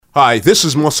Hi, this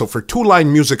is Muscle for Two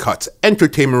Line Music Hut's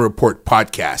Entertainment Report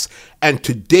podcast. And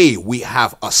today we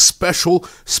have a special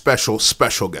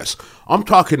guest. I'm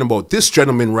talking about this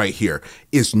gentleman right here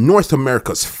is North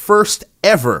America's first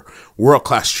ever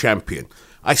world-class champion.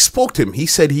 I spoke to him. He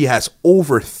said he has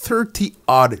over 30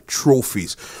 odd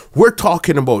trophies. We're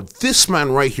talking about this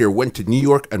man right here went to New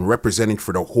York and representing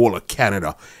for the whole of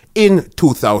Canada in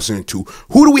 2002.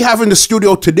 Who do we have in the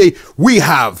studio today? We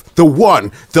have the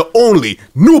one, the only,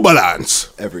 New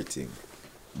Balance. Everything.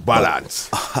 Balance.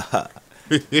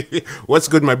 What's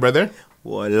good, my brother?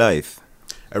 What life?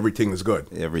 Everything is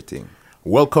good. Everything.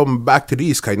 Welcome back to the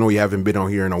East. I know you haven't been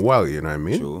out here in a while, you know what I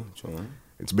mean? True.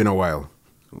 It's been a while.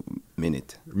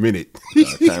 Minute.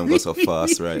 Time goes so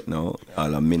fast right now.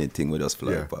 All a minute thing we just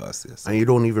fly past. Yes. And you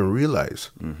don't even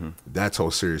realize that's how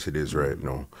serious it is right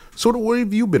now. So what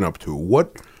have you been up to?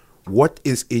 What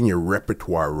is in your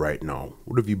repertoire right now?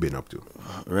 What have you been up to?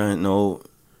 Right now,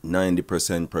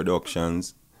 90%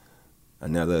 productions,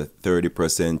 another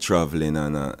 30% traveling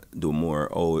and do more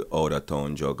out of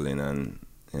town juggling and,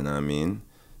 you know what I mean?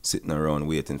 Sitting around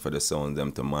waiting for the sound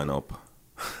them to man up.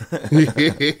 Some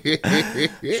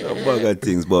bag of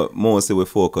things, but mostly we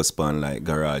focus on like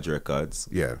garage records.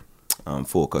 Yeah.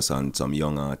 Focus on some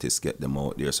young artists, get them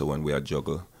out there. So when we are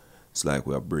juggle, it's like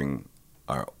we are bring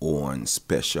our own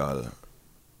special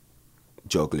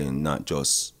juggling, not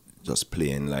just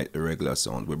playing like the regular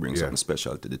sound. We bring something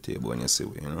special to the table when you see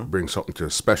it, you know? Bring something to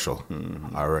special.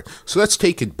 All right. So let's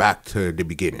take it back to the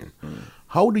beginning.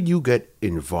 How did you get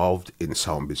involved in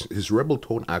sound business? Is Rebel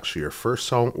Tone actually your first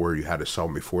song, or you had a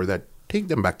song before that? Take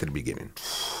them back to the beginning.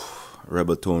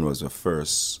 Rebel Tone was the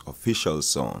first official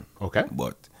song. Okay.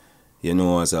 But, you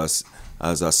know, as a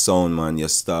sound man, you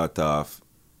start off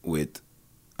with,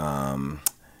 you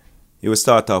will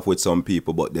start off with some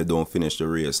people, but they don't finish the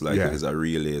race. Like it's a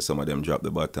relay, some of them drop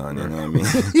the baton, you know what I mean?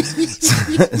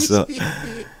 so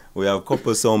we have a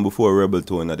couple songs before Rebel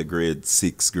Tone at the grade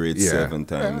 6, grade 7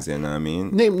 times, you know what I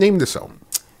mean? Name the song.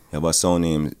 You have a song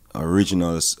named,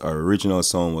 original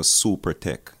song was Super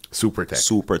Tech. Super Tech.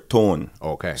 Super Tone.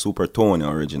 Okay. Super Tone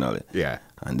originally. Yeah.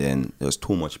 And then there's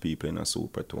too much people in a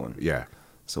Super Tone. Yeah.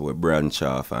 So we branch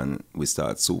off and we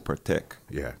start Super Tech.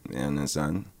 Yeah. You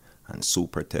understand? And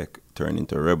Super Tech turned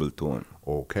into Rebel Tone.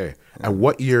 Okay. And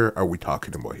what year are we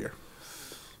talking about here?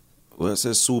 Well, it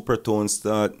says Super Tone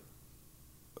start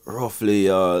roughly,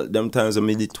 them times I'm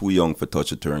maybe too young for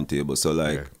touch a turntable. So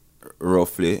like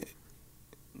roughly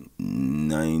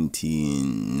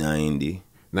 1990.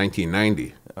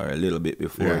 1990. Or a little bit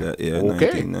before that, Okay.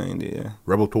 1990, yeah.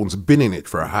 Rebel Tone's been in it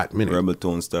for a hot minute. Rebel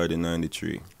Tone started in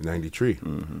 93. 93.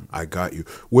 I got you.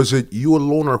 Was it you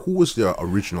alone, or who was the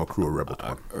original crew of Rebel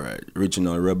Tone? Right.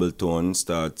 Original Rebel Tone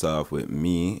starts off with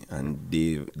me and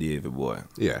Davey Boy.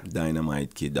 Yeah.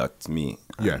 Dynamite Kid, that's me.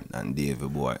 And Davey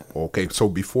Boy. Okay, so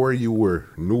before you were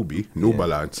New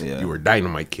Balance, you were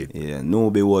Dynamite Kid. Yeah,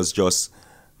 Newbie was just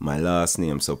my last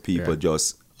name, so people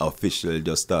just officially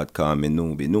just start calling me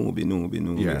Newbie.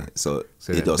 Yeah. So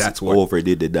So it just that's what-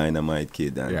 overdid the Dynamite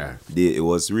Kid. And it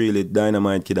was really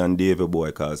Dynamite Kid and Davey Boy,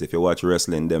 because if you watch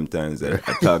wrestling them times, a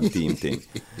tag team thing,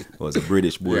 it was the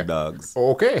British Bulldogs.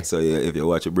 Okay. So if you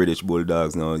watch the British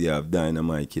Bulldogs now, you have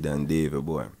Dynamite Kid and Davey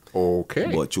Boy.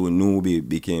 Okay. But when Newbie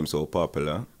became so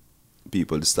popular,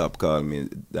 people stopped calling me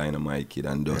Dynamite Kid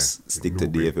and just stick to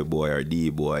Newbie. Davey Boy or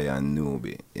D-Boy and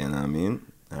Newbie. You know what I mean?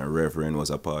 And Reverend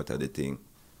was a part of the thing.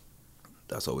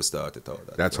 That's how we started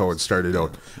out. That's how it started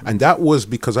out. And that was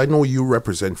because I know you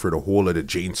represent for the whole of the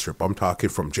Jane Strip. I'm talking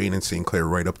from Jane and St. Clair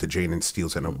right up to Jane and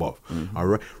Steeles and above. All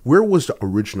right. Where was the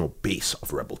original base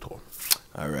of Rebel Tone?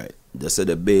 All right. They said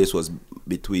the base was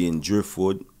between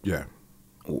Driftwood and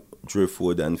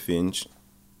Finch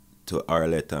to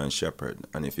Arletta and Shepherd.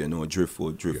 And if you know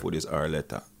Driftwood is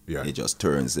Arletta. Yeah. It just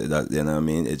turns, that, you know what I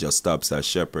mean? It just stops at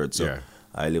Shepherd. So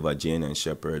I live at Jane and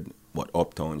Shepherd, but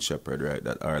uptown Shepherd, right?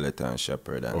 That Arletta and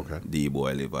Shepherd, and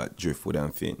D-Boy live at Driftwood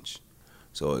and Finch.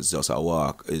 So it's just a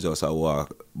walk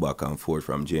back and forth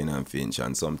from Jane and Finch,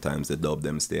 and sometimes the dub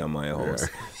them stay at my house.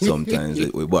 Sometimes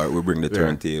we bring the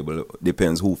turntable.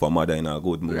 Depends who for mother in a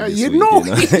good mood this week, know. You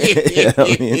know? You know what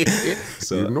I mean?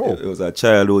 So it was a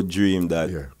childhood dream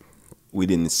that we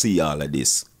didn't see all of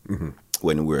this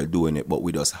when we were doing it, but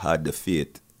we just had the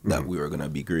faith that we were going to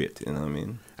be great, you know what I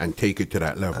mean? And take it to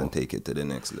that level. And take it to the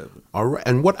next level. All right.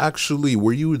 And what actually,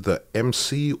 were you the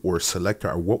MC or selector,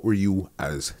 or what were you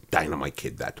as Dynamite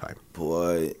Kid that time?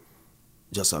 Boy,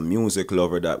 just a music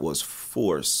lover that was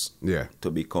forced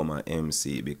to become an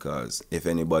MC, because if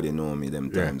anybody know me them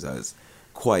times as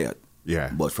quiet,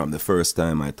 but from the first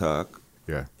time I talk,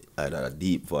 I had a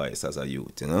deep voice as a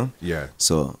youth, you know? Yeah.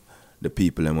 So the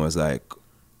people them was like,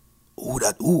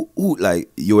 like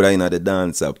you would have in the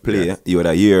dance play, you would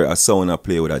have hear a sound a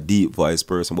play with a deep voice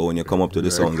person, but when you come up to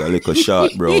the song, a little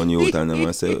short brown youth, and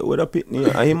them say, what a pitney,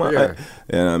 you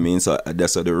know what I mean? So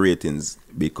that's how the ratings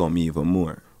become even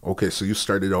more. Okay, so you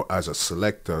started out as a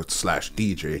selector /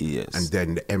 DJ, yes, and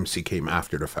then the MC came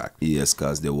after the fact. Yes,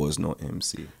 because there was no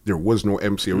MC. There was no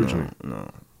MC originally? No.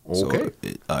 Okay.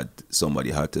 So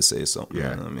somebody had to say something, you know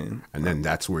what I mean? And then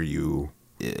that's where you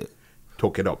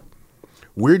took it up.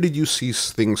 Where did you see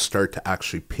things start to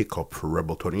actually pick up for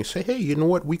Rebel Tone? You say, hey, you know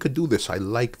what? We could do this. I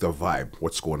like the vibe.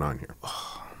 What's going on here?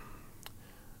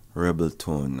 Rebel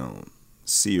Tone now.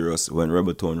 Serious. When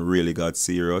Rebel Tone really got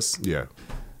serious. Yeah.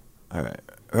 All right.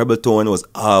 Rebel Tone was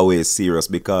always serious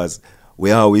because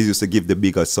we always used to give the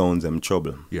bigger sounds them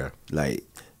trouble. Yeah. Like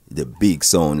the big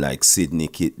sound like Sydney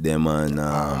Kit them and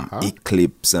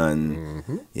Eclipse and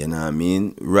you know what I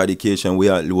mean? Radication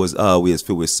was always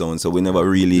filled with sound, so we never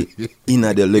really in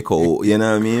the liquor, you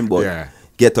know what I mean? But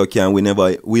Ghetto Can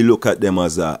we look at them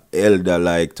as a elder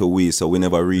like to we, so we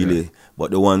never really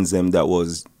but the ones them that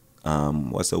was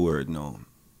what's the word now?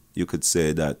 You could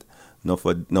say that not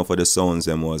for the sounds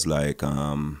them was like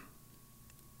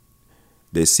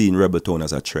they seen Rebel Tone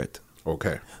as a threat.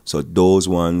 Okay. So those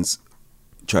ones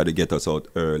try to get us out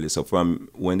early. So from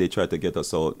when they try to get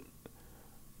us out,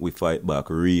 we fight back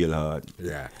real hard.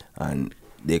 Yeah. And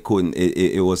they couldn't.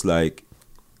 It was like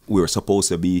we were supposed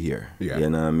to be here. Yeah. You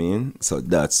know what I mean? So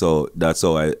that's how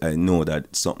I know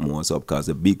that something was up, because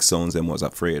the big sons them was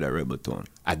afraid of Rebel Tone.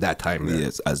 At that time,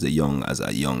 yes, as a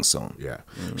young son. Yeah.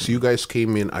 So you guys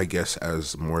came in, I guess,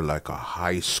 as more like a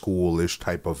high schoolish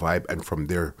type of vibe, and from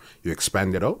there you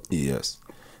expanded out? Yes.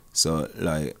 So,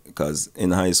 like, because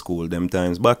in high school, them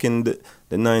times, back in the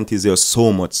 90s, there was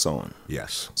so much sound.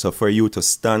 Yes. So, for you to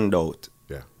stand out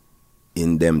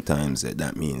in them times,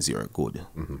 that means you're good.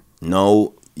 Mm-hmm.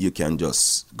 Now, you can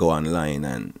just go online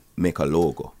and make a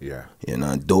logo. Yeah. You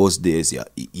know, those days,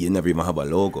 you never even have a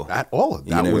logo. At all.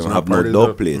 You never even have no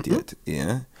dub plate yet.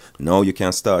 Yeah. Now, you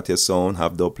can start your sound,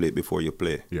 have dub plate before you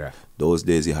play. Yeah. Those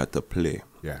days, you had to play.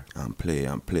 Yeah. And play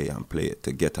and play and play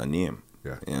to get a name.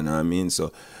 Yeah. You know what I mean?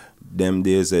 So, them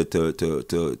days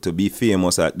to be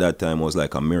famous at that time was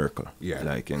like a miracle. Yeah.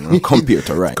 Like, you know, compared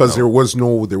to right now. Because there was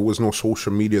no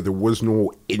social media, there was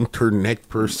no internet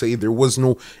per se, it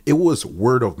was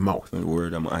word of mouth.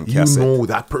 Word of mouth and cassette. You know,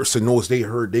 that person knows they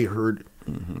heard.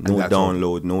 Mm-hmm. No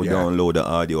download the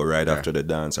audio right after the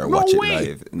dance or watch it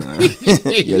live. Nah.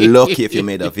 You're lucky if you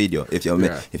made a video. If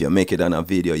you make it on a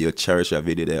video, you cherish a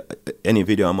video. Any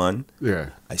video I'm on,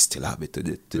 I still have it to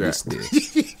this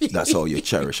day. That's how you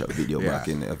cherish a video back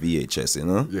in a VHS, you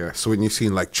know? Yeah, so when you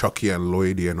seen like Chucky and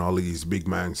Lloydie and all of these big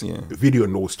mans, video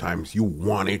in those times, you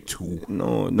wanted to be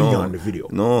on the video.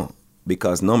 No.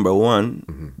 Because number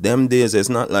one, them days it's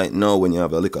not like now when you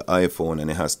have a little iPhone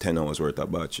and it has 10 hours worth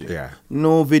of battery. Yeah.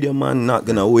 No video man not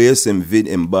gonna waste him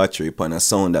battery upon a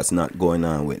sound that's not going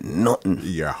on with nothing.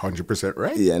 Yeah, 100%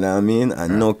 right. You know what I mean?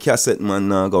 And no cassette man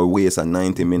not gonna waste a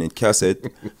 90-minute cassette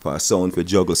for a sound for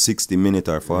juggle 60 minutes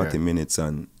or 40 minutes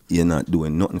and you're not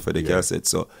doing nothing for the cassette.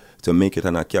 So to make it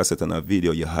on a cassette and a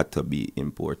video, you had to be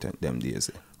important them days.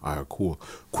 Cool.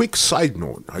 Quick side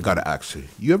note, I gotta ask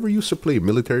you ever used to play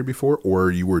military before,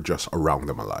 or you were just around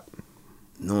them a lot?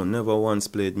 No, never once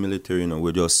played military.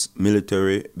 We're just,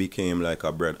 military became like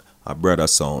a brother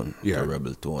sound to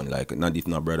Rebel Tone. Like, not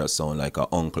even a brother sound, like an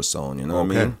uncle sound, you know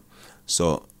what I mean?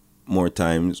 So, more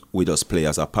times, we just play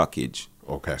as a package.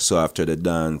 Okay. So, after the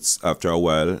dance, after a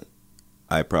while,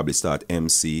 I probably start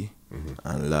MC,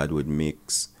 and lad would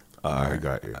mix. I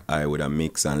got you. I would have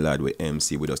mix and lad with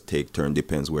MC. We just take turn,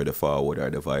 depends where the forward or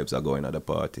the vibes are going at the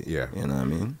party. Yeah. You know what I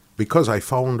mean? Because I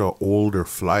found an older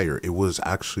flyer. It was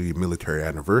actually military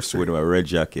anniversary. With a red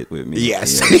jacket with me.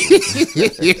 Yes.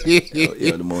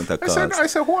 The amount of cards. I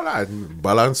said, hold on.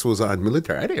 Balance was on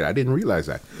military. I didn't realize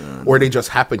that. Or they just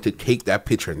happened to take that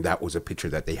picture and that was a picture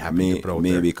that they happened to put out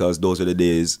there. Because those are the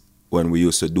days when we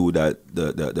used to do that,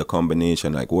 the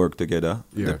combination, like work together.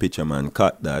 Yeah. The picture man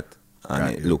cut that.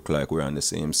 And it looked like we're on the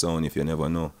same sound, if you never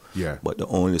know. Yeah. But the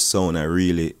only sound I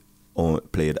really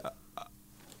played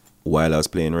while I was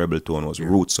playing Rebel Tone was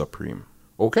Roots Supreme.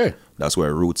 Okay. That's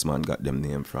where Roots man got them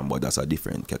name from, but that's a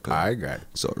different kettle. I got it.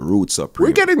 So Roots Supreme.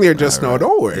 We're getting there just now,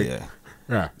 don't worry.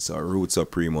 Yeah. So Roots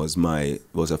Supreme was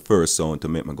the first sound to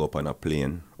make me go up on a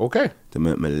plane. Okay. To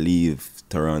make me leave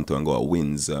Toronto and go to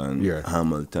Windsor and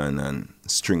Hamilton and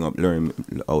learn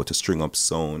how to string up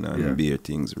sound and beer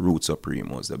things. Roots Supreme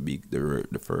was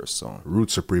the first song.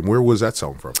 Roots Supreme. Where was that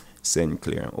song from? St.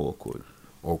 Clair and Oakwood.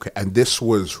 Okay. And this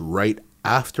was right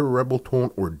after Rebel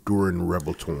Tone or during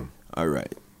Rebel Tone? All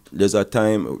right. There's a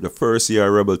time, the first year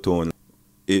Rebel Tone,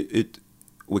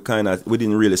 we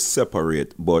didn't really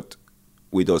separate, but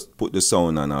we just put the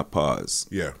sound on our pause.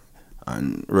 Yeah.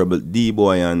 And Rebel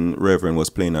D-Boy and Reverend was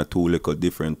playing at two little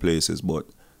different places, but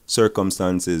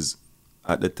circumstances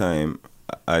at the time,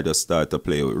 I just started to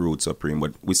play with Roots Supreme,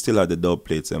 but we still had the dub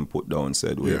plates and put down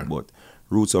said way. Yeah. But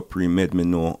Roots Supreme made me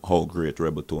know how great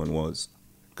Rebel Tone was.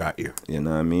 Got you. You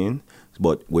know what I mean?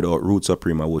 But without Roots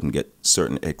Supreme, I wouldn't get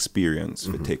certain experience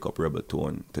to take up Rebel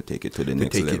Tone, to take it to the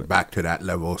next level. To take it back to that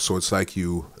level. So it's like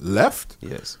you left,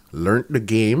 yes, learned the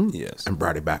game, yes, and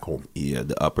brought it back home. Yeah,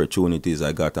 the opportunities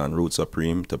I got on Roots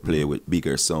Supreme to play with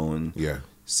bigger sound, yeah,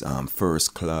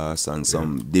 First Class and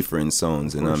some different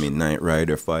sounds, you know what I mean? Night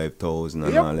Rider 5000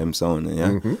 and all them sound, yeah?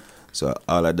 Mm-hmm. So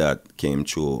all of that came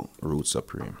through Roots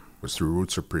Supreme. Was through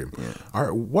Roots Supreme. Yeah. All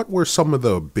right, what were some of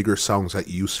the bigger songs that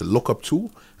you used to look up to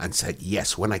and said,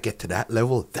 yes, when I get to that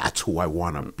level, that's who I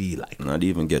want to be like? Not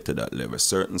even get to that level.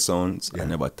 Certain sounds, I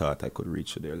never thought I could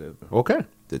reach their level. Okay.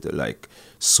 Like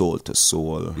Soul to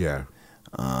Soul. Yeah.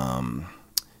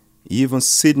 Even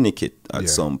Sydney Kit at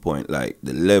some point, like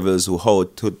the levels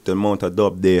to the amount of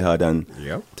dub they had and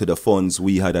to the funds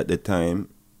we had at the time,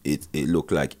 it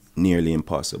looked like nearly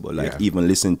impossible. Like even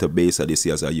listening to bass I this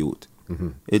as a youth. Mm-hmm.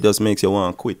 It just makes you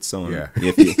want to quit sound. Yeah.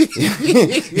 You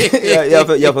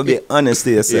have to be honest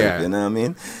to yourself, you know what I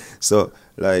mean? So,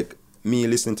 like, me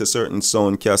listening to certain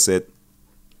sound cassette,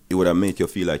 it would have made you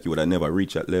feel like you would have never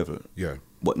reached that level. Yeah.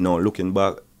 But now, looking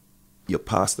back, you're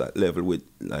past that level with,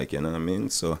 like, you know what I mean?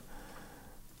 So,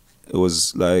 it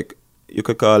was like, you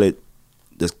could call it,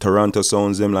 the Toronto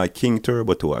sounds them like King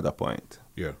Turbo to at that point.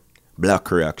 Yeah.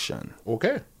 Black Reaction.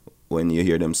 Okay. When you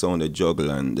hear them sound the juggle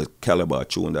and the caliber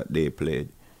tune that they played,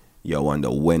 you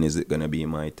wonder, when is it going to be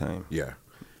my time? Yeah.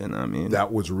 You know what I mean?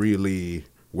 That was really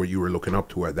what you were looking up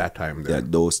to at that time then. Yeah,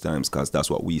 those times, because that's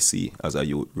what we see as a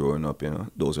youth growing up, you know.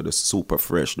 Those are the super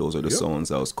fresh, those are the sounds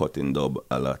I was cutting dub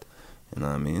a lot. You know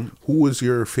what I mean? Who was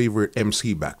your favorite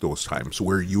MC back those times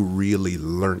where you really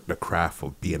learned the craft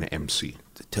of being an MC?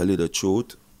 To tell you the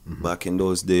truth, back in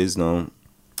those days now,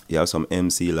 you have some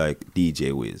MC like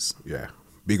DJ Wiz. Yeah.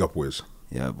 Big up Wiz.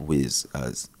 Yeah, Wiz.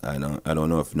 As I don't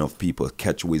know if enough people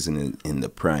catch Wiz in the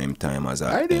prime time as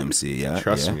an MC. Yeah,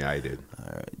 Trust me, I did.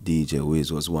 DJ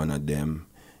Wiz was one of them.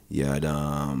 You had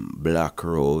Black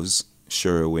Rose,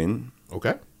 Sherwin.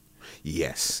 Okay.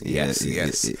 Yes. Yeah.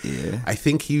 I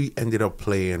think he ended up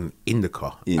playing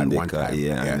Indica at one time.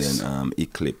 Yeah, yes. And then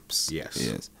Eclipse.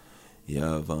 Yes. You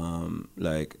have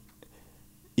like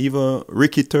even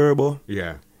Ricky Turbo.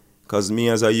 Yeah. Because me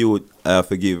as a youth, I have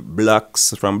to give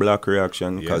Blacks from Black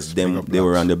Reaction because they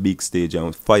were on the big stage.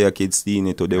 And Fire Kids Teen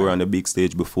It, they were on the big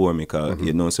stage before me because,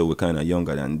 you know, so we're kind of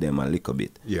younger than them a little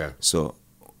bit. Yeah. So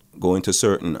going to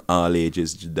certain all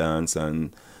ages dance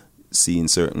and seeing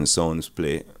certain sounds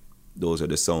play, those are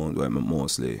the sounds where I'm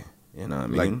mostly, you know what I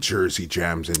mean? Like Jersey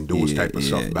Jams and those type of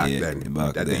stuff back then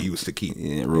they used to keep.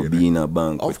 Yeah, Robina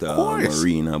Bank with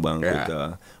Marina Bank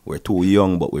with we're too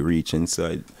young but we reach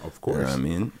inside. Of course. You know what I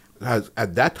mean?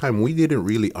 At that time, we didn't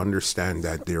really understand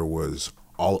that there was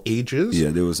all ages. Yeah,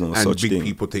 there was no such thing. And big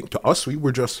people think, to us, we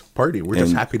were just partying. We're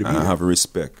just happy to be there. Have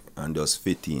respect and just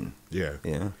fit in. Yeah.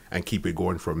 Yeah. And keep it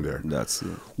going from there. That's it.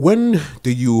 When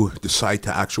did you decide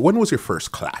to actually, when was your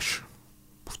first clash?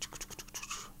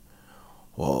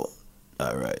 Well,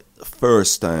 all right. The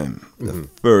first time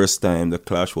the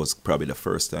clash was probably the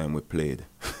first time we played.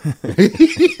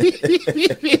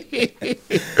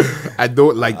 I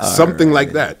don't like something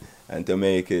like that. And to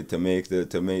make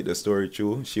the story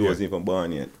true, she wasn't even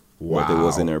born yet. Wow. But it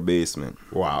was in her basement.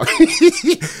 Wow.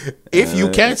 If you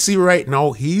can't see right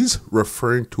now, he's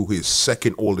referring to his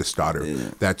second oldest daughter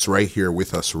that's right here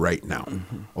with us right now.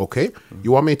 Okay?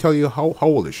 You want me to tell you how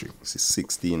old is she? She's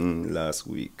 16 last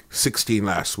week. 16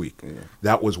 last week. Yeah.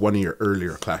 That was one of your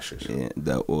earlier clashes. Yeah,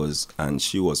 that was, and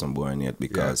she wasn't born yet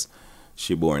because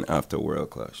she born after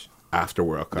World Clash. After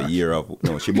World Clash.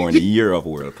 She born the year of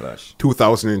World Clash.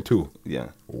 2002. Yeah.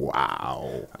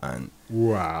 Wow.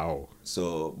 Wow.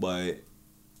 So by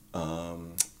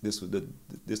this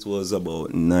was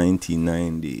about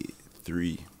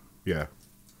 1993. Yeah.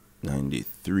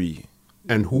 93.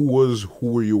 And who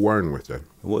were you warring with then?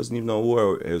 It wasn't even a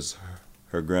war. It was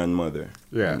her grandmother.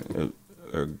 Yeah.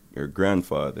 Her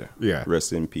grandfather. Yeah.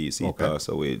 Rest in peace. He passed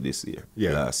away this year.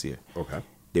 Yeah. Last year. Okay.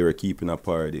 They were keeping a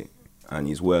party. And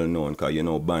he's well known because, you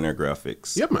know, Banner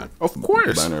Graphics. Yeah, man. Of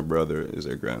course. Banner brother is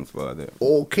her grandfather.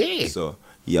 Okay. So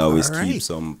he always keeps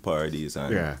some parties.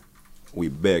 And we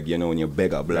beg, you know, when you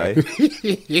beg a blight.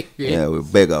 Yeah, we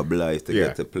beg a blight to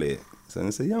get to play. So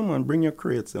I say, yeah, man, bring your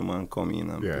crates, man, come in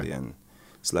and play. And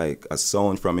it's like a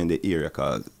sound from in the area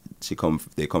because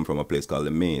they come from a place called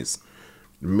The Maze.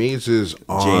 Maze is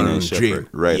on Jane and Shepherd, Jane.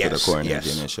 right yes, at the corner yes.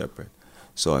 of Jane and Shepherd.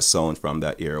 So a sound from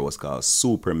that era was called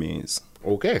Super Maze.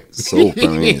 Okay. Super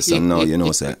Maze. So now, you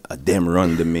know, say, them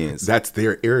run the maze. That's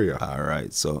their area. All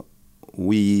right. So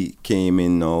we came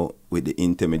in now with the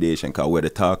intimidation, because we're the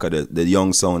talk of the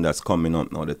young sound that's coming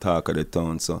up now, the talk of the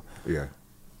town. So Yeah.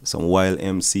 some wild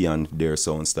MC and their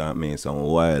sound start making some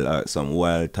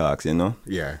wild talks, you know.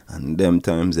 Yeah. And them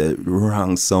times the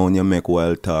wrong sound you make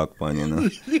wild talk on, you know.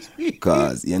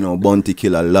 Cause you know Bounty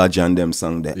Killer Lodge and them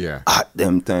song that Yeah. at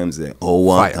them times they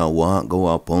want Fire. I want go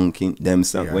a punkin them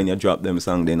song Yeah. when you drop them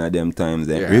song then at them times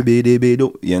they Yeah.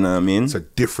 ribidibidu, you know what I mean? It's a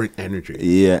different energy.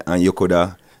 Yeah, and you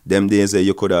coulda them days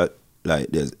you coulda like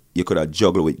you coulda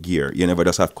juggle with gear. You never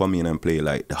just have to come in and play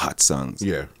like the hot songs.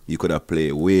 Yeah. You coulda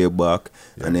play way back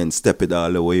and then step it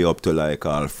all the way up to like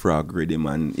all frog rhythm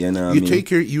and you know what I You mean?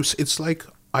 take your use. It's like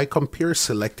I compare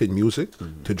selected music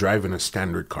to driving a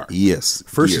standard car. Yes.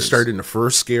 First, you gears. start in the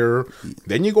first gear,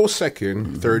 then you go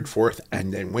second, third, fourth,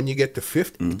 and then when you get to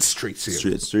fifth, it's straight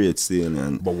sailing. straight stealing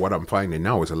and But what I'm finding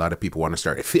now is a lot of people want to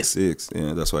start at fifth. six.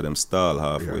 Yeah, that's why them stall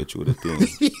halfway through the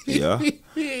thing. Yeah.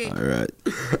 All right.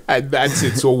 And that's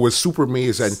it. So it was Super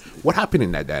Maze. And what happened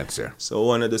in that dance there? So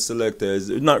one of the selectors,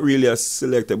 not really a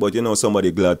selector, but you know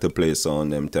somebody glad to play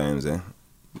sound them times,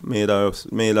 made a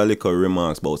little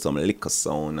remarks about some liquor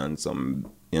sound and some,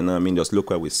 you know what I mean, just look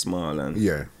where we small and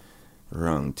Yeah.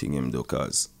 wrong thing him do,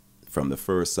 cause from the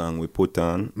first song we put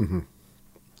on,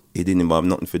 it didn't even have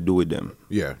nothing to do with them.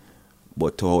 Yeah.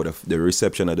 But to how the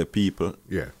reception of the people,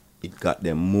 Yeah. it got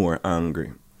them more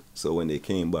angry. So when they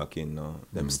came back in,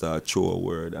 them start throw a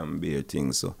word and bare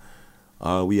things. So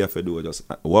all we have to do is just,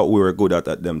 what we were good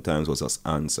at them times was just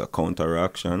answer,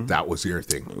 counteraction. That was your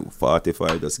thing.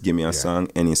 45, just give me a song,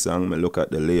 any song, me look at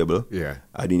the label. Yeah.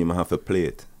 I didn't even have to play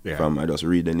it. Yeah. I just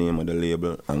read the name of the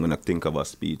label. I'm going to think of a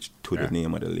speech to the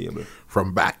name of the label.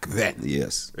 From back then.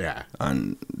 Yes. Yeah.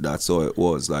 And that's how it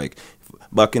was. Like,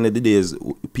 back in the days,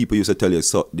 people used to tell you,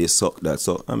 suck this, suck that.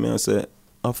 So, I mean, I say,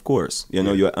 of course. You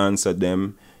know, you answer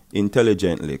them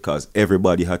intelligently because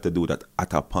everybody had to do that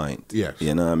at a point. Yes.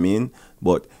 You know what I mean?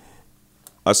 But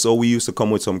I saw we used to come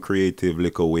with some creative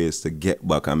little ways to get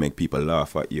back and make people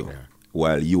laugh at you. Yeah.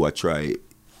 While you are trying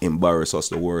embarrass us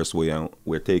the worst way, and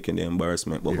we're taking the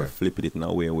embarrassment, but we're flipping it in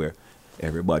a way where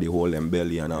everybody hold them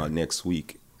belly and all next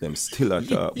week them still a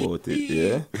talk about it.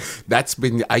 Yeah.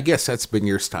 I guess that's been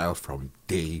your style from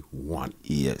day one.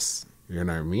 Yes. You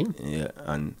know what I mean? Yeah.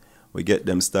 And we get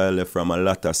them style from a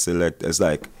lot of selectors,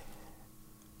 like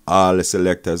all the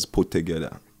selectors put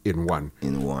together In one.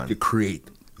 To create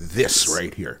this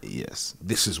right here. Yes.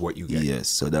 This is what you get. Yes,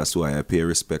 so that's why I pay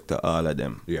respect to all of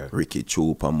them. Yeah. Ricky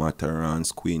Chupa, Mataran,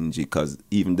 Squingy, because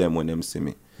even them when them see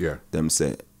me, them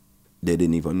say they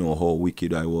didn't even know how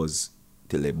wicked I was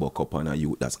till they buck up on a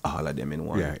youth. That's all of them in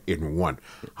one. Yeah, in one.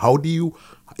 How do you,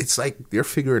 it's like they're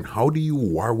figuring, how do you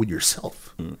war with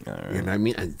yourself? You know what I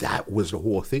mean? And that was the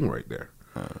whole thing right there.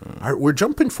 All right, we're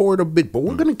jumping forward a bit, but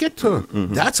we're going to get to,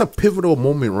 that's a pivotal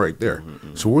moment right there.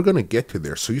 So we're going to get to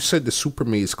there. So you said the Super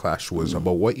Maze Clash was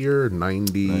about what year?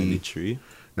 93.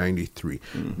 93.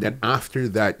 Then after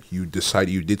that, you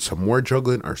decided you did some more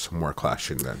juggling or some more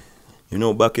clashing then? You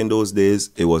know, back in those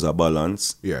days, it was a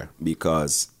balance. Yeah.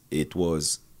 Because it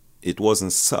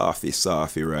wasn't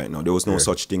softy right now. There was no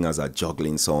such thing as a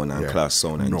juggling sound and clash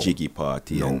sound and jiggy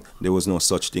party. And there was no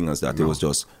such thing as that. It was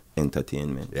just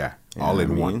entertainment. Yeah. You All know in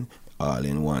what I one. mean? All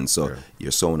in one. So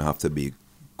your sound have to be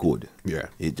good. Yeah.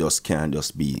 It just can't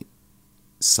just be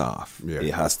soft. Yeah.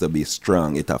 It has to be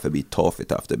strong. It have to be tough. It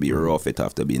have to be rough. It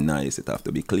have to be nice. It have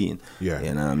to be clean. Yeah.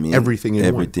 You know what I mean? Everything in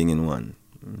one. Everything in one.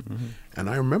 And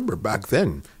I remember back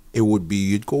then, it would be,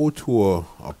 you'd go to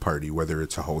a party, whether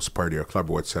it's a house party or a club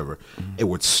or whatever. It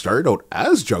would start out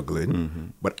as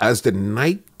juggling, but as the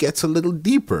night gets a little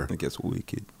deeper, It gets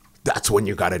wicked. that's when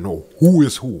you got to know who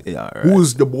is who. Yeah, right. Who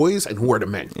is the boys and who are the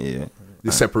men. Yeah.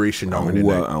 The separation down in the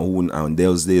night. And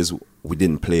those days, we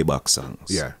didn't play back songs.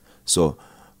 Yeah. So,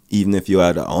 even if you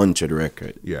had 100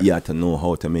 record, Yeah. you had to know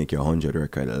how to make your 100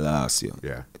 record last you.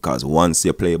 Yeah. Because once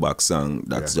you play back song,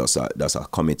 that's just that's a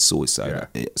commit suicide.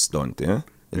 Yeah. It's done, yeah?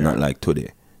 It's not like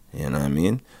today. You know what I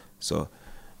mean? So,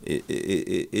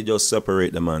 it just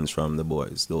separate the mans from the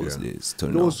boys those days to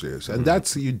now. Those days. And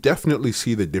that's, you definitely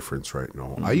see the difference right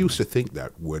now. I used to think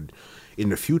that in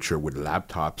the future, with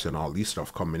laptops and all these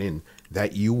stuff coming in,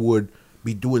 that you would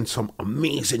be doing some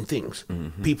amazing things.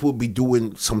 People would be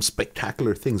doing some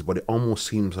spectacular things, but it almost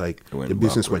seems like the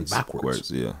business went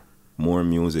backwards. Yeah. more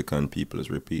music and people is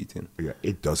repeating. Yeah,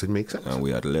 it doesn't make sense. And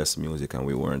we had less music and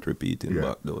we weren't repeating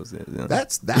back those days. You know?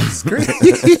 That's great.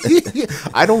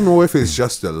 I don't know if it's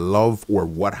just the love or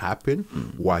what happened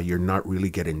why you're not really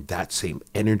getting that same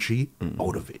energy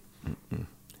out of it.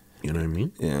 You know what I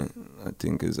mean? Yeah,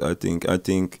 I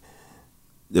think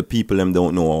the people them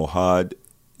don't know how hard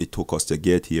it took us to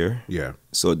get here. Yeah.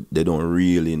 So they don't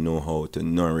really know how to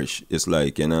nourish. It's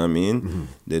like, you know what I mean?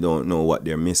 They don't know what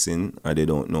they're missing or they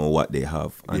don't know what they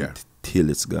have until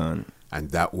it's gone.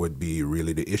 And that would be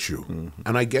really the issue.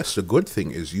 And I guess the good thing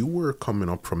is you were coming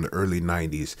up from the early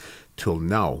 90s till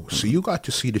now. So you got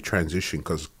to see the transition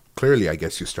because clearly I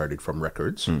guess you started from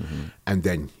records and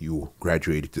then you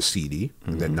graduated to CD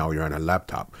and then now you're on a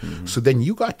laptop. So then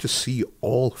you got to see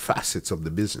all facets of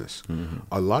the business.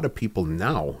 A lot of people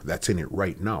now that's in it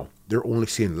right now, they're only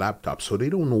seeing laptops. So they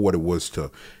don't know what it was to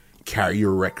carry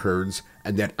your records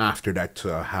and then after that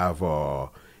to have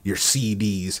your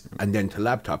CDs and then to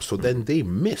laptops. So then they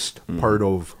missed part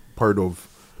of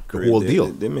the whole deal.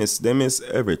 They miss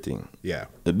everything. Yeah.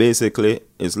 Basically,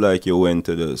 it's like you went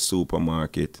to the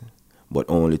supermarket, but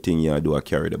only thing you do is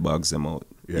carry the bags them out.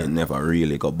 Yeah. You never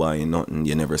really go buying nothing.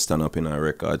 You never stand up in a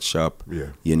record shop.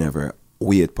 Yeah. You never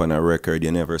wait upon a record.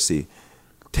 You never see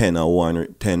 10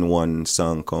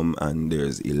 song come and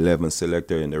there's 11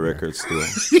 selector in the record store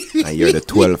and you're the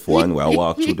 12th one where I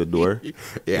walk through the door.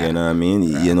 Yeah. You know what I mean?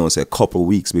 Yeah. You know, it's a couple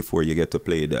weeks before you get to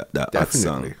play that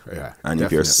song. Yeah. And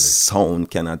if your sound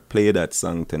cannot play that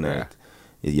song tonight,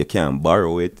 you can't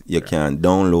borrow it, you can't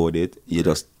download it, you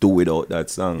just do without that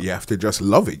song. You have to just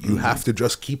love it. You have to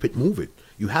just keep it moving.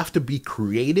 You have to be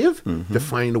creative to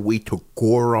find a way to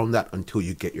go around that until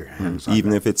you get your hands on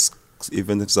Even if it's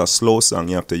a slow song,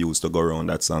 you have to use to go around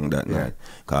that song that night.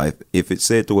 Because if it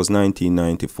said it was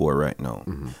 1994 right now,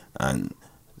 and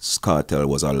Cartel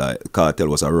was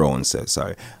around,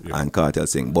 and Cartel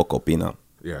sing "Buck Up Inna,"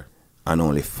 and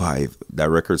only 5, that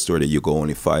record store that you go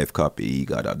only 5 copy he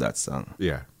got of that song.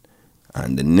 Yeah.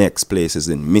 And the next place is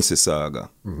in Mississauga,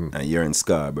 and you're in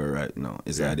Scarborough right now.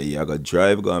 Is either you gotta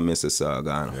drive go to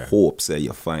Mississauga and hope say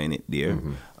you find it there,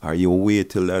 or you wait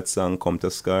till that song come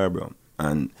to Scarborough.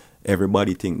 And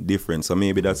everybody think different, so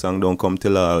maybe that song don't come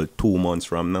till 2 months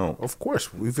from now. Of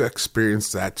course, we've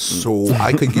experienced that. So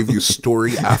I could give you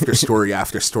story after story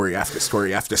after story after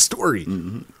story after story.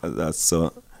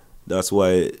 That's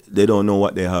why they don't know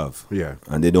what they have. Yeah,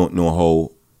 and they don't know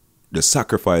how the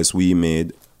sacrifice we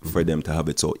made for them to have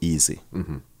it so easy.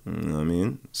 You know what I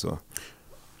mean? So,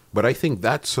 but I think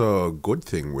that's a good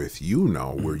thing with you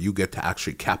now, where you get to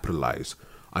actually capitalize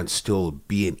on still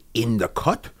being in the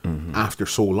cut after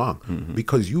so long,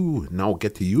 because you now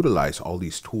get to utilize all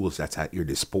these tools that's at your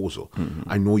disposal.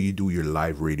 I know you do your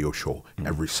live radio show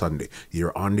every Sunday.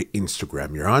 You're on the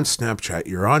Instagram, you're on Snapchat,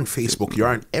 you're on Facebook, you're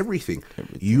on everything.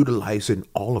 Utilizing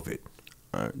all of it.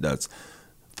 That's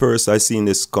first I seen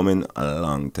this coming a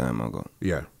long time ago.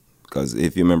 Yeah, because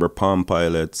if you remember Palm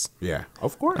Pilots. Yeah,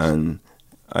 of course. And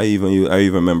I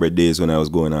even remember days when I was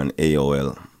going on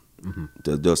AOL.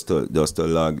 Just to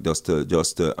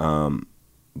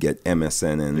get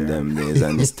MSN and them days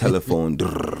and this telephone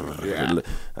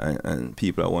and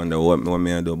people I wonder what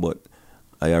may I do, but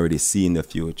I already seen the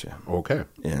future. Okay.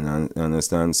 And I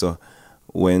understand. So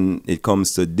when it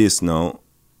comes to this now,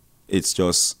 it's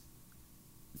just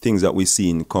things that we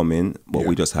seen coming, but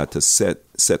we just had to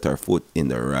set our foot in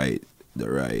the right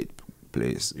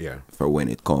place for when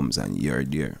it comes and you're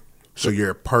there. So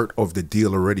you're part of the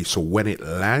deal already. So when it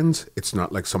lands, it's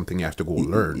not like something you have to go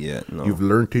learn. Yeah, no. You've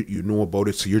learned it, you know about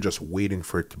it, so you're just waiting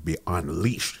for it to be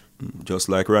unleashed. Just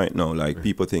like right now, like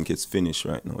people think it's finished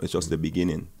right now. It's just the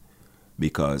beginning,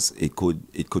 because it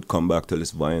could come back to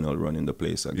this vinyl running the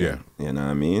place again. Yeah. You know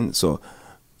what I mean? So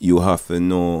you have to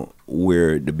know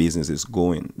where the business is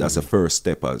going. That's the first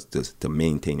step, as to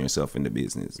maintain yourself in the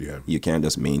business. Yeah. You can't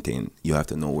just maintain. You have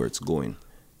to know where it's going.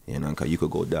 You know, cause you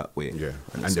could go that way. Yeah.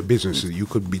 And the business, you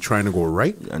could be trying to go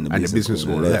right, and the business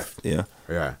go left. Yeah.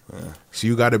 So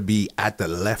you got to be at the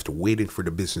left, waiting for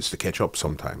the business to catch up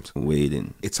sometimes.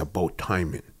 Waiting. It's about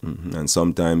timing. And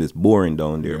sometimes it's boring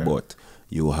down there, but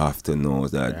you have to know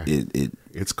that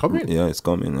it's coming. Yeah, it's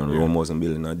coming. And Rome wasn't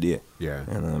building a day. Yeah.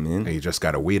 You know what I mean? And you just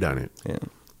got to wait on it. Yeah.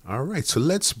 All right, so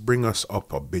let's bring us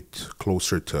up a bit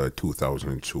closer to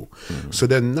 2002. So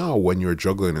then now when you're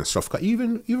juggling and stuff,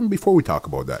 even before we talk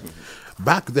about that,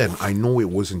 back then I know it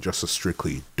wasn't just a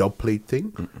strictly dub plate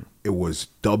thing. It was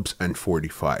dubs and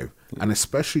 45. And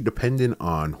especially depending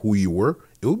on who you were,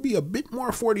 it would be a bit more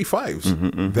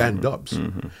 45s than dubs.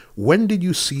 When did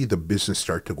you see the business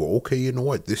start to go, okay, you know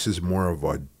what, this is more of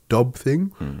a dub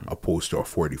thing opposed to a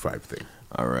 45 thing?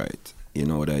 All right. You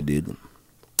know what I did?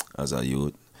 as a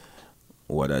youth,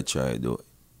 what I try to do,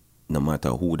 no matter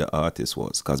who the artist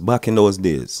was. Because back in those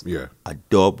days, a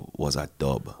dub was a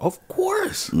dub. Of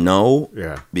course. Now,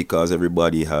 because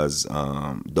everybody has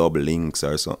dub links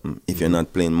or something, if you're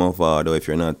not playing Mavado, if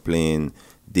you're not playing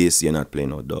this, you're not playing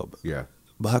no dub. Yeah.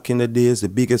 Back in the days, the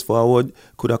biggest forward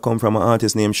could have come from an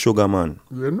artist named Sugarman.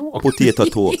 Potato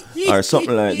Toe or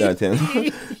something like that. You know?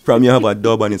 From you have a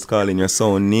dub and it's calling your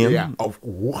sound name. Yeah. Of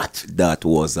what? That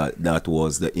was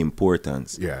the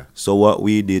importance. Yeah. So what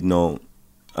we did now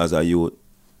as a youth,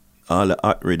 all the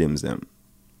hot rhythms them,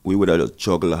 we would have just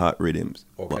juggle hot rhythms.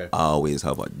 But always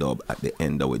have a dub at the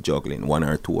end that we're juggling, 1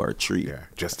 or 2 or 3. Yeah,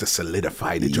 just to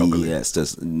solidify the juggling. Yes,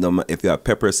 just if you have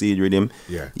pepper seed rhythm,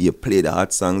 you play the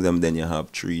hot songs and then you have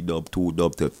 3 dub, 2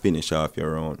 dub to finish off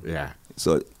your own. Yeah.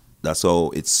 So that's how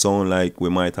it sound like we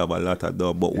might have a lot of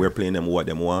dub, but we're playing them what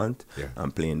them want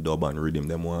and playing dub and rhythm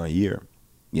them want hear.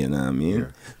 You know what I mean?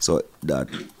 Yeah. So that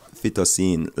fitter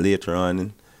scene later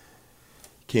on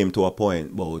came to a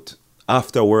point about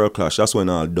after World Clash, that's when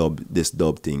this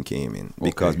dub thing came in.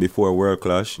 Because before World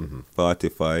Clash,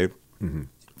 45,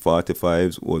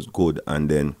 45s was good, and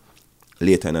then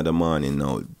later in the morning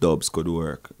now, dubs could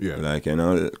work. Yeah. Like, you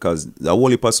know, because the whole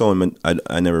heap of sound,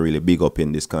 I never really big up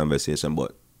in this conversation,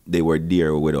 but they were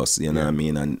there with us, you know what I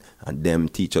mean? And them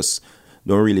teach us,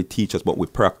 don't really teach us, but we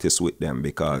practice with them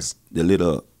because the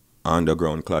little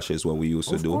underground clashes what we used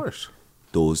to do. Of course.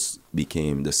 Those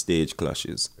became the stage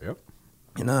clashes. Yep.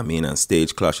 You know what I mean? And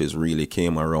stage clashes really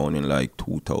came around in like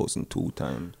 2002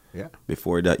 time. Yeah.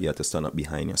 Before that, you had to stand up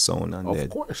behind your sound and of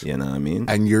course. You know what I mean?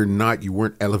 And you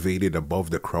weren't elevated above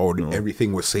the crowd. No.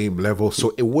 Everything was same level.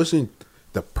 So it wasn't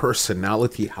the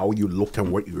personality, how you looked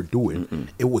and what you were doing. Mm-mm.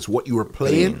 It was what you were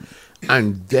playing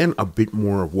and then a bit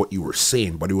more of what you were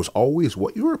saying. But it was always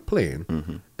what you were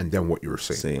playing and then what you were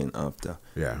saying. After.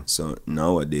 Yeah. So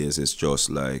nowadays, it's just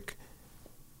like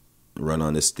run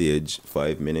on the stage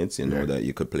 5 minutes, you know, that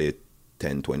you could play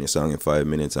 10, 20 songs in 5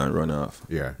 minutes and run off.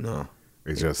 Yeah. No.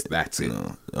 It's just, that's it.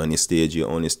 No. On the stage you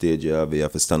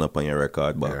have to stand up on your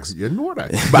record box. Yeah, you know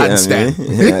that. Bandstand.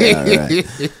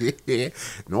 Right.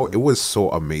 No, it was so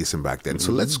amazing back then.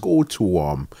 So let's go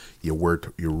to your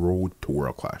road to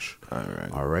World Clash.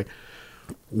 All right.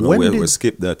 No, we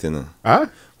skip that, you know. Huh?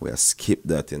 We skip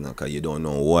that, you know, because you don't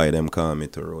know why them call me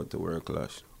to Road to World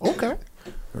Clash. Okay.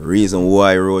 Reason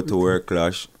why Road to World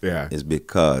Clash is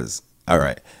because, all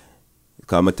right,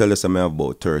 because I'm going to tell you something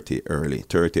about 30 early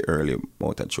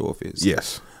amount of trophies.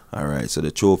 Yes. All right, so the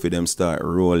trophy them start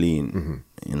rolling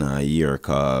in a year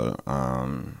called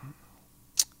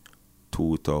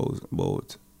 2000,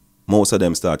 about, most of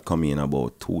them start coming in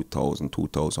about 2000,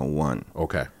 2001.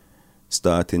 Okay.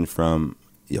 Starting from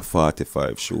your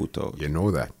 45 shootout. You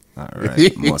know that. All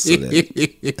right, muscle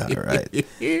it. All right.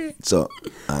 So,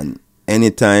 and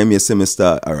anytime you see me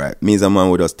start, all right, me as a man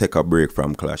would just take a break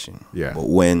from clashing. Yeah. But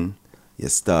when you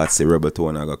start see Rebel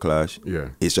Tone and go clash,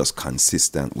 it's just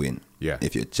consistent win. Yeah.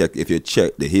 If you check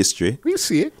the history, we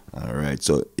see it. All right.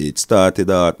 So it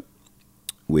started out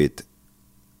with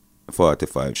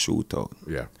 45 shootout.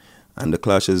 Yeah. And the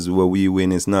clashes where we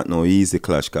win is not no easy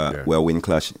clash, cause we win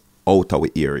clash out of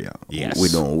the area. Yes. We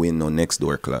don't win no next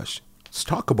door clash. Let's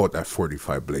talk about that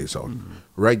 45 blaze out.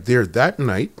 Right there, that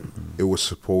night, it was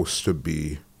supposed to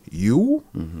be you,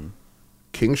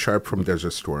 King Sharp from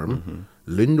Desert Storm,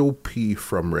 Lindo P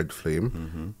from Red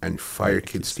Flame, and Fire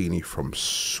Kid Steenie from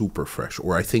Super Fresh.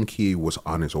 Or I think he was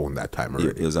on his own that time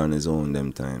already. He was on his own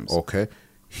them times. Okay.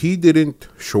 He didn't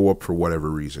show up for whatever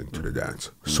reason to the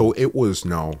dance. So it was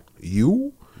now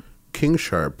you, King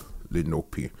Sharp, Lindo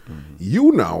P.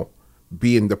 You now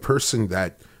being the person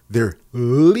that they're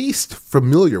least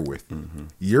familiar with.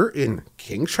 You're in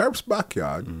King Sharp's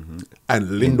backyard and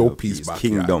Lindo P's backyard.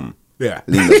 Kingdom. Yeah.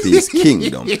 Lindo P's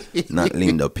kingdom. Not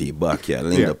Lindo P backyard.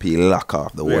 Lindo P lock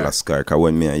off the whole of Sky. Because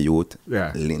when me a youth,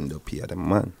 Lindo P are the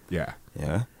man. Yeah.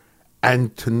 Yeah.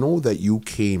 And to know that you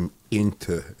came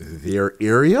into their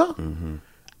area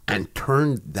and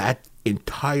turned that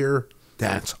entire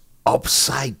dance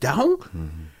upside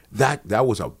down, that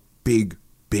was a big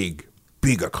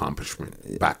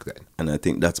accomplishment back then. And I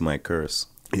think that's my curse.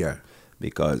 Yeah.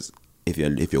 Because if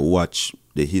you watch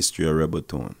the history of Rebel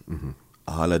Tone,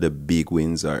 all of the big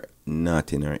wins are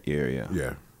not in our area.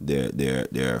 Yeah.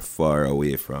 They're far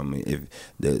away from me.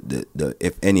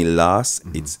 If any loss,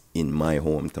 it's in my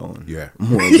hometown. Yeah.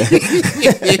 More than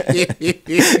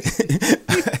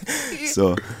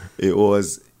so it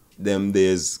was them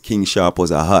days. King Sharp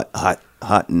was a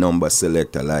hot number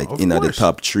selector, like in the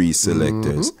top 3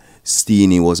 selectors.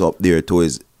 Steenie was up there too.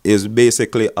 Is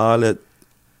basically all the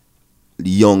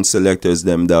young selectors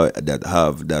them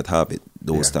that have it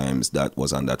those times that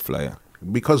was on that flyer.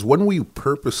 Because when we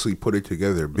purposely put it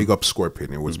together, big up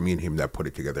Scorpion, it was me and him that put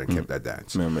it together and kept that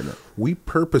dance. Remember that? We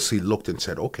purposely looked and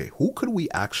said, okay, who could we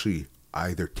actually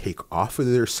either take off of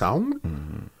their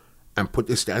sound and put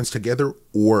this dance together,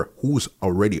 or who's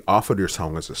already off of their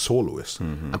sound as a soloist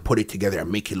and put it together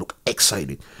and make it look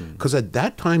exciting? Because at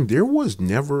that time, there was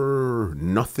never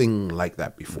nothing like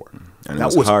that before. And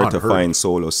that it was hard unheard. to find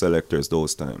solo selectors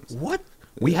those times. What?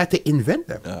 We had to invent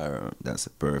them. That's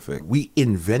perfect. We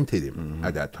invented him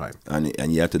at that time.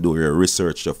 And you had to do your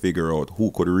research to figure out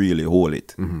who could really hold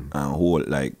it. And hold,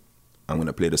 like, I'm going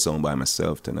to play the song by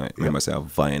myself tonight. Remember, I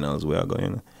have vinyls where I go, you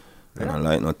know. And I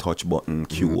like no touch button,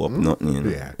 cue up, nothing, you know.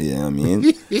 Yeah. You know what I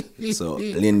mean? So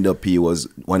Linda P was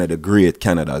one of the great,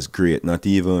 Canada's great, not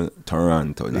even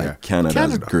Toronto, like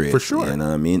Canada's great. For sure. You know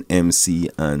what I mean? MC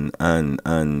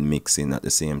and mixing at the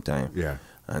same time. Yeah.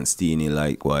 And Steenie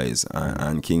likewise,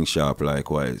 and King Sharp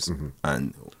likewise.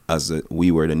 And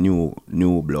we were the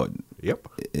new blood. Yep.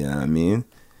 You know what I mean?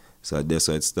 So that's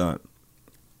how it started.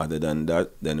 Other than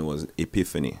that, then it was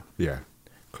Epiphany. Yeah.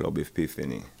 Club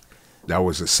Epiphany. That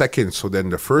was the second. So then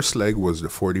the first leg was the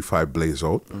 45 Blaze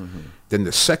Out. Then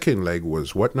the second leg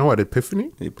was what now at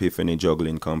Epiphany? Epiphany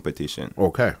juggling competition.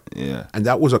 Okay. Yeah. And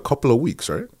that was a couple of weeks,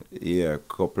 right? Yeah, a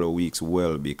couple of weeks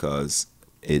because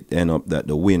it ended up that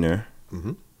the winner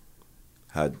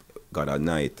had got a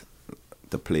night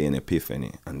to play in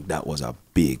Epiphany, and that was a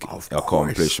big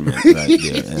accomplishment right there.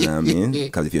 You know what I mean?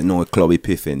 Because if you know Club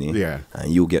Epiphany,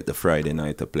 and you get the Friday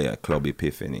night to play at Club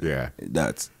Epiphany,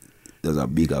 that's a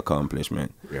big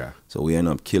accomplishment. Yeah. So we end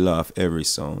up kill off every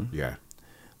song. Yeah.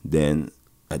 Then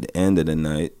at the end of the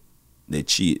night, they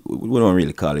cheat. We don't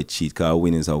really call it cheat, because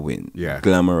win is a win. Yeah.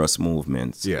 Glamorous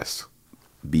movements. Yes.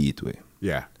 Beat way.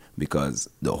 Yeah. Because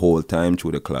the whole time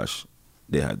through the clash,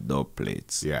 they had dub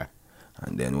plates. Yeah.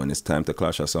 And then when it's time to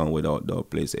clash a song without dub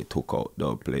plates, they took out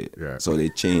dub plate. Yeah. So they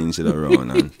changed it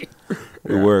around, and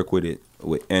we work with it.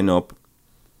 We end up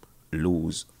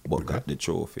lose, but got the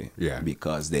trophy. Yeah.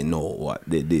 Because they know what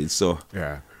they did. So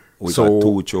we So- got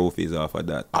 2 trophies off of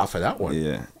that. Off of that one?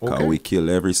 Yeah. Because Okay. we kill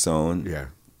every sound Yeah.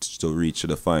 to reach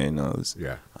the finals.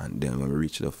 Yeah. And then when we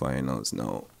reach the finals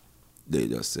now, they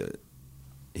just said,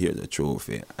 here's the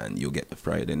trophy, and you get the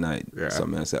Friday night. Yeah. So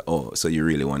I said, oh, so you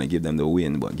really want to give them the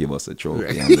win, but give us the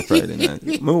trophy on the Friday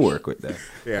night. We'll work with that.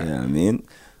 Yeah. You know what I mean?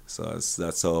 So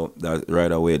that's how, that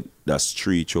right away, that's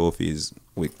 3 trophies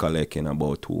we collect in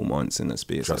about 2 months, in the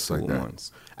space Just of like 2 that.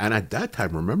 months. And at that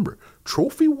time, remember,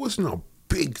 trophy wasn't a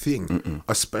big thing,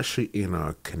 especially in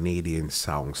a Canadian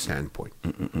sound standpoint.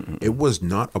 It was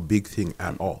not a big thing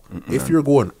at all. If you're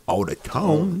going out of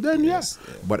town, then yes.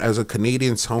 But as a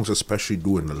Canadian sounds, especially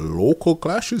doing the local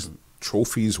clashes,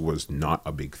 trophies was not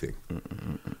a big thing.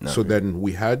 So then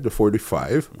we had the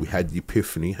 45, we had the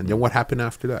Epiphany, and then what happened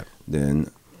after that?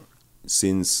 Then,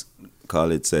 since,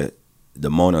 call it, say, the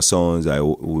amount of songs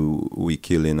we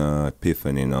kill in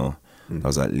Epiphany now, that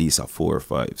was at least a 4 or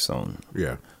 5 song.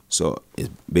 Yeah. So it's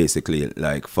basically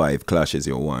like 5 clashes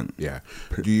you won. Yeah.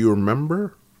 Do you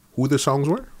remember who the songs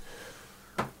were?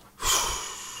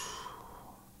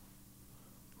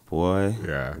 Boy,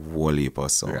 Yeah. whole heap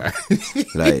of song. Yeah.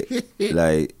 like, you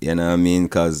know what I mean?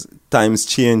 Because times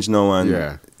change now,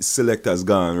 and selectors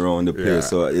gone around the place. Yeah.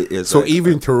 So it's So like,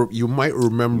 even you might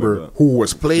remember who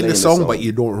was playing the song, but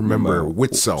you don't remember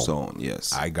which song.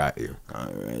 Yes. I got you.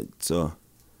 All right. So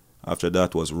after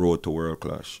that was Road to World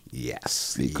Clash.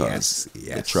 Yes. Because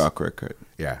yes. the track record.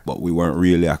 Yeah. But we weren't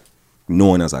really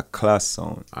known as a class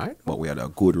song. Aight. But we had a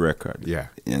good record. Yeah.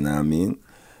 You know what I mean?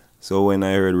 So when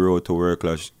I heard Road to World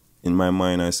Clash, in my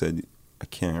mind I said, I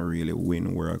can't really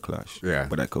win World Clash. Yeah.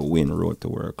 But I could win Road to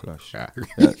World Clash. Yeah.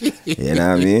 You know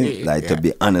what I mean? Like, to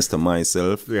be honest to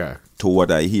myself, Yeah. to what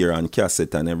I hear on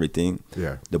cassette and everything,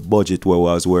 Yeah. the budget where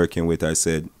I was working with, I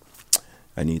said,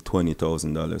 I need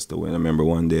 $20,000 to win. I remember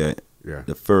one day,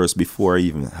 the first, before I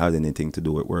even had anything to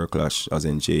do with World Clash, I was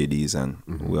in JD's, and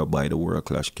we were by the World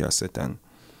Clash cassette, and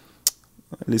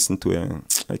I listened to it, and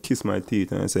I kissed my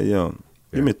teeth, and I said, yo,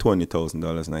 give me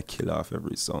 $20,000 and I kill off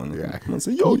every song. Yeah. And I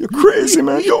said, yo, you're crazy,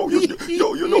 man. Yo,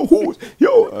 you know who?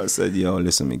 Yo. I said, yo,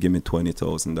 listen, me, give me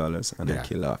 $20,000 and I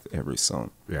kill off every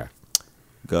song. Yeah.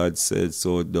 God said,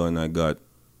 so done, I got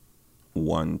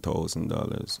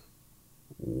 $1,000.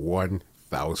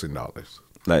 $1,000.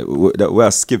 Like,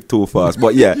 we skipped too fast,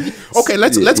 but yeah. Okay,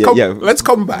 let's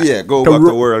come back. Yeah, go back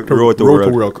to Road to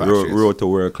World Clash. Road to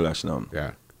World Clash now.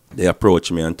 Yeah. They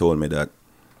approached me and told me that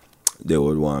they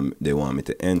want me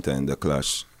to enter in the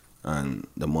clash, and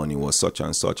the money was such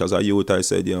and such. As a youth, I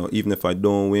said, even if I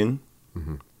don't win,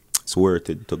 it's worth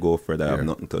it to go further. I have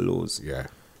nothing to lose. Yeah.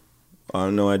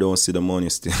 No, I don't see the money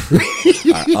still.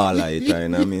 All I try,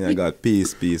 I mean, I got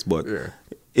peace, but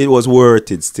it was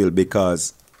worth it still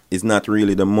because it's not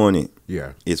really the money.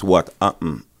 Yeah. It's what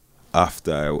happened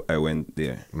after I went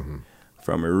there. Mm-hmm.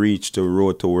 From a reach to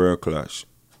Road to World Clash,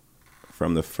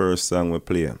 from the first song we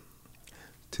played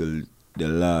till the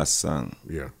last song,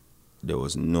 there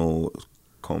was no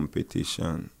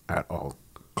competition at all.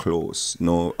 Close.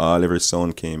 No, every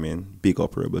sound came in. Big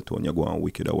up Rebel Tone. You're going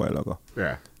wicked a while ago.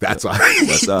 Yeah, that's all.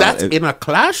 That's in a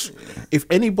clash. If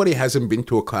anybody hasn't been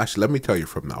to a clash, let me tell you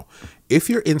from now. If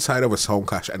you're inside of a sound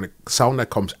clash and the sound that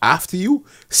comes after you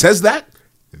says that,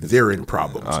 they're in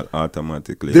problems.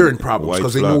 Automatically. They're in problems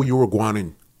because they know you were going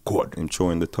in good. I'm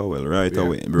throwing the towel right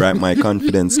away. Right, my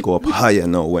confidence go up higher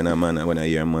now when I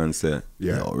hear a man say,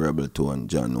 yo, Rebel Tone,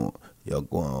 John, no, you're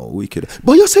going wicked.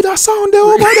 But you see that sound there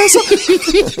over there.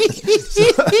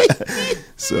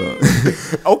 So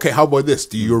okay, how about this?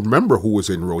 Do you remember who was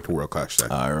in Road to World Clash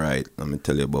then? All right, let me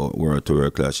tell you about Road to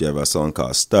World Clash. You have a song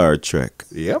called Star Trek.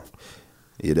 Yep.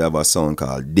 You have a song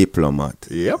called Diplomat.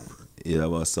 Yep. You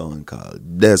have a song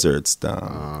called Desert Storm.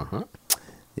 Uh-huh.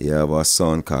 You have a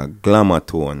song called Glamour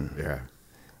Tone. Yeah.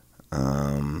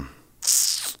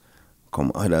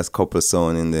 There's a couple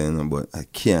songs in there, but I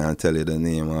can't tell you the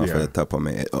name off the top of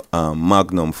my head.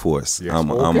 Magnum Force. Yes. I'm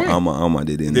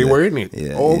did in they there. Were in it.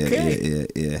 Yeah, okay.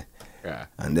 Yeah.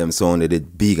 And them songs they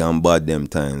did big and bad them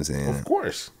times. Of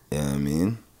course. Yeah, I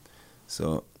mean.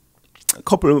 So a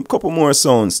couple more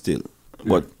songs still.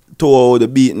 But to how the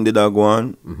beating did that go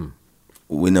on,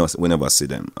 we never see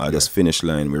them. Just finish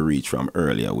line we reach from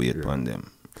earlier wait upon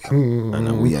them. And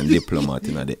then we and Diplomat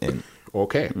in at the end.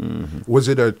 Okay. Mm-hmm. Was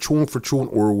it a tune for tune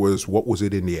or what was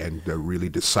it in the end that really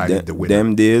decided the winner?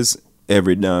 Them days,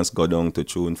 every dance got down to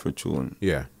tune for tune.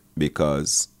 Yeah.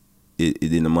 Because it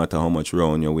didn't matter how much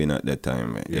round you win at that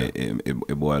time.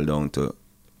 It boiled down to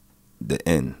the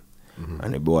end. Mm-hmm.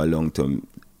 And it boiled down to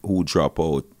who drop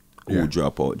out. Who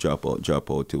drop out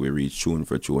till we reach tune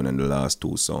for tune, and the last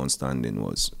two sounds standing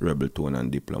was Rebel Tone and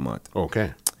Diplomat.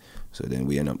 Okay. So then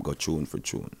we end up got tune for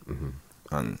tune. Mm-hmm.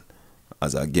 And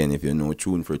as again, if you know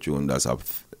tune for tune, that's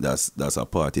a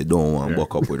part you don't want to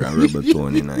buck up with a Rebel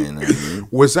Tone. You know what I mean?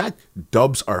 Was that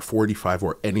dubs or 45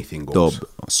 or anything goes? Dub,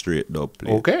 straight dub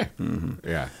play. Okay. Mm-hmm.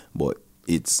 Yeah. But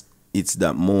it's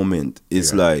that moment.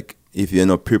 It's like if you're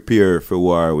not prepared for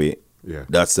war,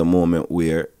 that's the moment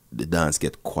where the dance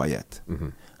get quiet. Mm-hmm.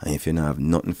 And if you don't have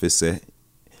nothing to say,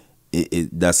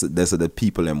 that's the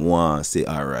people them want to say,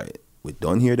 all right, we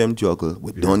don't hear them juggle,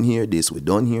 we don't hear this, we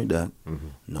don't hear that. Mm-hmm.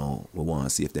 No, we want to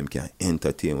see if them can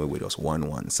entertain with us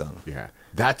one song. Yeah.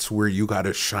 That's where you got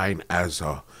to shine as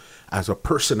a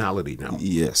personality now.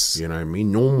 Yes. You know what I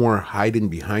mean? No more hiding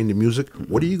behind the music.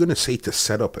 Mm-hmm. What are you going to say to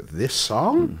set up this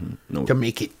song to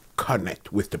make it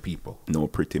connect with the people? No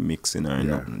pretty mixing or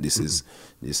nothing. This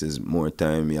is more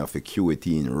time you have to cue it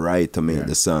in right to make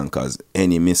the song, because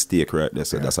any mistake right there,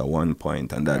 so that's a 1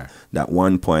 point, and that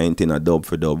 1 point in a dub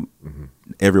for dub,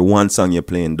 every one song you're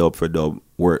playing dub for dub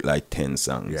work like 10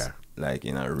 songs. Yeah. Like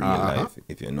in a real life,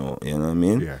 if you know what I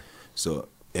mean? Yeah. So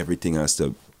everything has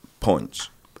to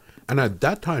punch. And at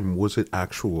that time, was it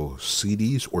actual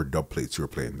CDs or dub plates you were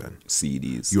playing then?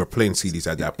 CDs. You were playing CDs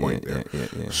at that point there.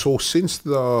 Yeah. So since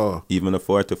even the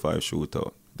 45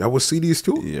 shootout. That was CDs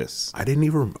too? Yes. I did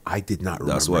not remember.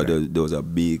 That's why there was a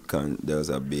big problem.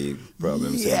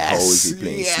 Yes. How is he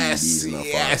playing CDs in a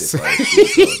 45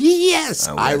 shootout? Yes.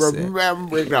 I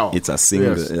remember now. It's a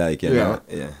single, you know.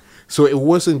 Yeah. So it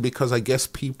wasn't because I guess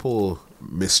people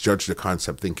misjudged the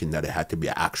concept thinking that it had to be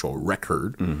an actual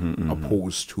record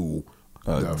opposed to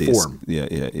the form.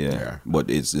 Yeah. But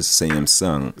it's the same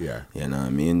song. Yeah. You know what I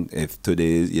mean? If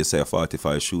today you say a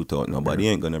 45 shootout, nobody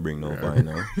ain't going to bring no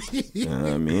vinyl. You know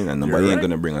what I mean? And nobody ain't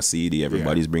going to bring a CD.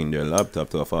 Everybody's bringing their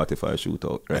laptop to a 45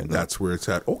 shootout. Right? And that's where it's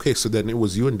at. Okay, so then it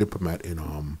was you and Diplomat in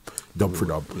Dub for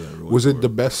Dub. Yeah, was it the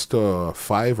best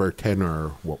 5 or 10 or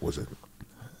what was it?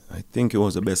 I think it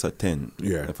was the best of 10,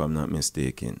 if I'm not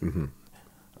mistaken. Mm-hmm.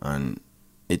 And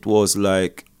it was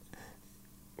like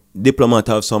Diplomat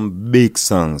have some big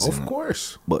songs. Of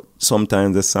course. But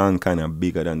sometimes the song kind of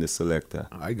bigger than the selector.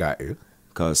 I got you.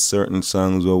 Because certain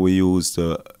songs what we used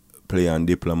to play on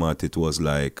Diplomat, it was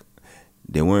like,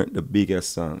 they weren't the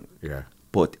biggest song. Yeah.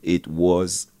 But it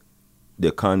was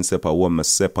the concept of what I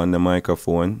step on the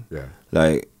microphone. Yeah.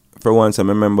 Like, for once I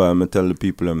remember, I'm going to tell the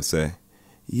people, I'm say,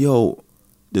 yo,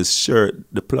 this shirt,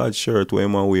 the plaid shirt where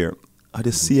I'm wear, I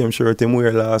the same shirt him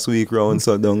wear last week round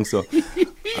so down so.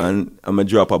 And I'm going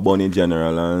to drop a Bunny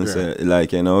General and say,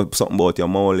 like, you know, something about your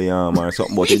Molly arm or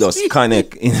something, but it just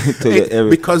connect to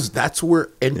because that's where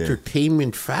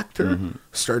entertainment factor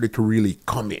started to really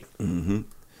come in. Mm-hmm.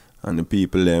 And the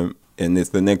people them, and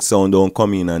if the next sound don't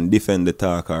come in and defend the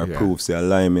talk or prove say a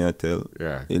lie me I tell.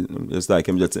 Yeah. It's like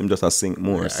him just a sing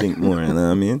more, you know what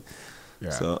I mean?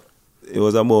 Yeah. So it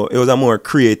was a more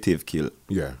creative kill.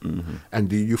 Yeah. And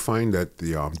do you find that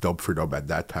the Dub for Dub at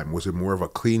that time, was it more of a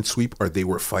clean sweep, or they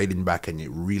were fighting back and it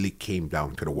really came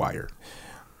down to the wire?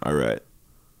 All right.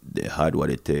 They had what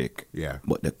it take. Yeah.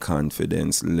 But the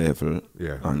confidence level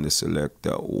on the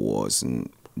selector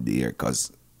wasn't there,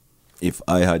 because if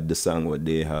I had the song what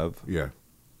they have,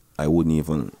 I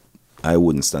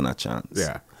wouldn't stand a chance.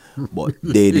 Yeah. But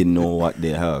they didn't know what they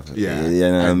have. Yeah. You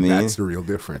know what I mean? That's the real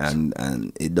difference.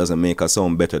 And it doesn't make a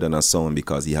sound better than a sound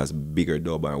because he has bigger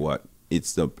dub and what.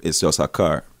 It's just a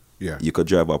car. Yeah. You could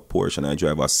drive a Porsche and I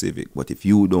drive a Civic, but if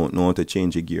you don't know how to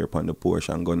change a gear upon the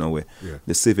Porsche and go away,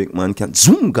 the Civic man can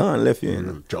zoom gone left you. You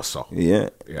know? Just so. Yeah.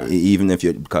 Even if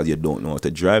because you don't know how to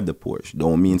drive the Porsche.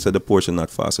 Don't mean so the Porsche is not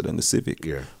faster than the Civic.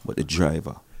 Yeah. But the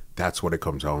driver. That's what it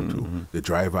comes down to. The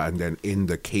driver, and then in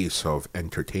the case of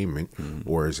entertainment,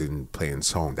 or as in playing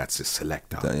song, that's the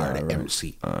selector or the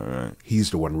MC. All right.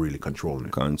 He's the one really controlling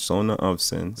it. Can sound have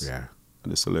sense. Yeah.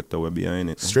 The selector were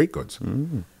behind it. Straight goods.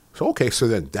 So, okay, so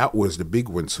then that was the big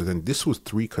win. So then this was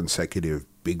 3 consecutive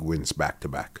big wins back to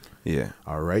back. Yeah.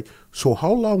 All right. So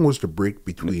how long was the break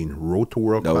between Road to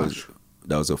World Clash?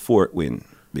 That was a 4th win,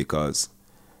 because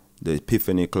the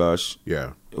Epiphany Clash,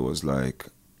 it was like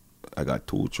I got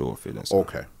 2 trophies.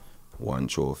 Okay. 1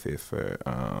 trophy for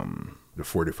the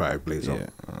 45 Blaze Up.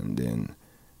 Yeah, and then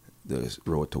the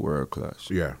Road to World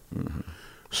Clash. Yeah.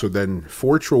 So then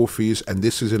 4 trophies, and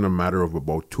this is in a matter of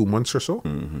about 2 months or so?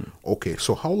 Okay,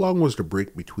 so how long was the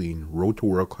break between Road to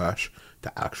World Clash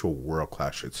to actual World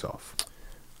Clash itself?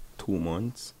 2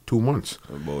 months. 2 months.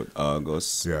 About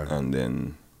August. Yeah. And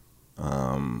then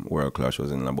World Clash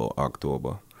was in about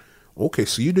October. Okay,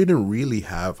 so you didn't really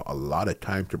have a lot of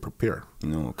time to prepare.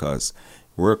 No, because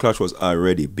World Clash was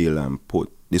already built and put.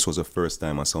 This was the first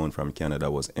time a sound from Canada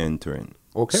was entering.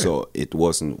 Okay. So it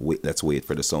wasn't, let's wait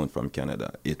for the sound from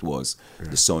Canada. It was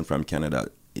the sound from Canada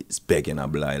is begging a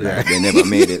blind. Like they never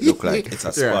made it look like it's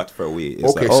a spot for we.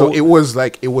 It's Okay, like, so it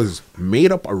was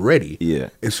made up already. Yeah.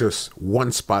 It's just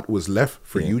one spot was left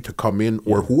for you to come in,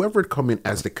 or whoever come in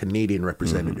as the Canadian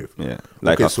representative. Yeah.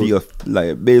 Like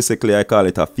basically I call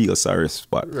it a feel sorry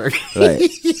spot.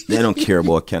 Like they don't care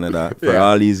about Canada. For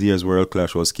all these years World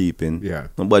Clash was keeping. Yeah.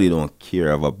 Nobody don't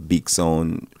care of a big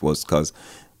sound, was because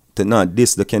to not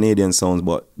diss the Canadian sounds,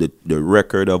 but the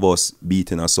record of us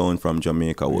beating a sound from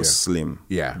Jamaica was slim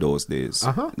those days.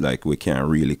 Like we can't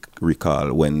really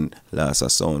recall when last a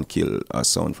sound killed a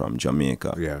sound from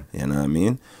Jamaica. Yeah. You know what I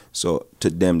mean? So to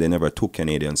them, they never took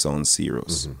Canadian sounds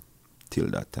serious till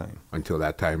that time. Until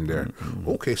that time there.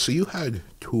 Okay, so you had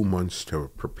 2 months to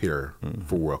prepare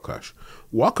for World Clash.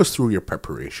 Walk us through your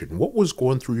preparation. What was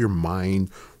going through your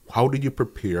mind? How did you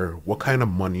prepare? What kind of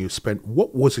money you spent?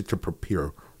 What was it to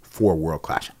prepare for World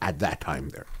Clash at that time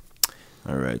there?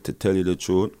 All right, to tell you the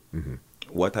truth,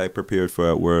 what I prepared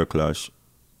for at World Clash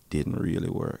didn't really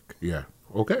work. Yeah.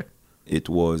 Okay. It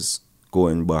was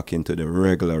going back into the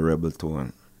regular rebel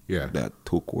tone that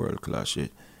took World Clash.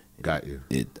 Got you.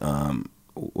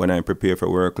 When I prepared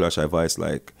for World Clash, I voiced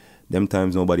like them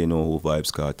times nobody know who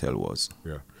Vybz Kartel was.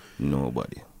 Yeah.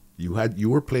 Nobody. You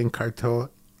were playing Cartel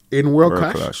in World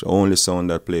Clash? Only sound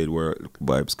that played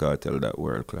Vybz Kartel that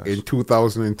World Clash. In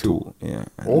 2002? Yeah.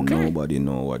 And nobody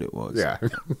know what it was. Yeah.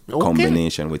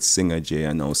 Combination with Singer J,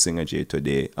 and now Singer J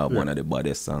today have one of the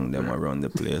baddest songs them around the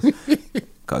place.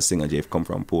 Because Singer J come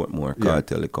from Portmore,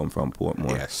 Kartel come from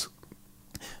Portmore. Yes.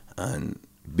 And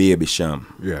Baby Sham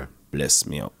blessed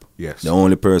me up. Yes. The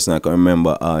only person I can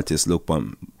remember artist look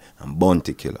on and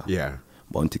Bounty Killer. Yeah.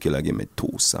 Bounty Killer gave me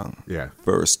 2 songs. Yeah.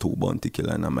 First 2 Bounty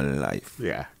Killer in my life.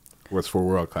 Yeah. Was for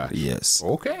World Clash? Yes.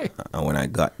 Okay. And when I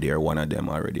got there, one of them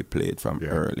already played from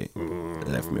early.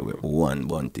 Left me with 1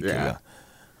 Bounty Killer.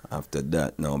 After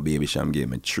that, now Baby Sham gave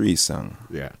me 3 songs.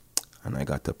 Yeah. And I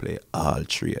got to play all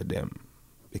 3 of them.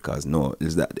 Because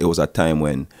it was a time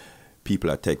when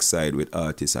people at tech side with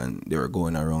artists and they were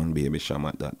going around Baby Sham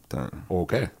at that time.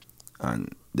 Okay.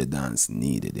 And the dance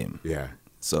needed him. Yeah.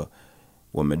 So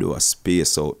when me do a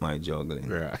space out my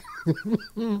juggling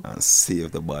and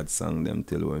save the bad song them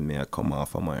till when me I come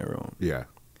off of my own. Yeah.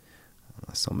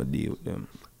 So I deal with them.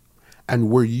 And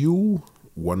were you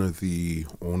one of the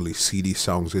only CD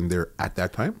songs in there at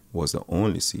that time? Was the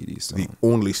only CD song. The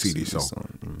only CD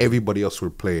song. Everybody else were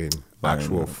playing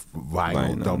actual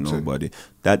vinyl dubs. Nobody.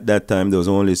 That time there's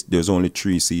only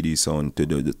 3 CD songs to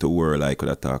the world I could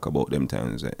have talked about them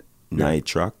times.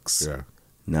 Nitrox,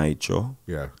 Nitro,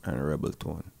 and Rebel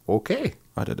Tone. Okay.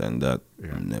 Other than that,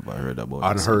 never heard about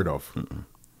it. Unheard of.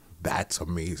 That's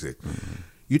amazing.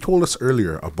 You told us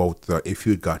earlier about if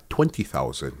you got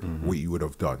 20,000, what you would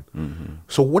have done.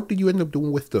 So what did you end up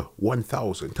doing with the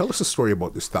 1,000? Tell us a story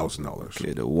about this $1,000.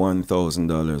 Okay, the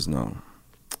 $1,000 now,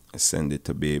 I send it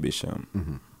to Baby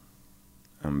Sham.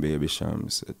 And Baby Sham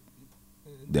said,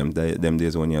 them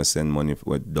days when you send money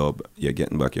with dub, you're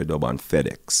getting back your dub on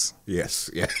FedEx. Yes,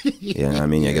 yeah. Yeah, I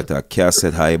mean, you get a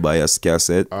cassette, high bias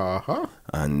cassette,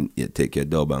 and you take your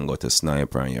dub and go to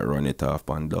Sniper and you run it off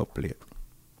on dub plate.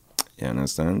 You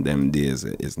understand? Them days,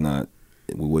 it's not,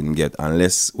 we wouldn't get,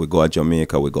 unless we go to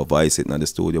Jamaica, we go vice it in the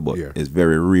studio, but it's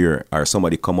very rare, or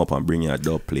somebody come up and bring you a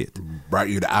dub plate. Brought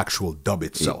you the actual dub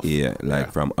itself. Yeah,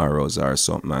 like from Arrows or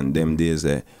something, and them days,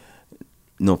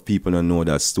 enough people don't know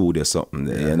that studio something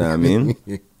there, you know what I mean?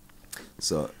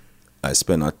 So I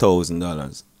spent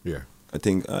 $1,000. Yeah. I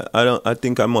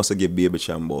think I must have given Baby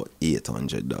Sham about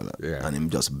 $800. Yeah. And him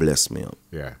just blessed me up.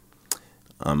 Yeah.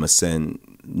 I'ma send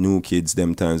New Kids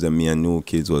them times, and me and New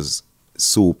Kids was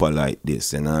super like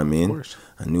this, you know what I mean? Of course.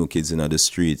 And New Kids in the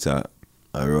streets, I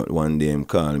wrote one day, him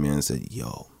called me and said,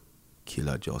 yo,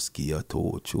 Killer just give you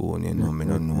two tune, you know, me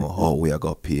don't know how we are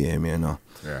going to pay him, you know.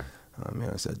 Yeah.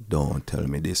 I said, don't tell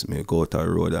me this. Me go to the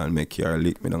road and make your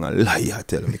lick. Me don't a liar.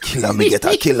 Tell me killer, me get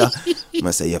a killer.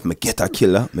 I say, if me get a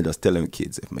killer, me just tell them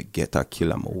kids, if me get a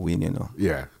killer, me win, you know.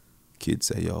 Yeah. Kids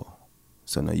say, yo,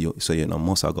 so you know,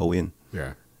 must I go win.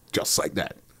 Yeah. Just like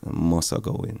that. Must I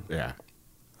go win. Yeah.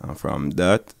 And from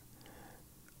that,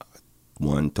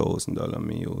 $1,000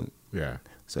 me use. Yeah.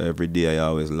 So every day I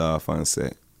always laugh and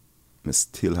say, I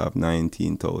still have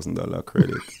 $19,000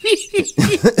 credit.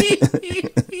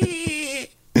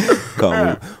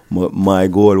 My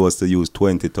goal was to use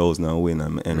 20,000 and win,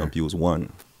 and end up use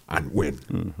one. And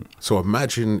win. So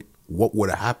imagine what would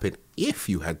have happened if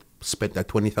you had spent that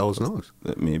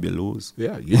 $20,000. Maybe lose.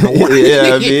 Yeah, you know what?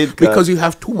 Yeah, I mean, because you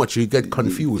have too much, you get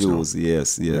confused.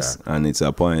 Yes. Yeah. And it's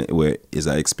a point where it's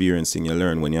an experiencing you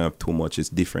learn. When you have too much, it's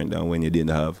different than when you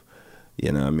didn't have.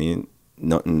 You know what I mean?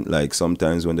 Nothing like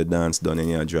sometimes when the dance done and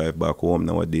you drive back home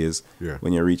nowadays,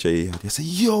 when you reach you say,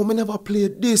 yo, I never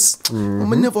played this. I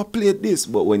never played this.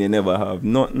 But when you never have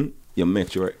nothing, you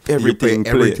make sure everything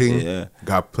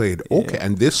got played. Okay,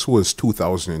 and this was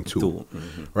 2002.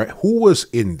 Right? Who was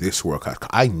in this World Clash?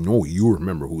 I know you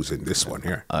remember who's in this one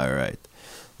here. All right.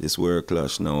 This World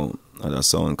Clash now had a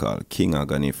song called King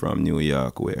Agony from New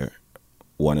York, where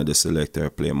one of the selectors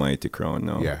play Mighty Crown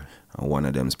now. Yeah. And one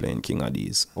of them's playing King of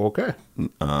These. Okay.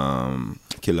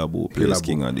 Killer Boo plays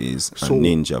King of These, and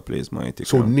Ninja plays Mighty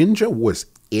Crown. So Ninja was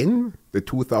in the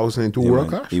 2002 World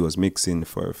Clash? He was mixing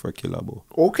for Killer Boo.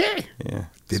 Okay. Yeah.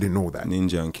 Didn't know that.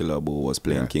 Ninja and Killer Boo was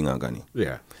playing King Agony.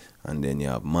 Yeah. And then you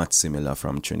have Matt Similar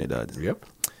from Trinidad. Yep.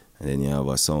 And then you have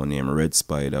a sound named Red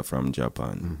Spider from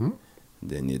Japan.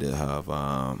 Then you'd have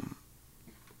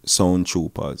Sound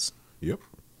Troopers. Yep.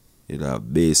 You'd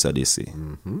have Bass Odyssey.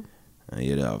 And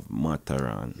you'd have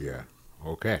Mataran. Yeah.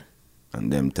 Okay.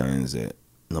 And them times,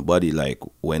 nobody like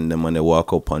when them when they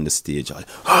walk up on the stage, like,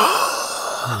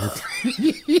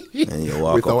 and you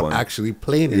walk without up on, actually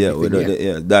playing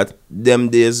anything. That them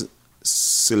days,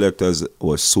 selectors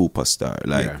were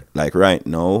superstar. Like right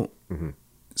now,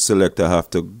 selector have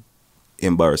to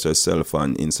embarrass herself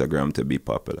on Instagram to be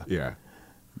popular. Yeah.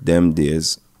 Them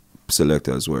days,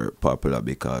 selectors were popular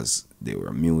because they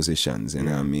were musicians, you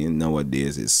know what I mean?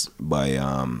 Nowadays it's by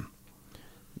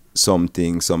some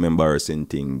embarrassing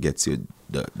thing gets you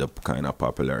the kind of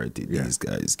popularity these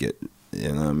guys get, you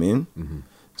know what I mean?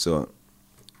 So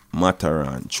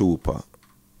Mataran, Trooper,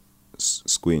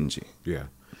 Squingy. Yeah.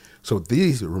 So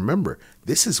these, remember,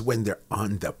 this is when they're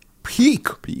on the peak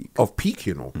of peak,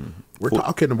 you know. We're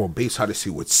talking about Bass Odyssey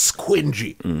with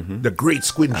Squingy, the great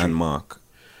Squingy. And Mark.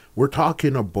 We're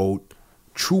talking about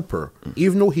Trooper.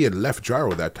 Even though he had left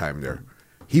Gyro that time there,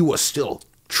 he was still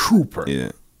Trooper.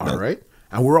 Yeah. All right?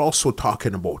 And we're also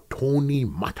talking about Tony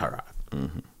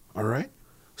Mataran. All right?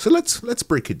 So let's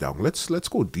break it down. Let's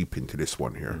go deep into this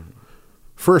one here.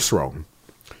 First round.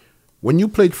 When you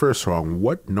played first round,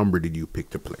 what number did you pick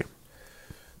to play?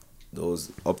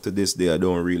 Those up to this day, I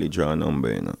don't really draw a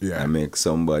number, you know. Yeah. I make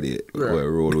somebody who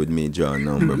roll with me draw a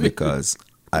number because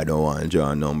I don't want to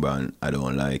draw a number and I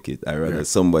don't like it. I rather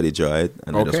somebody draw it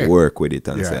and I just work with it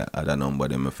and say, I don't number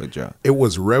them if I draw. It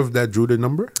was Rev that drew the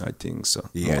number? I think so.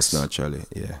 Yes. Most naturally,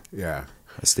 yeah. Yeah.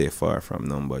 I stay far from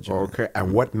number drawing. Okay.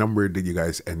 And what number did you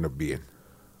guys end up being?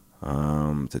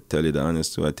 To tell you the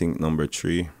honest truth, I think number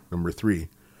 3. Number 3.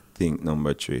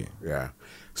 Number 3. Yeah.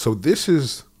 So this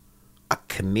is a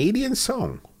Canadian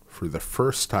song for the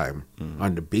first time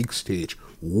on the big stage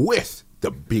with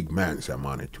the big mans I'm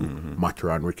on it too.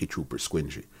 Mataran, Ricky Trooper,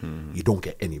 Squingy. You don't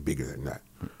get any bigger than that.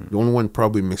 The only one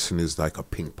probably missing is like a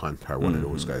Pink Panther, one of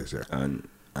those guys there.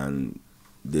 And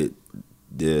the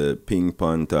Pink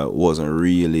Panther wasn't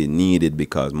really needed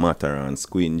because Mataran,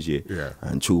 Squingy,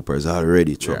 and Trooper's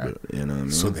already trouble. You know what I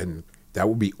mean? So then that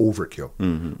would be overkill.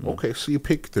 Okay, so you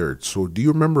pick third. So do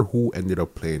you remember who ended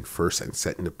up playing first and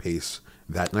setting the pace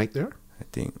that night there?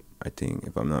 I think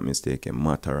if I'm not mistaken,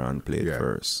 Mataran played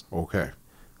first. Okay.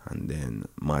 And then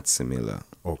Matsimila.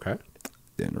 Okay.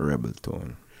 Then Rebel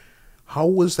Tone. How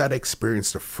was that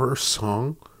experience, the first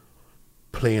song,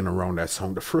 playing around that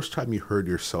song, the first time you heard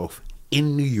yourself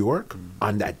in New York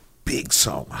on that big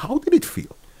song? How did it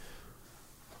feel?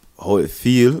 How it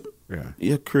feel? Yeah.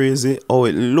 You're crazy. How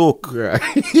it look? Yeah.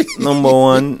 Number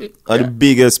one, the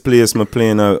biggest place I'm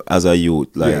playing as a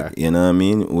youth. Like, you know what I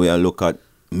mean? We are look at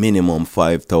minimum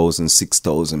 5,000,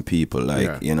 6,000 people,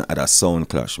 like, you know, at a sound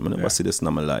clash. I never see this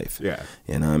in my life. Yeah.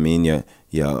 You know what I mean?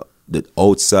 Yeah, the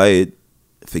outside,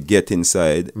 forget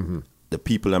inside, the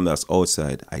people that's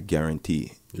outside, I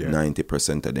guarantee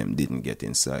 90% of them didn't get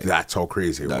inside. That's how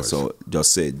crazy it was. So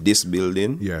just say this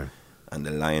building and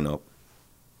the lineup,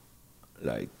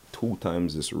 like 2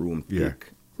 times this room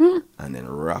thick, and then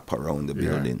wrap around the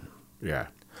building. Yeah.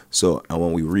 So, and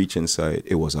when we reach inside,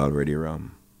 it was already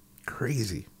ram.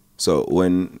 Crazy. So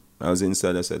when I was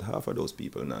inside, I said, half of those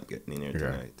people not getting in here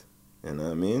tonight. You know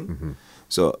what I mean?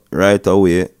 So right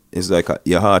away, it's like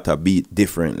your heart a beat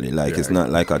differently. Like it's not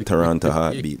like a Toronto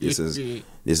heartbeat. This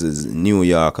is New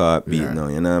York heartbeat now.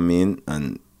 You know what I mean?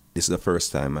 And this is the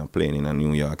first time I'm playing in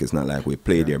New York. It's not like we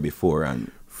played there before.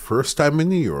 And first time in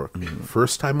New York,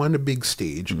 first time on the big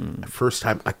stage, first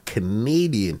time a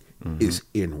Canadian is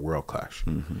in World Clash.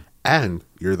 And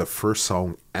you're the first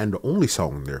song and the only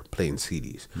song there playing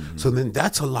CDs. So then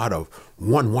that's a lot of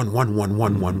ones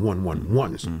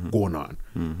going on.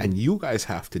 And you guys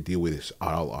have to deal with this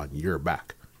all on your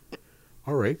back.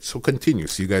 All right, so continue.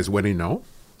 So you guys went in now?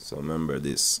 So remember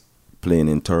this, playing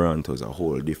in Toronto is a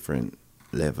whole different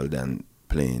level than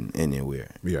playing anywhere.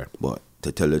 Yeah. But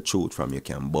to tell the truth, from you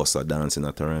can bust a dance in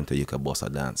Toronto, you can bust a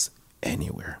dance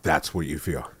anywhere. That's what you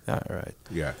feel. All right.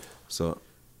 Yeah. So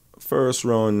first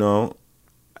round now,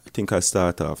 I think I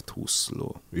start off too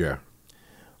slow. Yeah.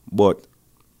 But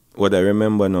what I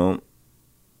remember now,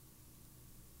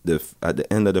 at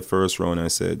the end of the first round, I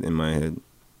said in my head,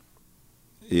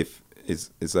 if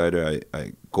it's either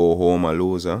I go home a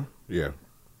loser,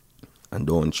 and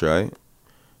don't try,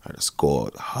 I just go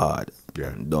out hard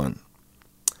and done.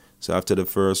 So after the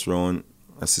first round,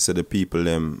 as I said, the people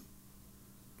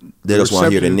they just want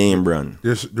to hear the name brand.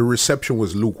 The reception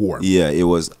was lukewarm. Yeah, it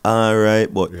was all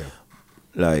right, but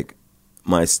like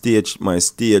my stage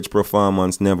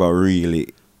performance never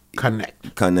really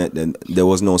connected. There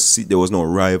was no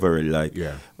rivalry. Like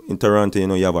in Toronto, you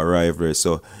know, you have a rivalry,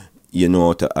 so you know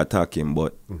how to attack him.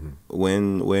 But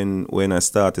when I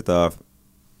started off,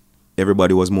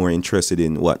 everybody was more interested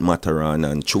in what Mataran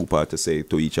and Trooper had to say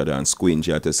to each other and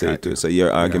Squingy had to say to. So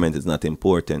your argument is not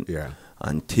important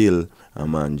until a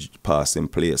man pass in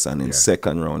place, and in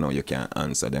second round now you can't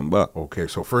answer them back. Okay,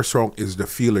 so first round is the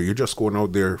feeler. You're just going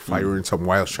out there firing some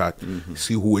wild shot,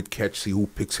 see who it catch, see who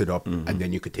picks it up, and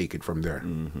then you could take it from there.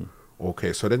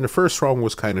 Okay, so then the first round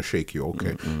was kind of shaky.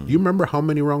 Okay, do you remember how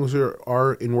many rounds there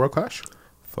are in World Clash?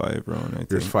 5 rounds, I think.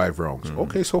 There's 5 rounds.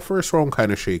 Okay, so first round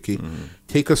kind of shaky.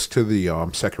 Take us to the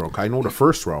second round. I know the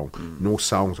first round, no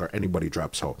sounds or anybody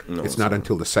drops out. No, it's not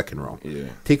until the second round. Yeah.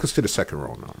 Take us to the second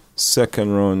round now.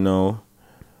 Second round now,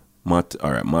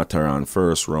 Mataran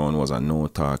first round was a no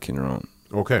talking round.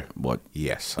 Okay. But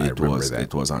yes, I remember that.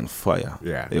 It was on fire.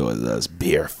 Yeah. It was just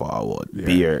beer forward.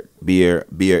 Yeah. Beer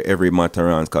every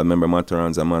Mataran. Because remember,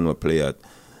 Mataran's a man will play at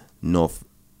enough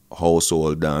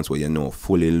household dance where, you know,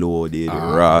 fully loaded,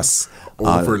 Ross,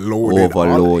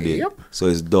 overloaded. So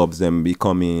his dubs them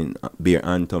becoming beer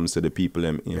anthems to the people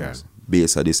them ears.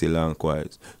 Bass of this Ilanquois.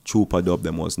 Trooper dub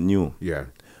them was new. Yeah.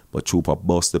 But Trooper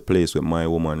bust the place with My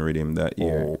Woman rhythm that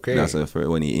year. Okay. That's the first,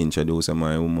 when he introduced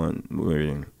My Woman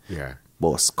rhythm. Yeah.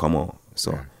 Boss, come on.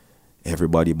 So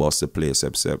everybody bust the place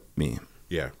except me.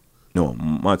 Yeah. No,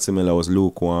 Matsimila was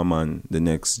lukewarm and the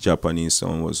next Japanese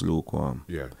song was lukewarm.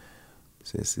 Yeah.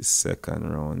 So this is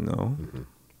second round now.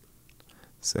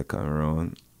 Second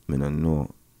round, I don't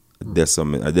know. That's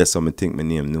something think my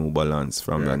name New Balance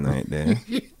from that night there.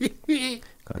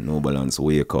 Cause New Balance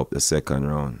wake up the second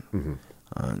round.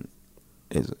 And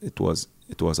it was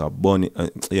a bunny,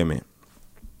 man.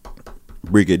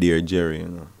 Brigadier Jerry, you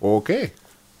know. Okay.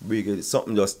 Brigadier,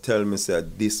 something just tell me say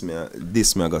this me I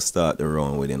gotta start the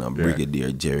round with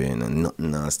Brigadier Jerry and nothing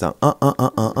not stop.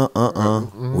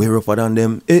 Way rougher than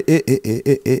them. Yeah.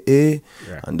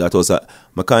 And that was I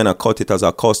kind of cut it as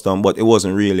a custom, but it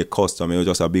wasn't really custom. It was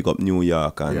just a big up New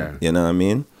York, and you know what I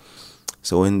mean.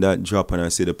 So when that drop and I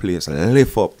see the place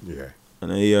lift up,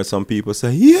 and I hear some people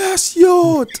say, "Yes,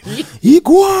 youth, he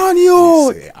go on,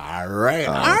 youth." All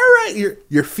right,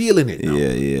 you're feeling it now.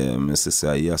 Yeah. Mr.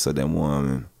 say yes, so them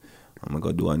want. I'm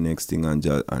going to do a next thing and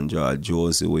draw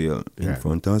Josie Whale in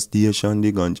front of station,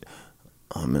 the gun.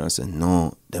 I said,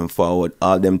 no, them forward,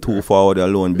 all them two forward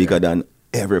alone bigger than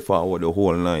every forward the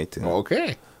whole night. You know?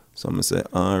 Okay. So I said,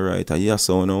 all right, yes,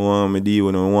 so I don't want me deal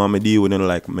with them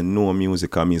like me know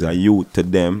music, because I'm a youth to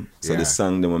them. So the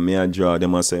song them, when I draw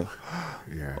them, I say,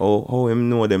 how him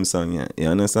know them song, yeah? You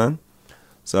understand?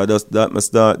 So I just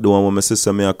start doing when my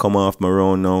sister may come off my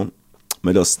round now.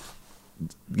 I just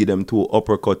give them 2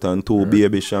 uppercut and 2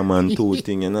 baby shaman, 2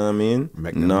 thing, you know what I mean?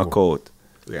 Knock out.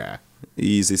 Yeah.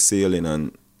 Easy sailing,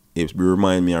 and it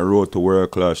remind me I Road to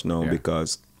World Clash now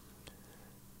because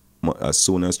as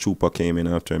soon as Trooper came in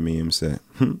after me, him say,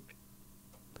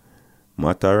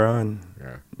 Mataran,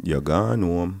 you gone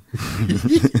home.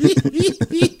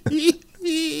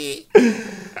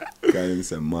 Him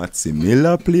say, Matsi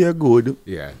Miller play good.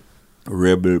 Yeah.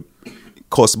 Rebel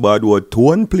cuss bad word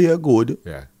Tone play good.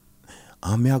 Yeah.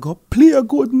 And me I go play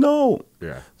good now.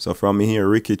 Yeah. So from here,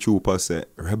 Ricky Trooper said,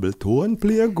 Rebel Tone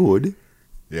play good.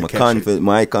 Yeah,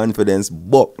 my confidence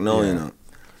buck now, you know.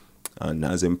 And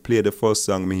as him play the first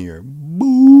song, me hear, boo.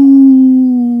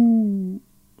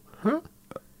 Huh?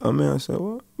 And me I say,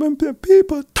 what? When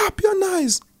people tap your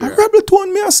nice. A Rebel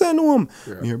Tone, me I say no him.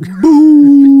 Me hear,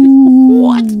 boo.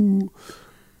 What? Me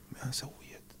I say,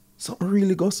 wait, something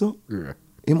really goes so? Yeah.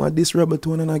 Him at this Rebel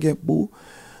Tone and I get boo.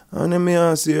 And then me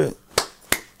I say,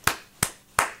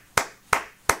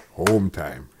 home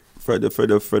time. For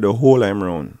the whole time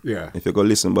round. Yeah. If you go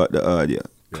listen back the audio,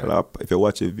 clap. If you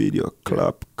watch a video,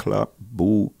 clap,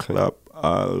 boo, clap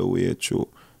all the way through.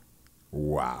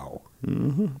 Wow.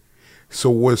 Mm-hmm.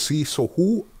 So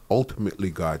who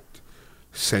ultimately got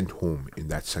sent home in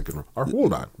that second round? Or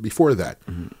hold on, before that,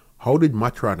 how did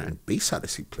Mataran and Bass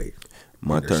Odyssey play?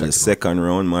 Mataran, second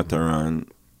round, Mataran,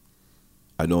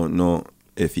 I don't know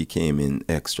if he came in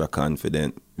extra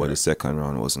confident, but the second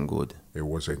round wasn't good. It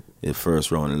wasn't. The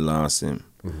first round lost him.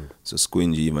 So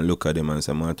Squingy even look at him and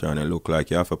say, Mataran, it look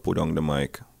like you have to put on the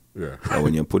mic. Yeah. And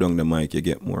when you put on the mic, you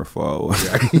get more forward. So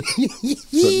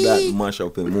that mash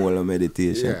up him more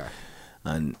meditation. Yeah.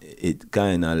 And it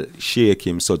kind of shake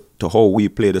him. So to how we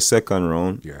play the second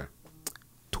round,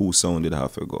 2 sound did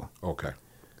have to go. Okay.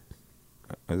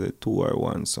 I said 2 or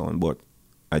 1 sound, but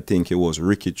I think it was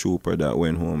Ricky Trooper that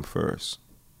went home first.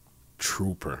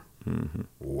 Trooper.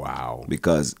 Wow.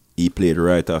 Because he played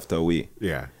right after we.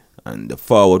 Yeah. And the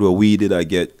forward where we did,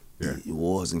 he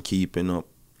wasn't keeping up.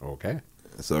 Okay.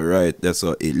 So that's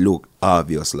what it looked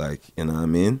obvious like, you know what I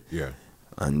mean? Yeah.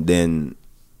 And then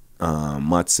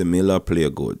Matsi Miller play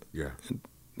good. Yeah.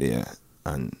 Yeah.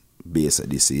 And Bass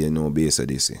Odyssey, Bass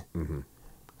Odyssey.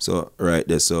 So right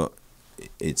there, so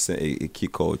it's a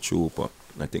kick out Trooper.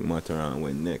 I think Mataran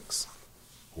went next.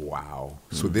 Wow.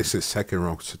 So this is second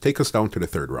round. So take us down to the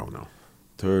third round now.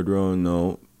 Third round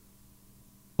now.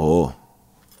 Oh.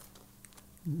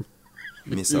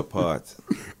 Miss a part.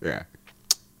 Yeah.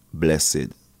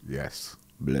 Blessed. Yes.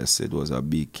 Blessed was a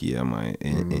big key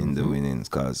in the winnings,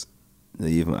 because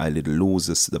even I did lose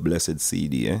the Blessed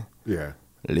CD, Yeah.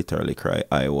 Literally cry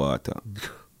eye water.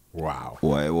 Wow.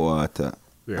 Eye water.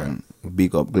 Yeah. And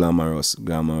big up Glamorous,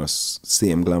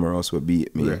 same Glamorous will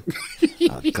beat me.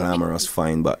 Glamorous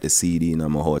find back the CD in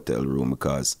my hotel room,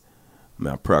 because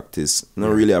I practice, not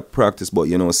really a practice, but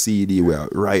CD where I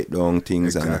write down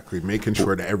things. Exactly, and making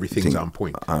sure that everything's on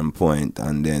point. On point.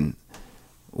 And then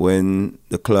when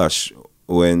it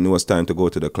was time to go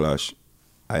to the clash,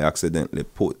 I accidentally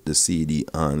put the CD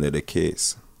under the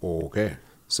case. Okay.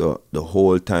 So the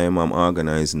whole time I'm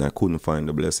organizing, I couldn't find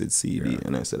the Blessed CD.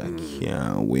 And I said, I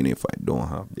can't win if I don't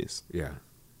have this. Yeah.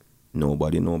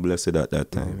 Nobody know Blessed at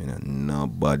that time.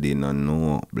 Nobody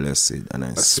know Blessed. And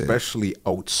especially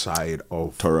outside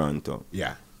of Toronto.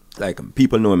 Yeah. Like,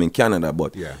 people know him in Canada,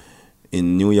 but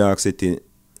in New York City,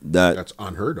 that's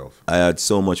unheard of. I had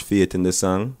so much faith in the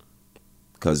song,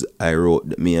 because I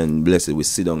wrote, me and Blessed, we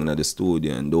sit down in the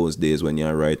studio, and those days when you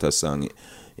write a song,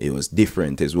 it was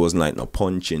different. It wasn't like no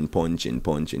punching.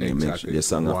 Exactly. You make the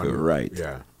song have to write.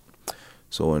 Yeah.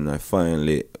 So when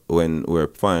we're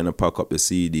finally to pack up the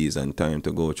CDs and time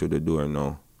to go through the door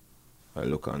now, I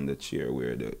look on the chair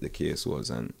where the case was,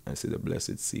 and I see the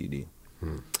Blessed CD.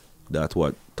 That's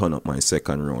what turned up my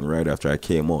second round. Right after I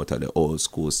came out of the old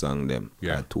school song them.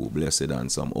 Yeah. I had 2 Blessed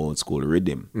and some old school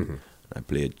rhythm. I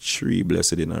played 3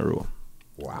 Blessed in a row.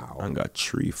 Wow. And got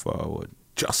 3 forward.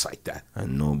 Just like that.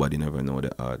 And nobody never know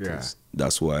the artist. Yeah.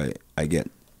 That's why I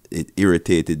get it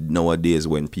irritated nowadays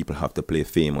when people have to play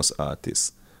famous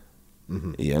artists.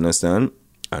 You understand?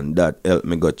 And that helped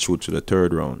me get through to the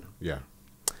 3rd round. Yeah.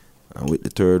 And with the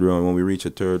 3rd round, when we reach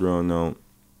the 3rd round now,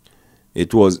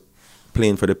 it was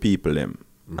playing for the people them.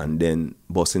 And then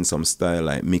busting some style,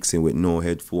 like mixing with no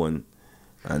headphone.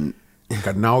 And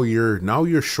now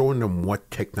you're showing them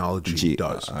what technology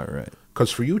does. All right. Because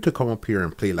for you to come up here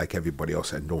and play like everybody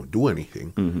else and don't do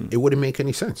anything, it wouldn't make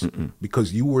any sense.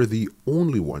 Because you were the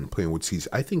only one playing with C's.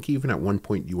 I think even at one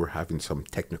point you were having some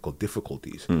technical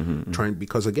difficulties.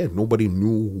 Because again, nobody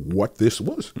knew what this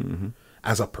was.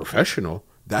 As a professional,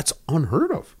 that's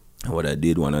unheard of. What I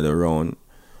did one of the round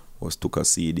was took a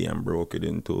CD and broke it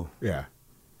in 2. Yeah.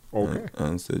 Okay.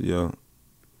 And said, yo,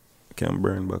 can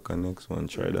burn back on next one.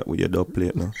 Try that with your dub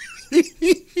plate now.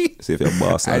 See if your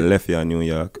boss left you in New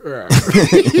York.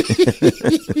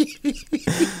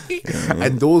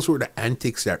 And those were the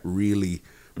antics that really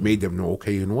made them know,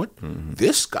 okay, you know what?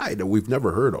 This guy that we've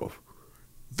never heard of,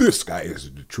 this guy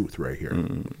is the truth right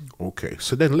here. Okay,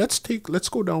 so then let's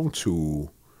go down to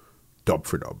Dub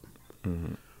for Dub.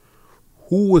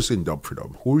 Who was in Dub for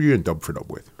Dub? Who were you in Dub for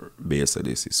Dub with? Bass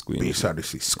Odyssey, Squingy. Bass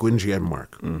Odyssey, Squingy and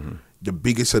Mark. The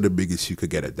biggest of the biggest you could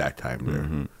get at that time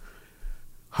there.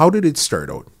 How did it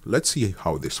start out? Let's see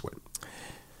how this went.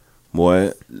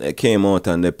 Boy, they came out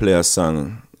and they play a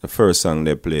song. The first song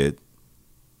they played,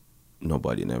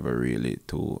 nobody never really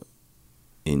too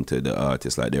into the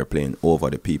artist. Like they're playing over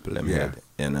the people. Yeah.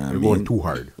 And they're going too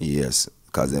hard. Yes.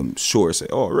 Because them sure say,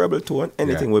 oh, Rebel Tone,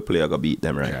 anything we play, I gotta beat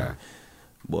them right now.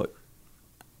 But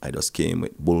I just came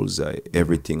with bullseye.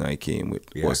 Everything I came with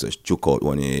was just juke out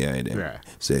one AI them. Yeah.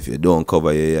 So if you don't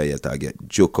cover your AI, you have to get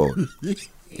juke out.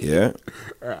 Yeah.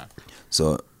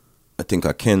 So I think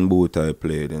a Ken Boot I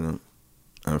played, you know.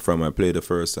 And from I played the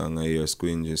first song, I hear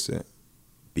Squingy say,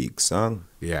 big song.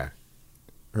 Yeah.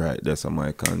 Right, that's how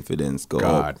my confidence go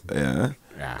God. up. Yeah.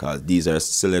 Because these are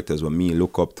selectors what me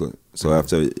look up to. So I have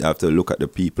to look at the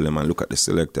people and look at the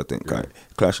selector thing.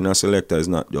 Clashing a selector is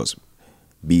not just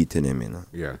beating him, you know.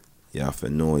 Yeah. You have to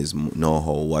know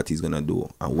what he's gonna do.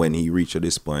 And when he reaches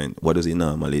this point, what does he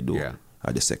normally do? Yeah.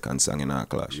 At the second song in our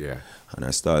clash. Yeah. And I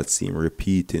start seeing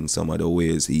repeating some of the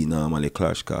ways he normally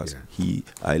clash, because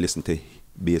I listen to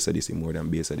Bass Odyssey more than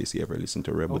Bass Odyssey ever listen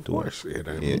to Rebel Tone. Of course, you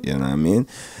know what I mean?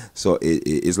 So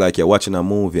it's like you're watching a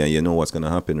movie and you know what's gonna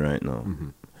happen right now.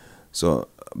 So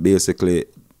basically,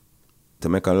 to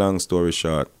make a long story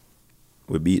short,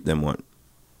 we beat them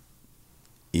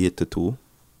 8-2.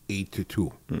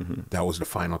 8-2. That was the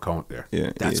final count there.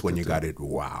 Yeah, that's when you got it.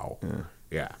 Wow.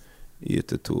 Yeah.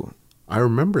 8-2. I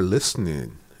remember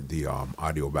listening the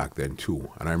audio back then too,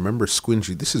 and I remember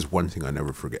Squingy. This is one thing I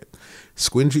never forget.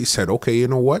 Squingy said, "Okay, you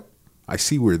know what? I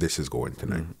see where this is going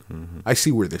tonight. I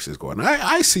see where this is going.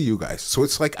 I see you guys." So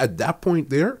it's like at that point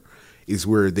there is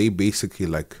where they basically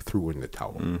like threw in the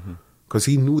towel. Because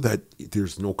he knew that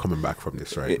there's no coming back from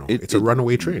this right now. It's a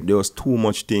runaway train. There was too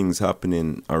much things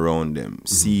happening around them.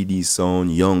 CD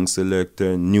sound, young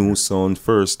selector, new sound,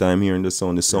 first time hearing the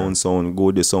sound sound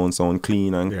good, the sound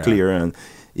clean and clear, and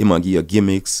he might give you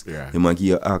gimmicks, he might give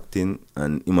you acting,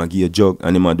 and he might give you jug,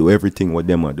 and he might do everything what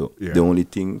them do. The only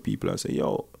thing people are saying,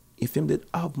 yo, if him did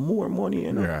have more money,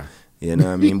 you know. You know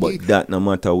what I mean? But that no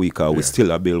matter we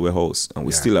still a build a house, and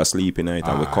we still a sleep in night,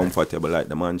 and we're comfortable like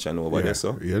the mansion over there,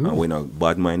 so. You know? And we not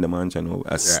bad mind the mansion over.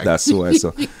 That's why, so.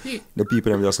 The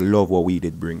people them just love what we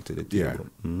did bring to the table.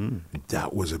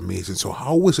 That was amazing. So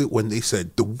how was it when they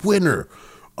said the winner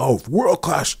of World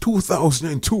Clash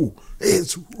 2002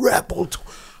 is Rebel Tone?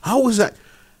 How was that?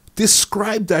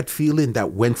 Describe that feeling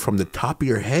that went from the top of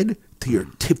your head to your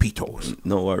tippy toes.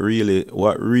 No, what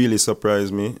really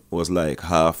surprised me was like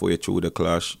halfway through the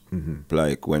clash,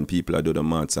 like when people do the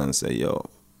maths and say, yo,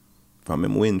 from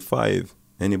him win 5,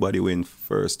 anybody win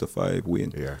first to 5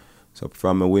 win. Yeah. So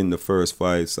from him win the first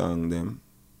 5 song, them,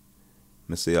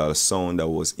 I say all the sound that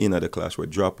was in the clash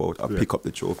would drop out, I pick up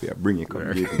the trophy, I bring it,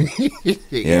 come give me.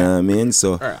 You know what I mean?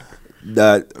 So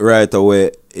that right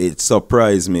away, it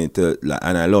surprised me to,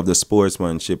 and I love the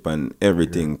sportsmanship and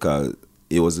everything, because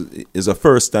it's the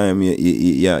first time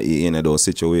you in those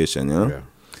situations, you know? Yeah.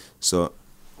 So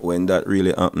when that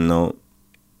really happened now,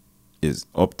 is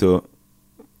up to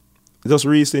just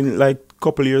recently, like a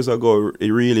couple years ago,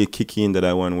 it really kicked in that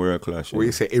I won World Clash. Where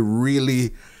you say it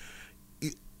really,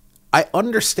 I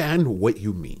understand what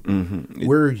you mean.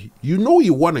 Where you know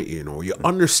you want it, you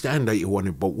understand that you want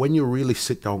it, but when you really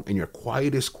sit down in your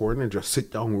quietest corner, just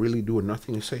sit down, really doing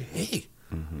nothing, you say, hey,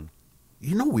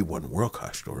 we won World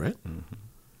Clash though, right?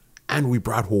 And we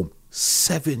brought home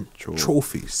 7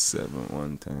 trophies. 7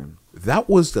 one time. That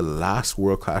was the last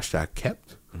World Clash that I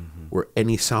kept, where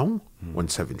any sound won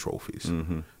 7 trophies.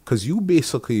 Because you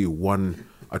basically won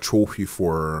a trophy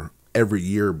for every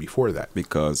year before that.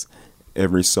 Because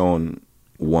every sound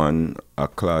won a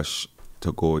clash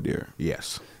to go there.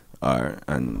 Yes.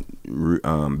 And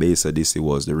Besa DC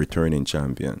was the returning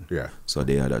champion. Yeah. So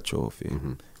they had a trophy.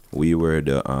 We were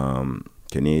the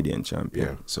Canadian champion.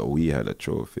 Yeah. So we had a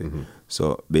trophy.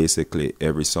 So basically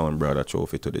every sound brought a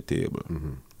trophy to the table.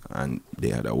 And they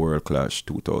had a World Clash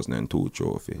 2002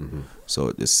 trophy.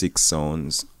 So the 6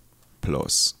 sounds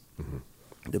plus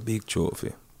the big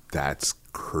trophy. That's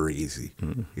crazy.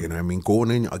 You know what I mean? Going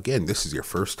in, again, this is your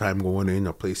first time going in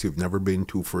a place you've never been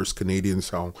to, first Canadian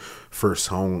song, first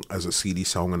song as a CD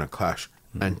song in a clash,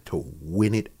 and to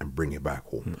win it and bring it back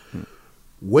home.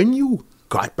 When you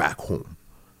got back home,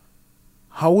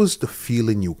 how was the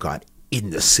feeling you got in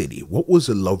the city? What was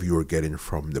the love you were getting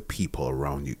from the people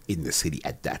around you in the city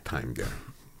at that time there?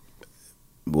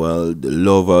 Well, the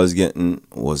love I was getting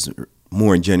was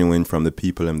more genuine from the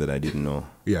people that I didn't know.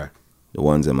 Yeah. The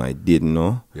ones that I didn't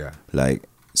know. Yeah. Like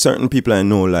certain people I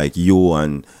know, like you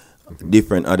and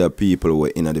different other people were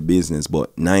in the business,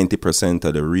 but 90%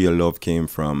 of the real love came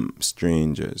from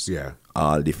strangers. Yeah.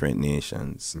 All different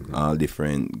nations, all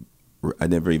different. I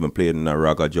never even played in a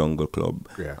Raga Jungle Club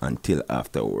until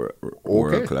after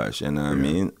World Clash, you know what I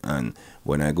mean? And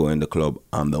when I go in the club,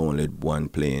 I'm the only one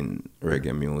playing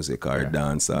reggae music or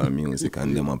dancehall music,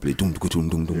 and them I play dum dum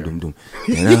dum dum dum dum.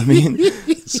 You know what I mean?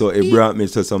 So it brought me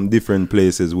to some different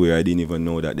places where I didn't even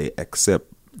know that they accept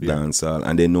dancehall,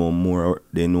 and they know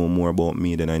more about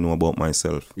me than I know about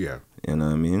myself. Yeah. You know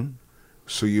what I mean?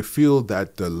 So you feel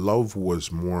that the love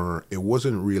was more, it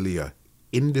wasn't really a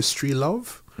industry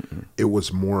love, it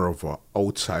was more of a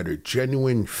outsider,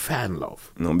 genuine fan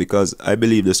love. No, because I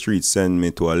believe the streets send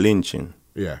me to a lynching.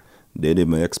 Yeah. They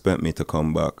didn't expect me to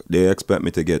come back. They expect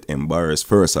me to get embarrassed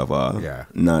first of all. Yeah.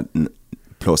 Not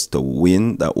plus to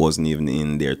win. That wasn't even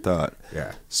in their thought.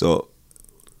 Yeah. So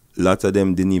lots of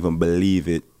them didn't even believe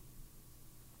it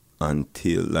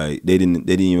until they didn't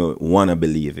even want to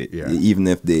believe it. Yeah. Even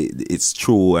if it's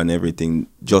true and everything,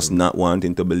 just not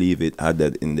wanting to believe it had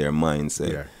that in their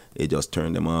mindset. Yeah. It just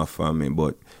turned them off from me.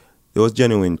 But there was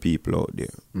genuine people out there.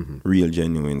 Real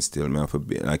genuine still.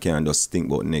 I can't just think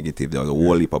about negative. There was a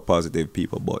whole heap of positive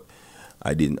people, but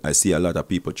I see a lot of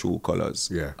people true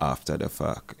colors after the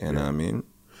fact. You know what I mean?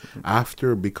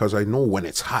 After, because I know when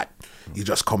it's hot, you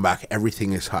just come back,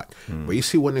 everything is hot. But you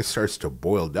see, when it starts to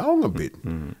boil down a bit,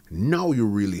 now you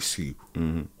really see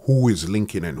who is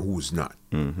linking and who's not.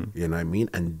 You know what I mean?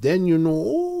 And then you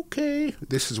know, okay,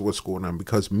 this is what's going on.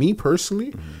 Because me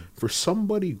personally, for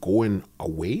somebody going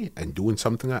away and doing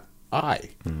something that I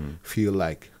feel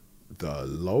like the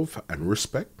love and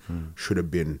respect should have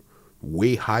been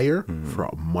way higher for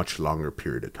a much longer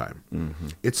period of time.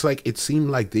 It's like it seemed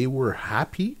like they were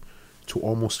happy to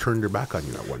almost turn their back on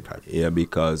you at one time. Yeah,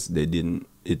 because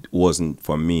it wasn't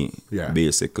for me. Yeah.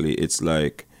 Basically, it's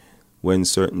like when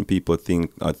certain people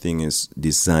think a thing is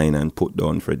designed and put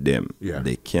down for them,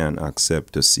 they can't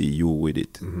accept to see you with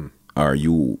it. Or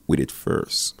you with it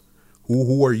first.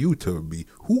 Who are you to be?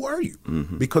 Who are you?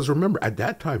 Because remember, at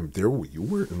that time, you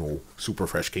were no Super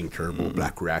Fresh King Turbo,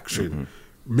 Black Reaction,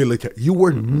 Military. You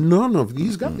were none of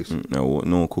these guys.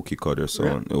 No cookie cutter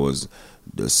sound. It was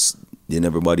this.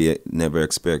 Everybody never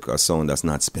expect a sound that's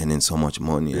not spending so much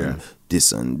money and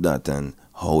this and that and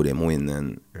how them win,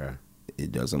 and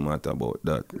it doesn't matter about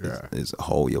that. It's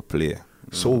how you play.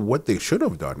 So what they should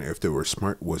have done, if they were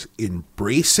smart, was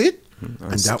embrace it,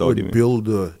 and that would build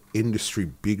the industry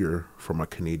bigger from a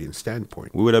Canadian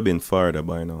standpoint. We would have been farther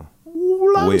by now.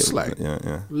 Landslide.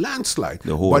 Landslide.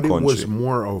 The whole but country. It was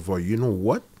more of a, you know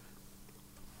what?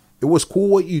 It was cool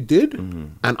what you did,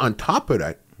 and on top of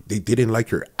that, they didn't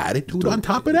like your attitude on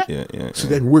top of that. So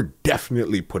then we're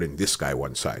definitely putting this guy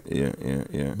one side.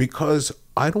 Because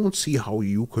I don't see how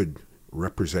you could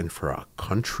represent for a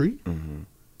country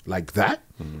like that,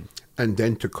 and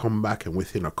then to come back and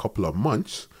within a couple of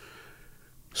months,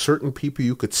 certain people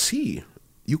you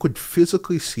could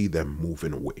physically see them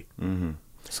moving away.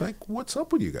 It's like, what's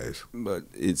up with you guys? But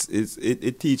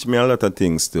it teach me a lot of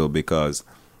things still, because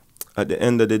at the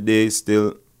end of the day,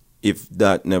 still, if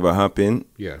that never happened,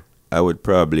 I would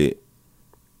probably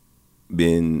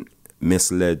been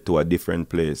misled to a different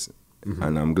place.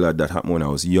 And I'm glad that happened when I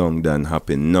was young than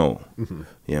happened now.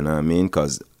 You know what I mean?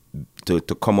 Because to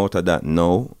come out of that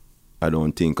now, I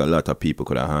don't think a lot of people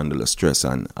could have handled the stress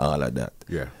and all of that.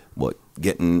 Yeah. But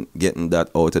getting that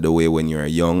out of the way when you're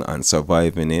young and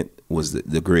surviving it was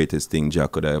the greatest thing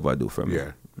Jack could ever do for me.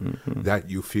 Yeah. That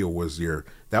you feel was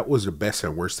that was the best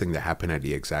and worst thing that happened at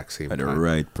the exact same time. At the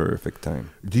right, perfect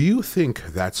time. Do you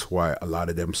think that's why a lot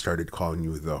of them started calling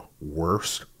you the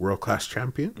worst world-class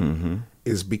champion?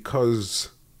 Is because...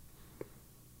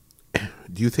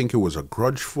 Do you think it was a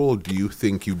grudgeful? Do you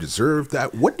think you deserved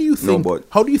that? What do you think? No, but,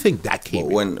 how do you think that came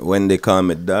in? When they call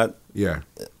me that, yeah,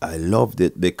 I loved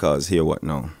it because, hear what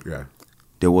now? Yeah.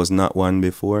 There was not one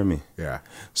before me. Yeah.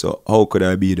 So how could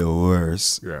I be the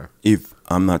worst if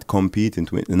I'm not competing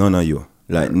with none of you?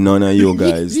 Like, none of you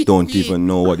guys don't even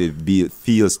know what it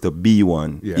feels to be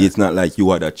one. Yeah. It's not like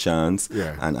you had a chance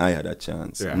and I had a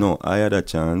chance. Yeah. No, I had a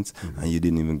chance and you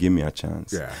didn't even give me a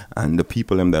chance. Yeah. And the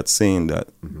people them that's saying that,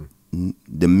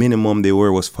 the minimum they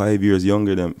were was 5 years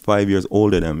older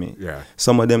than me. Yeah.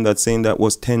 Some of them that's saying that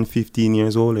was 10, 15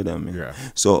 years older than me. Yeah.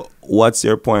 So what's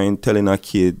your point telling a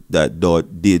kid that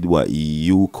did what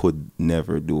you could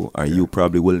never do or you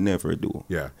probably will never do?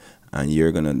 Yeah. And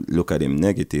you're going to look at him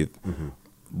negative,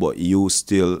 but you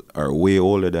still are way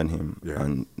older than him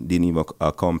and didn't even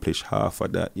accomplish half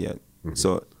of that yet.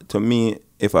 So to me,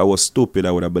 if I was stupid,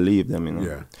 I would have believed them, you know.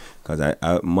 Yeah. Because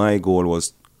my goal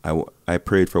was, I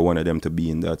prayed for one of them to be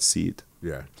in that seat.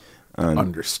 Yeah. And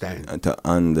understand. And to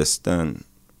understand.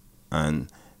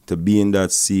 And to be in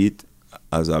that seat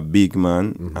as a big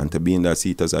man and to be in that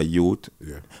seat as a youth.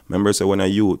 Yeah. Remember, so when a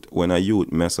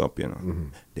youth mess up, you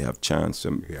know, they have chance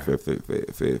to fix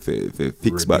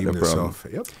back the problem.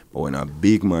 Yep. But when a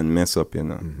big man mess up, you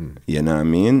know, you know what I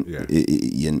mean? Yeah.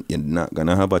 You're not going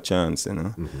to have a chance, you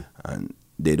know. And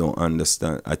they don't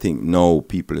understand. I think now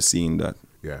people are seeing that.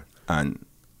 Yeah. And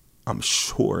I'm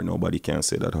sure nobody can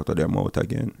say that out of their mouth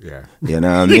again. Yeah. You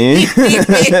know what I mean?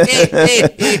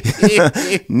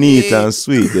 Neat and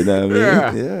sweet, you know what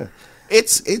I mean? Yeah.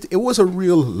 It was a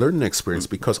real learning experience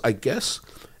because I guess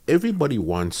everybody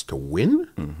wants to win,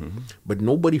 but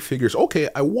nobody figures, okay,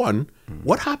 I won.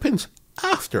 What happens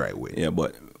after I win? Yeah,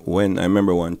 but when I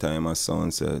remember one time my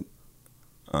son said,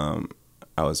 I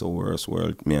was the worst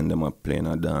world, me and them are playing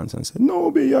a dance and said, no,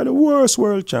 but you're the worst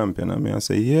world champion. I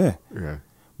say, yeah.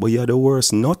 But you're the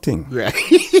worst nothing. Yeah.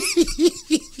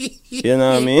 You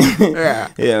know what I mean? Yeah.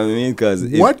 Yeah, I mean, because...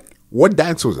 What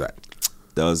dance was that?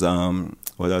 That was,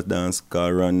 what that dance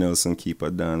called? Ron Nelson keep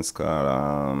a dance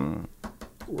called...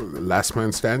 Last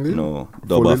Man Standing? No,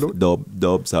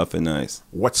 Dubs Half a Nice.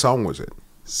 What song was it?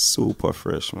 Super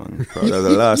fresh, man. That was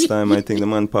the last time I think the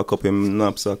man pack up him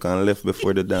knapsack and left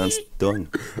before the dance done.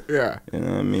 Yeah. You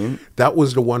know what I mean? That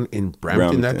was the one in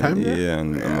Brampton that time? Yeah,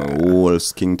 and a whole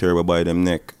King Turbo by them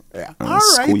neck. Yeah. And all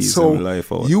right, so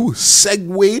life out. you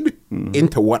segued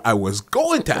into what I was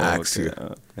going to ask you,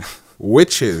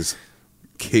 which is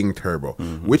King Turbo,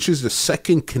 which is the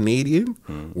second Canadian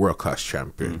world-class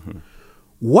champion.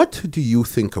 What do you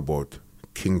think about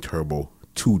King Turbo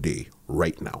today,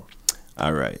 right now?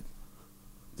 All right.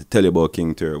 To tell you about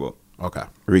King Turbo. Okay.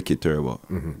 Ricky Turbo.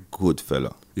 Good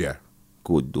fella. Yeah.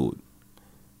 Good dude.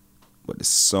 But the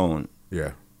sound.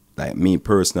 Yeah. Like me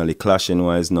personally, clashing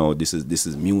wise now, this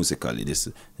is musically.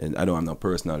 I don't have no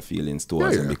personal feelings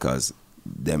towards him because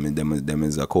them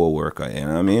is a co-worker, you know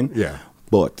what I mean? Yeah.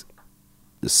 But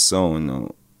the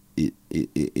sound,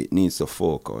 it needs to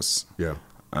focus. Yeah.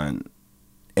 And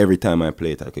every time I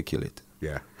play it, I could kill it.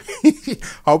 Yeah.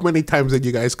 How many times did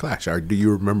you guys clash? Or do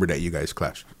you remember that you guys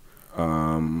clashed?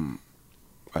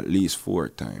 At least 4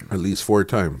 times. At least 4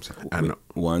 times. And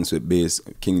once with bass,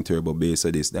 King Turbo bass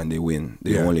of this, then they win.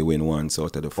 They only win once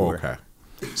out of the 4. Okay.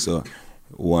 So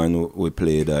one we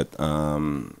played at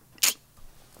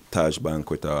Taj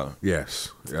Banquet Hall. Yes,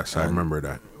 I remember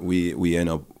that. We end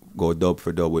up go dub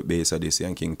for dub with bass of this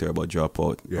and King Turbo drop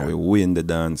out. Yeah. And we win the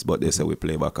dance, but they said we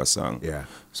play back a song. Yeah.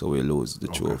 So we lose the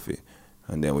trophy.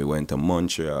 And then we went to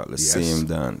Montreal, the same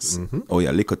dance. Oh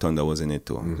yeah, Liquor Thunder was in it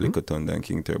too. Liquor Thunder and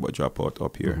King Turbo drop out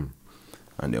up here.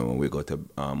 And then when we got to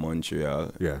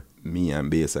Montreal, me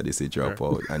and bass of this drop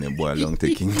out, and then boy along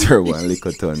to King Turbo and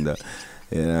Liquor Thunder.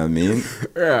 You know what I mean?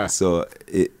 Yeah. So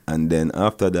and then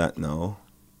after that now,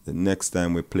 the next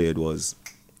time we played was,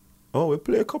 we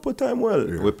played a couple of times well.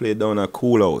 Yeah. We played down at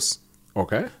Cool House.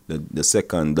 Okay. The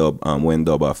second dub, when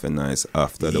Dub Half a Nice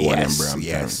after the one in Brampton.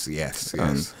 Yes.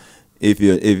 And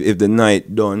if the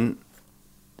night done,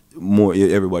 more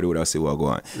everybody would have said, well, go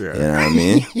on. Yeah. You know what I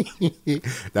mean?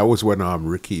 That was when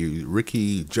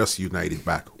Ricky just united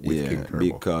back with King Turbo.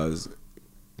 Because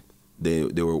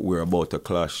we were about to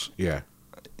clash. Yeah.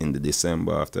 In the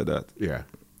December after that. Yeah.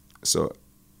 So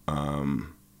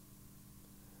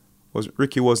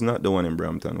Ricky was not the one in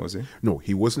Brampton, was he? No,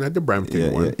 he wasn't at the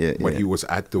Brampton one, but he was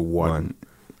at the one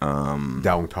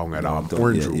downtown at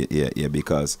Orange Room. Yeah,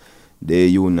 because they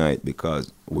unite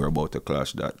because we're about to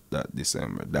clash that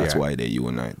December. That's why they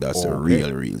unite. That's the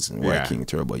real reason why King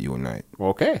Turbo unite.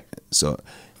 Okay. So,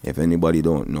 if anybody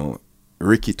don't know,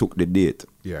 Ricky took the date.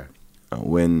 Yeah. And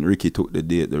when Ricky took the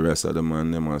date, the rest of the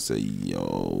man, them say,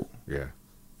 yo,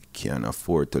 can't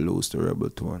afford to lose to Rebel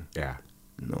Tone. Yeah.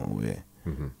 No way.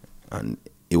 Mm-hmm. And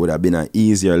it would have been an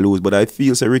easier lose, but I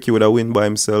feel Ricky would have win by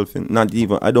himself. And not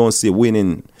even, I don't say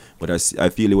winning, but I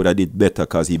feel he would have did better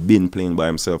because he been playing by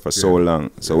himself for so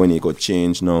long. So when he got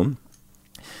changed now,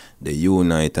 they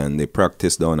unite and they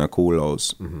practice down at Cool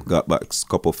House, got back a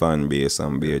couple fan base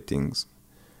and beer things.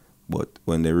 But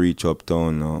when they reach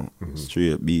uptown now,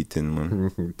 straight beating,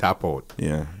 man. Tap out.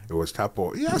 Yeah. It was tap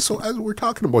out. Yeah, so as we're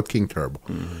talking about King Turbo,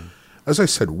 as I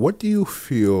said, what do you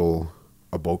feel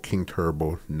about King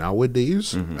Turbo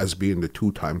nowadays as being the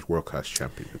 2 times world class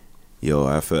champion? Yo,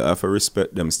 I have to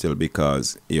respect them still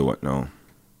because, what now?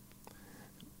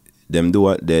 Them do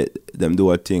a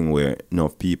thing where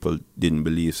enough people didn't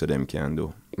believe so them can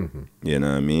do. You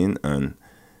know what I mean? And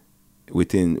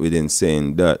within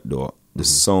saying that though, the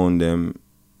sound them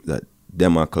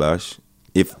a clash.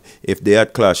 If they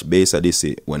had clash base at this,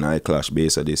 when I clash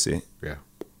base at this, it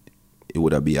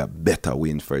would have been a better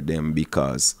win for them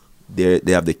because they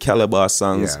have the caliber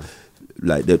songs.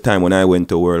 Like the time when I went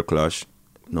to World Clash,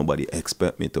 nobody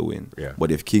expect me to win.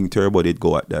 But if King Turbo did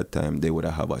go at that time, they would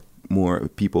have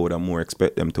people would have more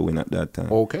expect them to win at that time.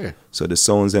 Okay. So the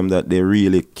sounds them that they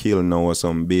really kill now are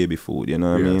some baby food, you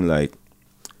know what I mean? Like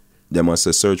they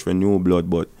must search for new blood,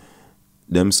 but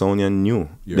them Sonya knew.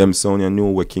 Them Sonya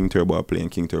knew what King Turbo are playing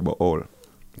King Turbo all.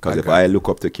 Because if I look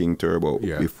up to King Turbo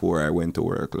before I went to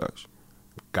World Clash.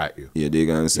 Got you. You dig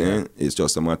what I'm saying? It's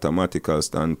just a mathematical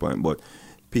standpoint. But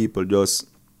people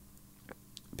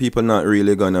not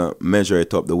really gonna measure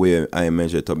it up the way I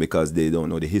measure it up because they don't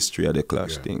know the history of the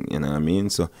Clash thing. You know what I mean?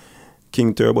 So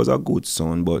King Turbo's a good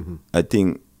sound, but I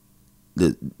think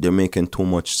they're making too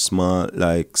much small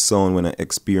like sound when I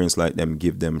experience like them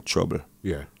give them trouble.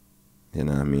 Yeah. You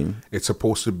know what I mean? It's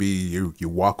supposed to be you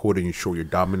walk out and you show your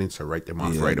dominance and write them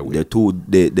off right away.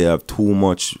 They have too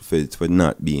much for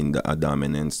not being a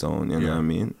dominant sound, you know what I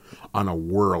mean? On a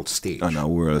world stage. On a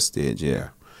world stage,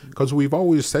 yeah. Because we've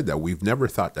always said that. We've never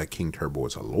thought that King Turbo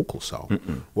was a local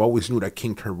sound. We always knew that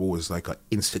King Turbo was like an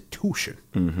institution.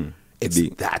 It's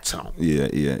that sound. Yeah.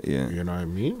 You know what I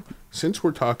mean? Since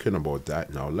we're talking about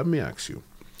that now, let me ask you.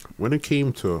 When it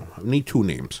came to, I need 2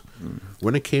 names.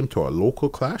 When it came to a local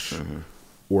clash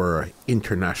or an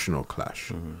international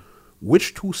clash,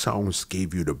 which 2 sounds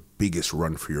gave you the biggest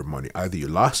run for your money? Either you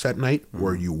lost that night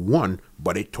or you won,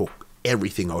 but it took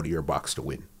everything out of your box to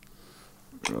win.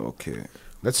 Okay.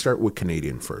 Let's start with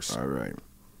Canadian first. All right.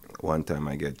 One time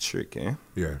I get tricked,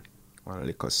 Yeah. One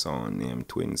little song named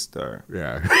Twin Star.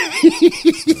 Yeah.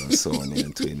 A song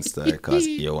named Twin Star because,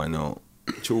 I know.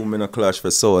 True, me no clash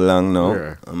for so long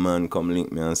now. A man come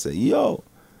link me and say, yo,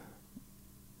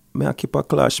 me I keep a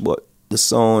clash, but the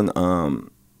sound,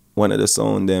 one of the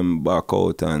sound them back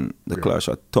out and the clash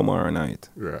at tomorrow night.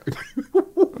 What?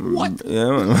 Yeah,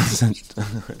 man. I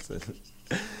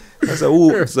said,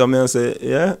 ooh. So me I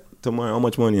say, tomorrow, how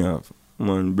much money you have?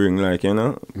 Man, bring 10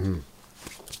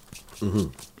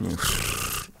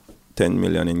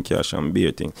 million in cash and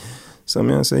beer thing. So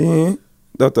me I say,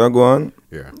 that I go on.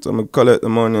 So I collect the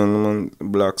money and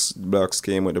Blacks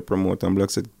came with the promoter and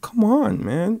Blacks said, come on,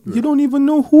 man. You don't even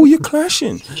know who you're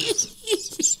clashing.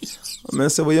 I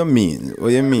said, what you mean?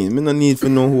 Me no need to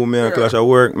know who me I clash. I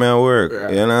work. You know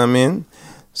what I mean?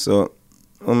 So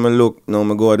when I look, now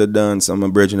I go to the dance and my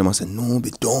brethren them I say, no,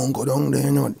 but don't go down there,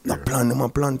 you know. Them a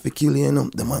plan for kill you,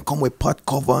 know. Them a come with pot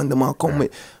cover and them a come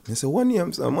with. I say, what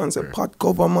name? So man say, pot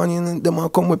cover, man. You know, them a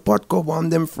come with pot cover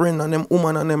and them friend and them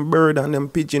woman and them bird and them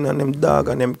pigeon and them dog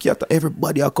and them cat.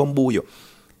 Everybody a come boo you.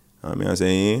 And I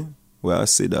say, well, I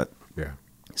see that. Yeah.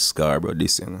 Scarborough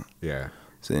this, you know. Yeah.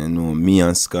 So, you know, me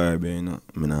and Scarborough, you know,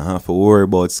 I don't have to worry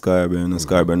about Scarborough, you know.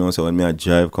 Scarborough knows so when me a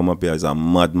drive come up here as a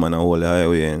madman a whole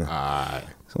highway, you know.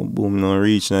 So, boom, now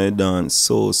reach now dance,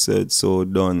 so said, so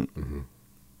done.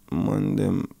 Man,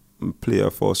 them play a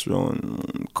first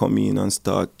round, come in and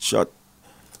start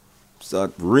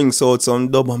rings out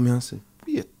some dub and me and say,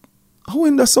 wait, how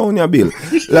in the sound ya, Bill?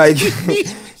 Like,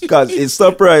 because it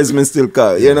surprised me still,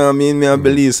 cause, you know what I mean? Me I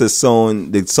believe the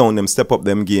sound them step up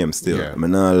them game still. I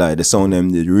mean, not lie, the sound them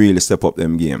they really step up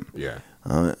them game. Yeah.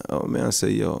 Me I say,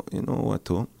 yo, you know what,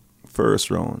 too?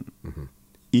 First round,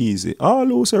 easy. All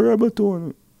lose a Rebel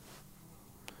Tone.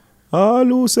 All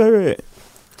lose a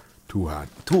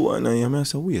 2-1, and I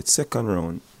say, wait, second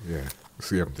round. Yeah,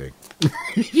 same thing.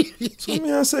 So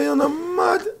me I say, you're not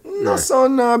mad. No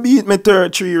son now beat me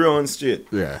 3 rounds straight.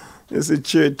 Yeah. You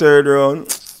see, third round,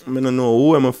 I don't know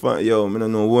who I'm find. Yo, I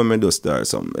don't know who I'm do start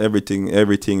something. Everything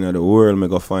in the world I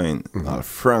go find.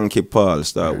 Frankie Paul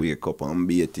start wake up and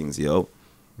beat things, yo.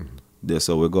 That's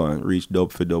how we go and reach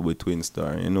dub for dub with Twin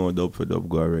Star. You know dub for dub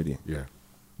go already. Yeah.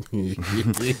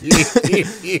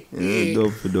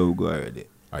 Dub for dub go already.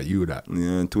 Are you that?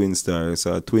 Yeah, Twin Star.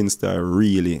 So Twin Star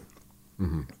really.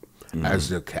 As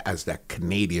that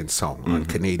Canadian song on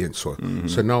Canadian soil.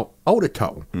 So now, out of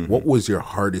town, what was your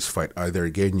hardest fight? Either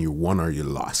again you won or you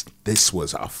lost. This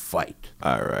was a fight.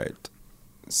 All right.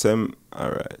 So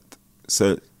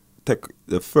take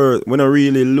the first when I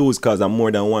really lose because I'm more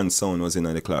than one sound was in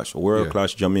the clash. World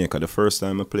Clash Jamaica. The first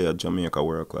time I played at Jamaica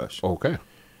World Clash. Okay.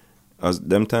 As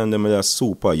them time them are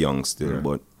super young still,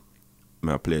 but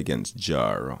I play against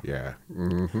Jaro. Yeah.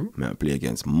 I play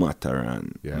against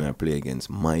Mataran. Yeah. I play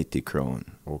against Mighty Crown.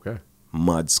 Okay.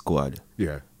 Mad Squad.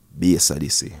 Yeah. Base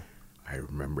Odyssey. I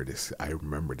remember this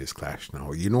clash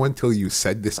now. You know, until you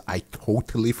said this, I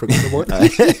totally forgot about that.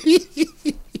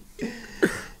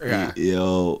 Yeah.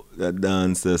 Yo, the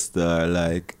dancer star,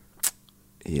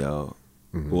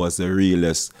 was the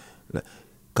realest.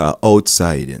 Cause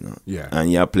outside, you know. Yeah. And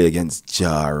you play against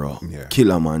Jaro. Yeah.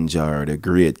 Kilimanjaro, the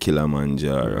great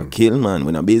Kilimanjaro. Kill man,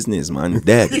 when a business man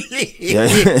dead.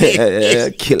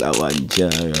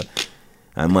 Kilimanjaro.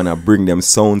 And man, I bring them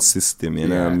sound system, you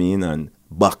know what I mean? And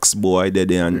box boy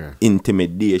there and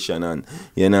intimidation and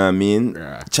you know what I mean?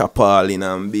 Yeah. Chapalin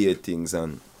and beer things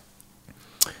and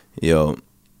yo,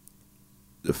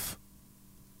 I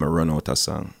run out of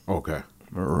song. Okay.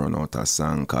 I run out of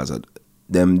song because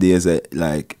them days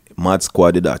like Mad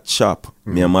Squad did that chop.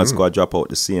 Me and Mad Squad drop out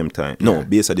the same time. No,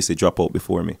 basically they drop out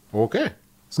before me. Okay.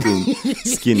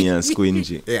 Skinny and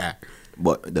squingy. Yeah.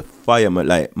 But the fire,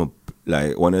 like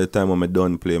one of the time when I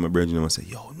done play, my brother say,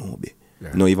 yo, no, be.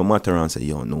 Yeah. No, even matter and say,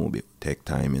 yo, no, be. Take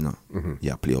time, you know.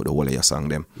 Yeah, play out the whole of your song,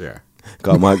 them. Yeah.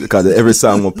 Because every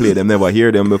song we play, them never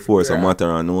hear them before. So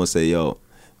Mataran no say, yo,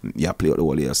 yeah, play out the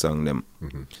whole of your song, them.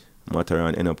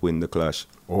 Mataran end up winning the clash.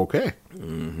 Okay.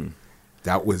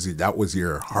 That was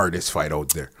your hardest fight out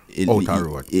there.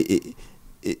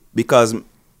 Because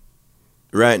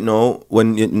right now,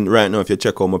 if you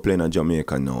check out my playing in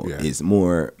Jamaica now, it's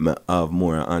more have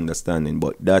more understanding.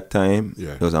 But that time,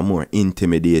 there was a more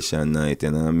intimidation night.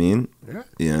 You know what I mean? Yeah.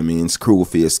 You know what I mean? Screw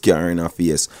face, carrying a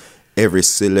face. Every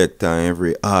selector,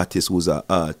 every artist who's an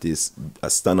artist, I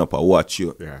stand up and watch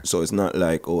you. Yeah. So it's not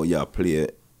like, oh, yeah, play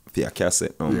for your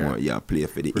cassette no more. Yeah, play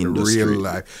for the industry. Real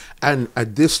life. And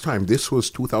at this time, this was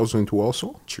 2002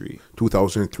 also?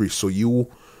 2003. So you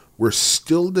were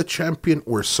still the champion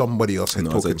or somebody else had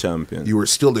taken? No, champion. You were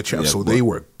still the champion. So they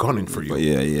were gunning for you.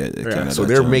 So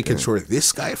they're making sure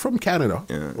this guy from Canada.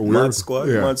 Yeah. Mad Squad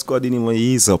didn't even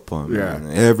ease up on.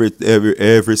 Man.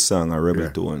 Every song a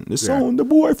rebel tone. The sound, the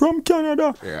boy from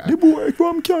Canada. Yeah. The boy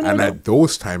from Canada. And at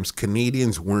those times,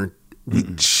 Canadians weren't. We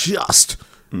just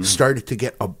started to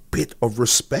get a bit of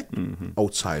respect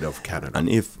outside of Canada. And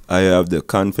if I have the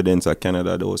confidence of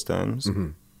Canada those times,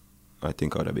 I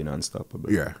think I would have been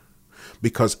unstoppable. Yeah.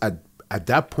 Because at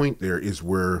that point there is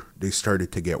where they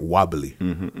started to get wobbly. You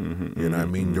know what I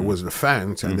mean? There was the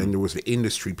fans and then there was the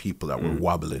industry people that were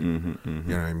wobbling. You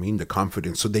know what I mean? The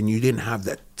confidence. So then you didn't have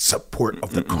that support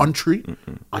of the country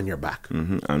on your back.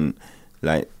 And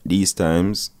like these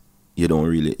times, you don't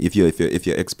really, if you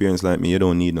experience like me, you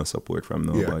don't need no support from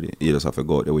nobody. Yeah. You just have to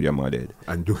go out there with your mother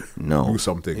and do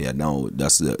something. Yeah, now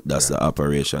that's the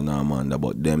operation now, man.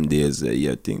 But them days,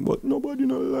 you think, but nobody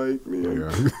not like me.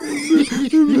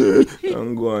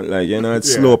 I'm going like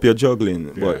it's slow up your juggling.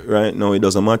 Yeah. But right now, it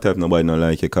doesn't matter if nobody not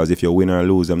like you, because if you win or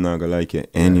lose, I'm not gonna like you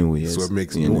anyways. So it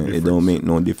makes no difference. It don't make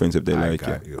no difference if they like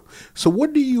you. So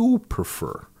what do you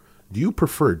prefer? Do you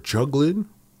prefer juggling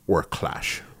or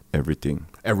clash? Everything.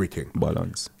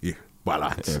 Balance. Yeah,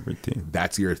 balance. Everything.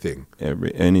 That's your thing.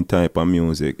 Any type of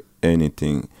music,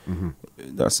 anything.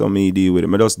 That's how me deal with it.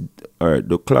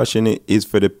 The clashing it is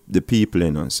for the people,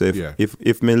 you know. So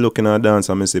if me looking at dance,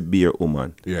 I say be a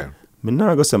woman. Yeah. Me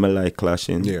not go say me like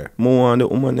clashing. Yeah. More want the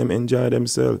woman them enjoy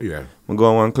themselves. Yeah. Me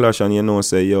go on clash and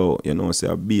say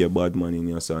I be a bad man in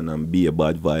your son and be a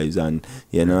bad vibes and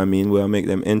you know what I mean. Where I make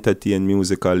them entertain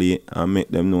musically and make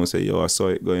them know say I saw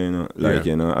it going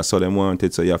I saw them want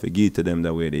it, so you have to give to them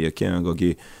that way. You can't go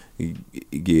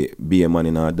be a man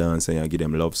in our dance and you give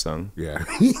them love song. Yeah.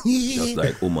 Just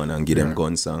like woman and give them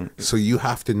gun song. So you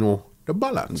have to know the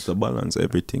balance. It's the balance,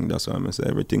 everything. That's why I'm say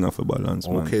everything have a balance.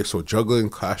 Okay, man. So juggling,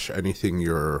 clash, anything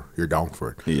you're down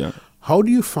for it. Yeah. How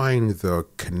do you find the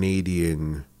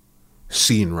Canadian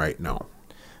scene right now?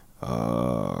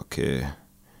 Okay.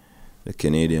 The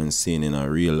Canadian scene in our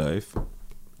real life.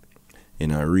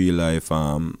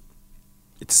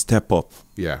 It's step up.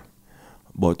 Yeah.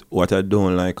 But what I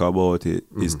don't like about it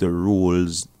is the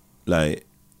rules. Like,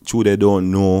 true, they don't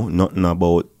know nothing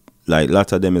about. Like, a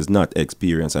lot of them is not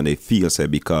experienced, and they feel say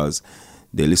because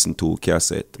they listen to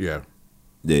cassette. Yeah.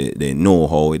 They know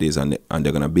how it is, and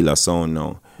they're gonna build a sound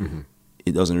now.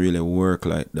 It doesn't really work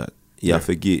like that. You have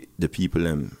to give the people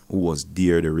who was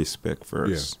there the respect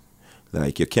first.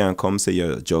 Like, you can't come say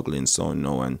you're juggling sound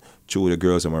now, and true, the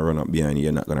girls that run up behind you,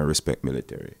 you're not gonna respect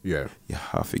military. Yeah. You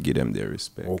have to give them their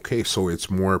respect. Okay, so it's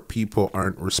more people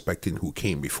aren't respecting who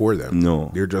came before them.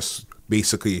 No. They're just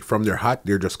basically from their heart,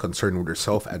 they're just concerned with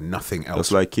themselves and nothing else.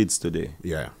 Just like kids today.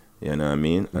 Yeah. You know what I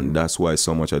mean? And that's why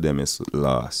so much of them is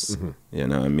lost. You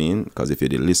know what I mean? Because if you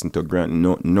did listen to Granny,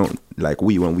 no, like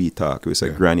when we talk, we say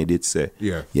Granny did say.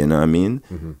 Yeah. You know what I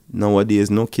mean? Nowadays,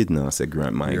 no kid now say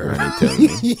my Granny tell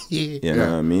me. You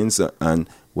know what I mean? So, and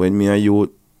when me and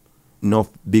you, no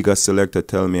bigger selector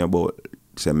tell me about,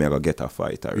 say me I go get a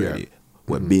fight already.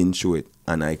 We've been through it.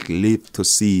 And I live to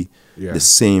see the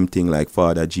same thing like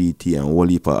Father GT and whole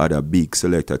heap of other big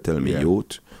selector tell me,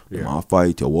 youth. Them all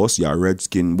fight you, was you're a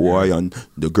redskin boy, and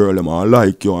the girl them all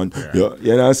like you, and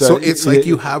you know. So it's like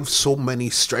you have so many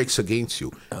strikes against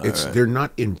you. They're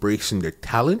not embracing their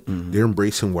talent; they're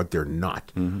embracing what they're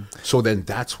not. So then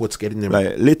that's what's getting them.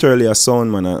 Like literally a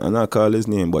sound man, and I call his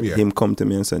name, but him come to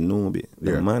me and say, "No,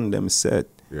 the man them said,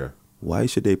 why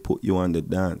should they put you on the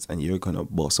dance and you're gonna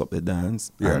boss up the dance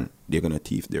and they're gonna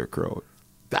thief their crowd."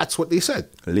 That's what they said.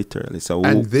 Literally. So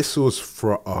and this was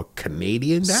for a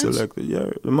Canadian dance?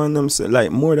 Selected, the man them said, like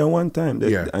more than one time.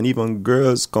 And even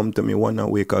girls come to me one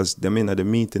away because them in at the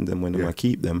meeting them when I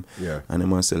keep them. And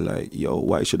them say like, yo,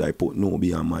 why should I put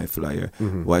Nobi on my flyer?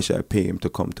 Why should I pay him to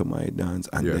come to my dance?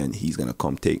 And then he's going to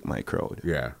come take my crowd.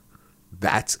 Yeah.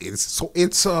 That's it. So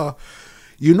it's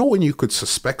you know when you could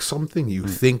suspect something, you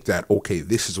think that, okay,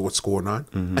 this is what's going on.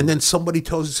 And then somebody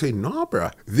tells you, say, nah,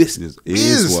 bruh, this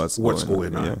is what's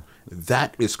going on. Yeah.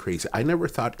 That is crazy. I never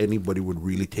thought anybody would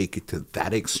really take it to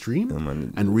that extreme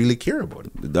and really care about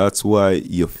it. That's why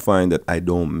you find that I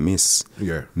don't miss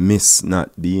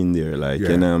not being there. Like,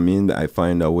 you know what I mean? I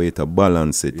find a way to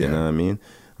balance it, you know what I mean?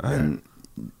 And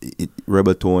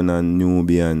Rebel Tone and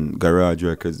Newbie and Garage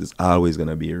Records is always going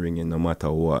to be ringing no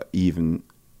matter what, even...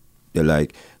 They're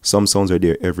like, some songs are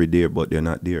there every day, but they're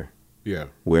not there. Yeah.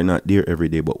 We're not there every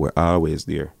day, but we're always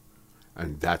there.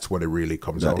 And that's what it really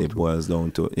comes down to. It boils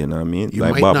down to, you know what I mean? You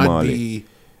like might Bob not Marley. be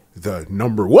the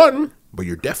number one, but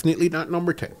you're definitely not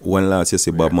number 10. When last you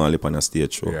see Bob Marley on a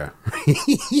stage show? Yeah.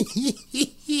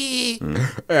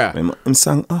 I'm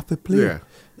sang off the play. Yeah.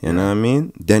 You know what I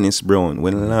mean? Dennis Brown.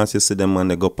 When last you see them man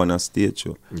they go up on a stage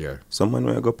show? Yeah. Some man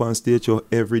will go up on a stage show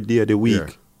every day of the week.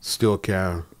 Yeah. Still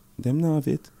can't. Them know of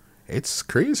it. It's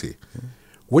crazy.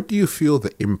 What do you feel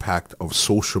the impact of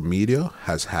social media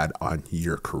has had on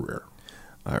your career?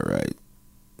 All right.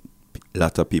 A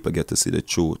lot of people get to see the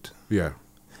truth. Yeah.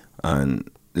 And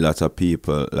a lot of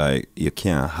people, like, you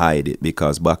can't hide it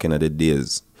because back in the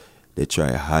days, they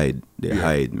try hide. They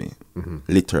hide me.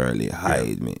 Literally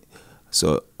hide me.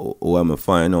 So when I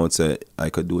find out that I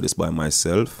could do this by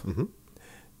myself,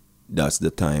 that's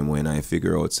the time when I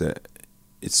figure out that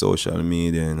it's social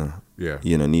media, you know.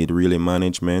 You don't need really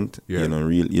management. You know,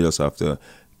 you just have to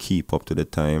keep up to the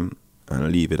time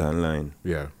and leave it online.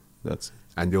 Yeah. That's it.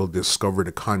 And they'll discover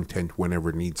the content whenever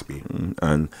it needs be.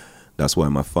 And that's why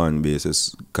my fan base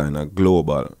is kind of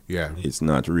global. Yeah. It's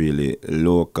not really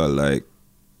local. Like,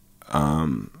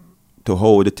 to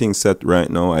how the thing's set right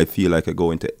now, I feel like I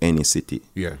go into any city.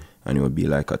 Yeah. And it would be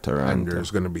like a Toronto. And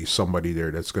there's going to be somebody there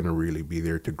that's going to really be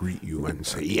there to greet you and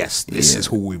say, yes, this is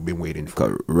who we've been waiting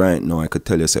for. Right now, I could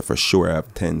tell you, say, for sure I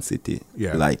have 10 cities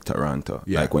like Toronto.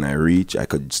 Like when I reach, I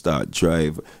could start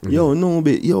drive. Yo,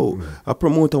 a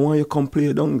promoter want you come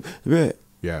play down. Yeah.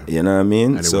 You know what I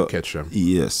mean? And it would catch them.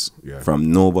 Yes.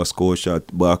 From Nova Scotia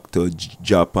back to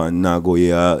Japan,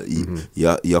 Nagoya,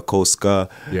 Yokosuka.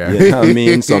 You know what I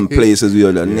mean? Some places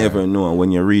you'll never know. And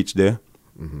when you reach there,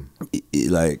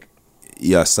 like,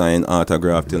 you sign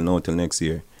autograph till next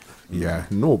year. Yeah,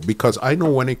 no, because I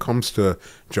know when it comes to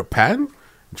Japan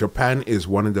is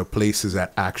one of the places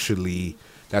that actually,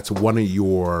 that's one of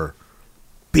your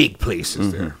big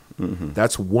places there.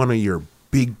 That's one of your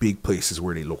big places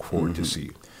where they look forward to see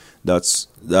you. That's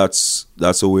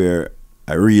where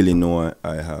I really know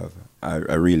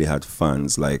I really had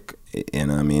fans, like, you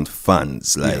know what I mean,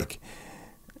 fans, like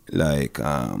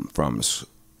from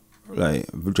like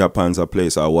Japan's a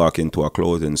place I walk into a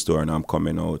clothing store and I'm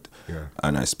coming out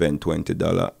and I spend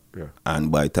 $20. Yeah.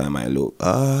 And by the time I look,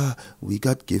 we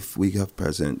got gift, we got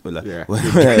present. But like, when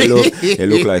I look, it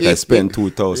look like I spent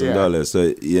 $2,000.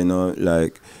 So you know,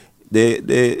 like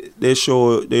they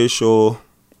show the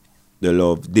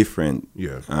love different.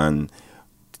 Yeah. And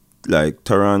like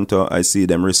Toronto, I see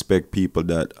them respect people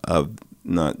that have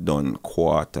not done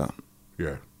quarter.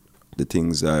 Yeah. The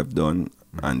things I've done,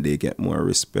 and they get more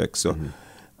respect. So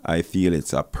I feel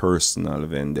it's a personal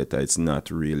vendetta. It's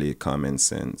not really common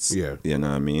sense. Yeah. You know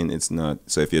what I mean? It's not.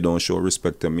 So if you don't show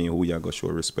respect to me, who you going to show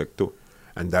respect to?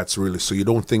 And that's really, so you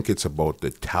don't think it's about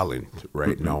the talent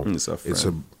right now. It's a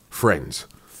friend. Friends.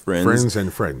 Friends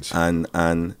and friends. And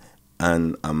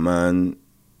a man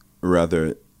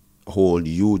rather hold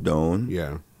you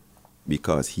down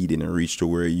because he didn't reach to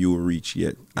where you reach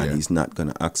yet. And he's not going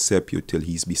to accept you till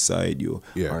he's beside you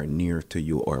or near to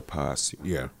you or past you.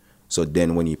 Yeah. So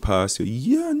then when he pass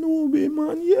you, Newbie,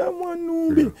 man,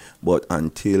 Newbie. Yeah. But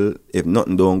until, if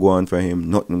nothing don't go on for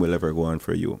him, nothing will ever go on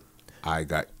for you.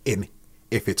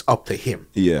 If it's up to him.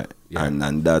 Yeah.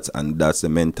 And that's the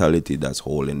mentality that's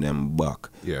holding them back.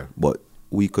 Yeah. But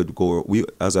we could go,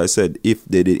 as I said, if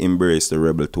they did embrace the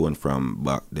rebel tone from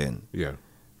back then,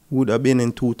 would have been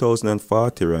in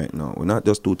 2040 right now. We're not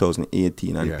just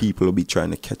 2018, and people will be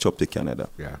trying to catch up to Canada.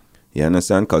 Yeah. You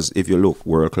understand? Because if you look,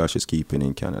 World Clash is keeping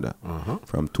in Canada.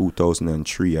 From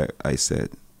 2003, I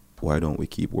said, why don't we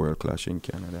keep World Clash in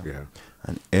Canada? Yeah.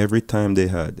 And every time they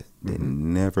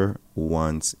never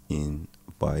once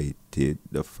invited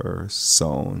the first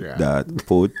sound that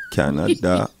put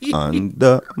Canada on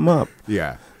the map.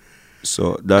 Yeah.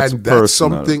 So that's and that's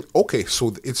personal. something. Okay,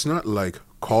 so it's not like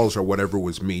calls or whatever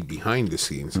was made behind the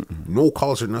scenes. No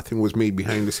calls or nothing was made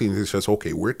behind the scenes. It's just,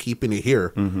 okay, we're keeping it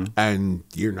here, and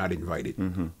you're not invited.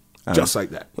 Just like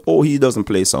that. Oh, he doesn't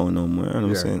play sound no more.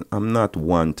 I'm saying, I'm not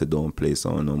one to don't play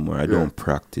sound no more. I don't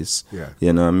practice.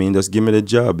 You know what I mean? Just give me the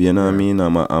job. You know what I mean?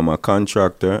 I'm a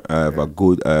contractor. I have a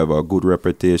good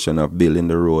reputation of building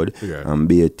the road and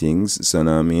big things. So you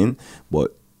know what I mean?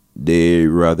 But they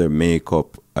rather make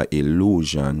up an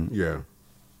illusion.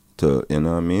 To, you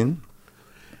know what I mean?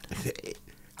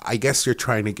 I guess you're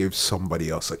trying to give somebody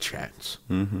else a chance.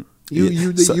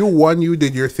 You won, you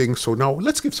did your thing, so now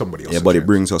let's give somebody else a chance. But it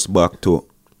brings us back to,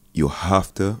 you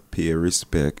have to pay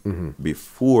respect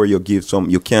before you give some.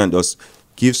 You can't just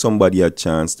give somebody a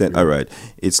chance. Then all right,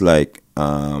 it's like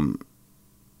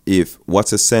if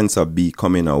what's the sense of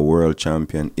becoming a world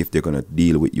champion if they're gonna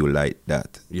deal with you like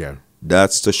that? Yeah.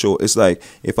 That's the show. It's like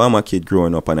if I'm a kid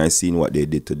growing up and I seen what they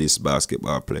did to this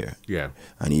basketball player.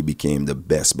 And he became the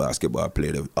best basketball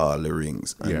player of all the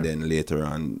rings. And then later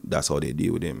on, that's how they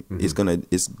deal with him. It's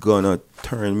gonna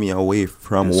turn me away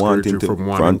from wanting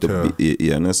to be,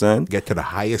 you understand? Get to the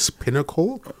highest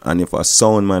pinnacle. And if a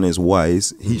sound man is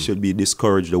wise, he should be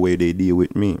discouraged the way they deal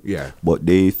with me. But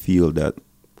they feel that,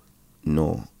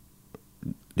 no,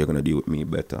 they're gonna deal with me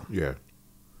better.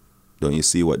 Don't you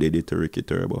see what they did to Ricky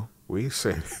Turbo? We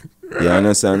say, you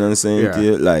understand what I'm saying to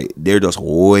you? Like, they're just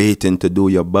waiting to do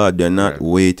your bad. They're not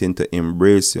waiting to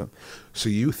embrace you. So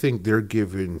you think they're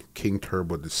giving King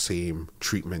Turbo the same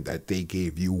treatment that they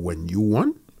gave you when you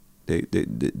won? They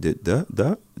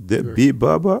beat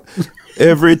Baba.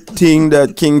 Everything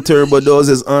that King Turbo does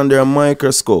is under a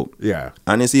microscope.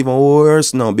 And it's even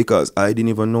worse now because I didn't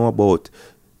even know about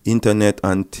internet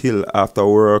until after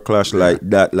World Clash like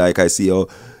that. Like, I see how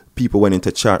people went into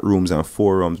chat rooms and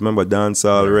forums. Remember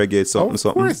dancehall, reggae, something.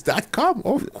 Of course, .com,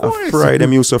 of course.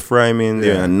 Them used to fry me in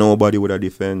there and nobody would have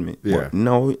defend me. But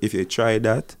now, if you try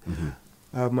that,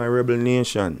 I have my Rebel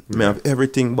Nation. I have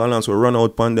everything balanced. We run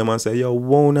out on them and say, yo,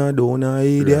 won't do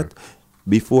idiot.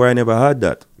 Before I never had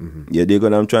that. You dig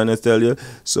what I'm trying to tell you?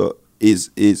 So,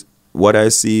 is what I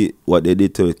see, what they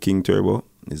did to King Turbo,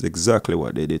 is exactly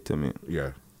what they did to me.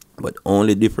 But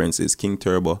only difference is King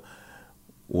Turbo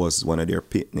was one of their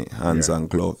pitney, hands and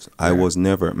gloves. I was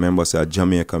never, remember, say,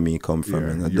 Jamaica me come from.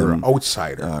 And you're an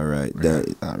outsider. All right.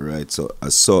 All right. So I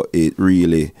saw it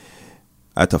really,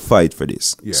 I had to fight for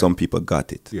this. Some people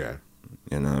got it. You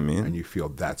know what I mean? And you feel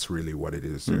that's really what it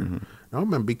is there. Now,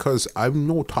 man, because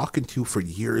I'm talking to you for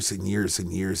years and years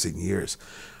and years and years.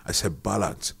 I said,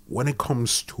 Balance, when it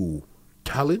comes to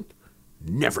talent,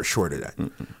 never short of that.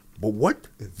 But what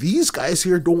these guys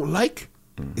here don't like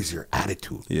is your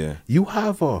attitude. You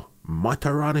have a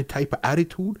Matarani type of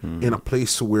attitude in a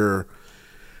place where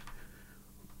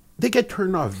they get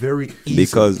turned off very easily.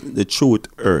 Because the truth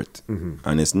hurt.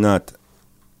 And it's not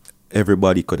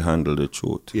everybody could handle the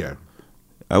truth.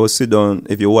 I will sit down,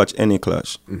 if you watch any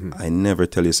clash, I never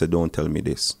tell you, say, don't tell me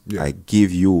this. I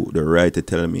give you the right to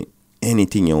tell me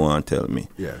anything you want to tell me.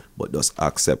 Yeah. But just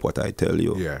accept what I tell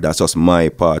you. Yeah. That's just my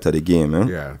part of the game, man.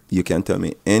 Yeah. You can tell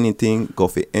me anything, go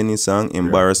for any song,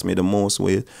 embarrass me the most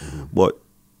way. But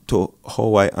to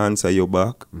how I answer you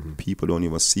back, people don't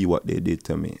even see what they did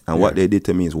to me. And what they did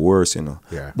to me is worse, you know.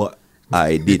 Yeah. But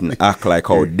I didn't act like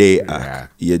how they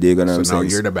act. Yeah, they're gonna. So now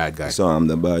you're the bad guy. So I'm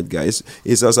the bad guy. It's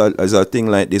just a thing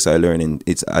like this I learned.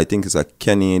 I think it's a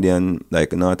Canadian,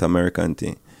 like North American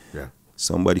thing. Yeah.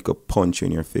 Somebody could punch you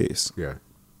in your face. Yeah.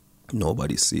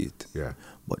 Nobody see it. Yeah.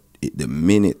 But the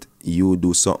minute you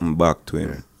do something back to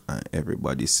him, and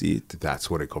everybody see it. That's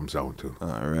what it comes down to.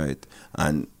 All right.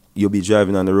 And you'll be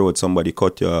driving on the road, somebody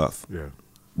cut you off. Yeah.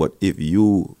 But if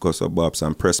you cuss a bops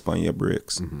and press on your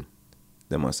brakes,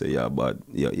 they must say you're bad.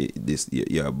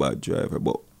 You're a bad driver.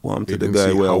 But one to the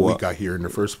guy where we got here in the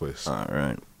first place. All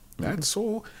right. That's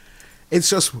so. It's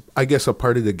just, I guess, a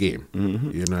part of the game.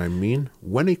 You know what I mean?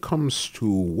 When it comes to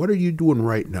what are you doing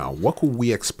right now, what could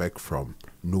we expect from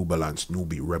New Balance,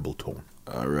 Newbie, Rebel Tone?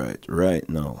 All right. Right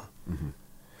now.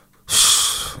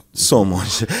 So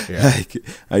much. Yeah. Like,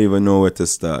 I don't even know where to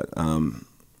start.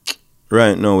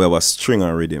 Right now, we have a string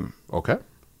and rhythm. Okay.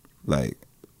 Like,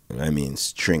 I mean,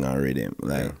 string and rhythm.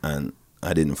 Like, and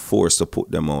I didn't force to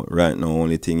put them out. Right now,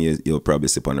 only thing you'll probably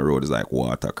sip on the road is like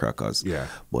water crackers. Yeah.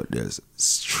 But there's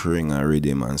string and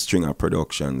rhythm and string of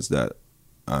productions that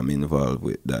I'm involved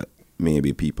with that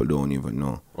maybe people don't even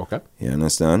know. Okay. You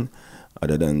understand?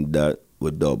 Other than that,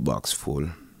 with dub box full.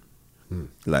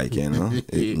 Like, you know,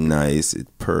 it's nice, it's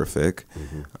perfect.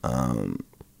 Right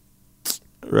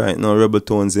now, Rebel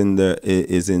Tones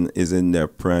is in their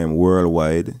prime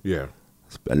worldwide. Yeah.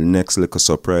 The next little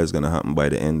surprise gonna happen by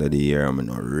the end of the year. I'm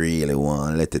gonna really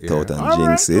want to let it out and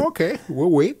jinx it. Okay,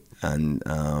 we'll wait. And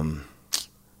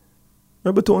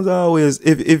Rebel Tones are always,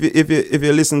 if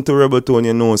you listen to Rebel Tone,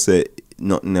 you know, say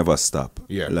nothing never stop.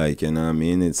 Yeah. Like, you know what I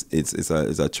mean? It's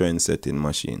a trend setting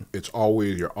machine.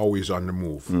 You're always on the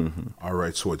move. All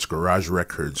right, so it's Garage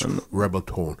Records, Rebel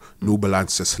Tone, New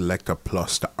Balance, the Selector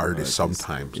Plus, the artist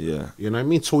sometimes. Yeah. You know what I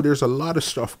mean? So there's a lot of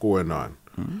stuff going on.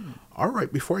 All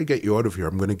right, before I get you out of here,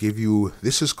 I'm going to give you,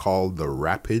 this is called the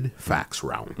Rapid Facts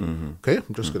Round. Okay?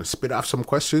 I'm just going to spit off some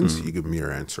questions. You give me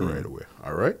your answer right away.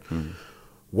 All right?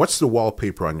 What's the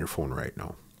wallpaper on your phone right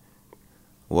now?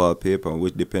 Wallpaper,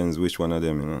 which depends which one of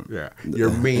them, you know. Yeah, your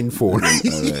main phone. All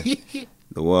right.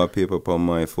 The wallpaper on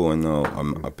my phone now,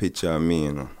 a picture of me,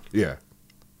 you know. Yeah.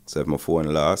 So if my phone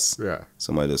lost,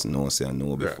 somebody just know, say I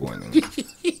know before. You know.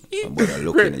 But I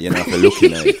looking, you know, if you're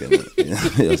looking at it, you know,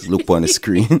 just look on the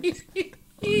screen.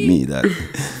 Me that.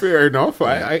 Fair enough.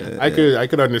 I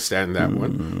could understand that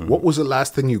one. What was the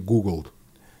last thing you Googled?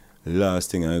 The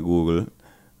last thing I Googled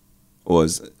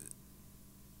was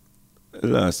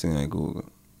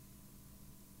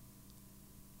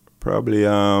probably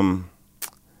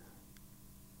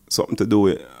something to do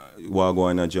with what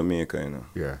going on in Jamaica, you know.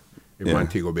 Yeah. In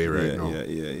Montego Bay now.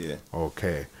 Yeah.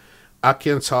 Okay.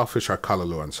 Ackee and Saltfish or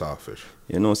Callaloo and Saltfish?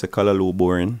 You know, say Callaloo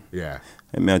boring. Yeah.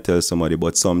 I may tell somebody,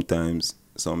 but sometimes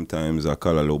a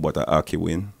Callaloo, but a Ackee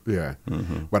win. Yeah.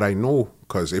 But I know,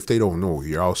 because if they don't know,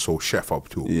 you're also chef up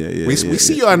too. Yeah. We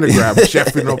see you on the grab,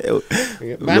 chefing up.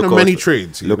 Man of many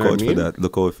trades. Look out for that.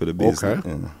 Look out for the business. Okay.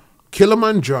 Yeah.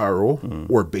 Kilimanjaro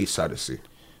or Bass Odyssey?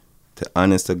 To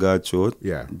honest to God truth,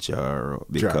 Jaro,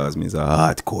 because me's a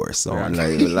hardcore song.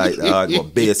 Like the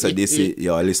hardcore Bass Odyssey.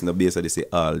 I listen to Bass Odyssey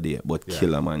all day, but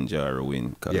Kilimanjaro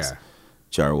win because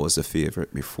Jaro was the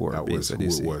favorite before Bass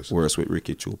Odyssey. Worse with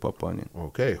Ricky Chupa upon it.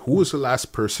 Okay. Who was the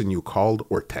last person you called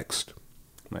or text?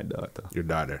 My daughter. Your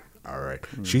daughter. All right.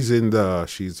 She's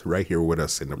right here with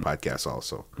us in the podcast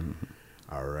also.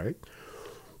 All right.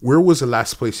 Where was the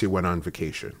last place you went on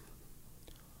vacation?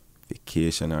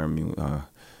 Vacation or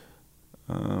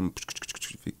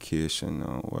vacation.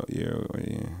 What year?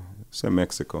 Say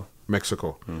Mexico.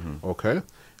 Mexico. Okay.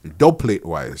 Dub plate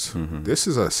wise, this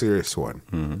is a serious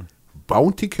one.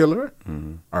 Bounty Killer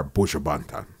or Buju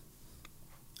Banton?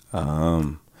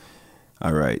 All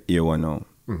right. Here one now.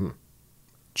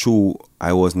 True,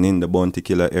 I wasn't in the Bounty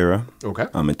Killer era. Okay.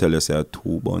 I'm going to tell you, say,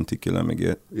 2 Bounty Killer I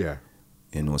get. Yeah.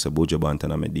 You know, so Buju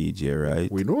Banton, I'm a DJ, right?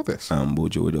 We know this. And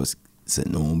Buju would just say,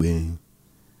 no, man.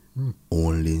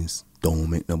 All this, don't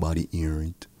make nobody hear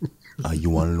it. Are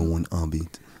you alone of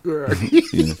it? So,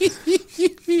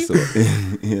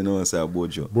 you know, say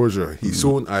Buju. He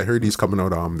soon, I heard he's coming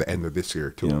out the end of this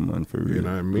year, too. Yeah, man, for real. You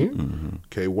know what I mean?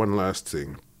 Okay, one last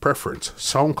thing. Preference,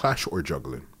 Sound Clash or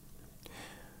juggling?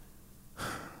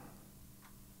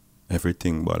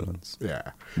 Everything balance.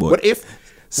 Yeah. But if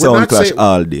Sound Clash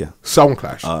all day. Sound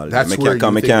Clash. All day. That's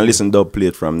I can't listen dub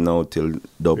plate from now till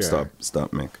dub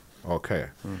stop make. Okay.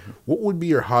 What would be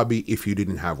your hobby if you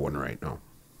didn't have one right now?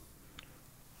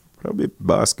 Probably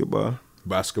basketball.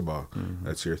 Basketball.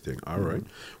 That's your thing. All right.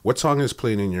 What song is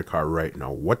playing in your car right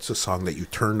now? What's the song that you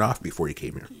turned off before you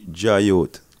came here?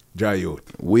 Jayot. Jayot.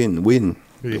 Win.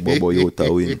 The Bobo Yota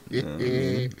win.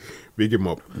 Big him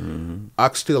up.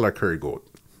 Oxtail or curry goat?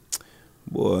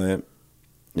 Boy,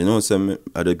 you know, some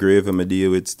at the grave I'm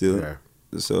deal with still. Yeah.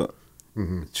 So,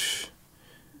 you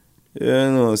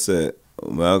know, say, I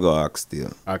go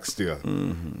oxtail. Oxtail.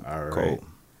 All right. Cool.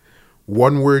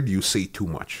 One word you say too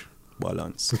much.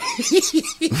 Balance.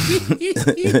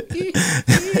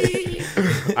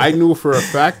 I knew for a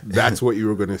fact that's what you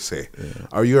were going to say. Yeah.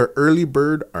 Are you an early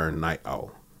bird or a night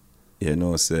owl? You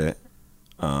know, say,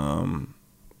 to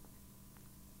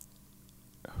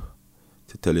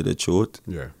tell you the truth,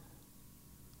 I'm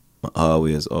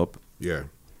always up. Yeah.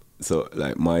 So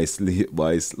like my sleep,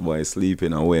 why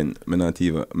sleeping and when me not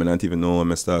even know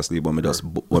when I start sleep, when me just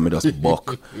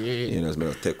buck, you know, me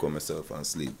just take on myself and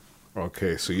sleep.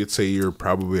 Okay, so you'd say you're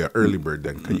probably an early bird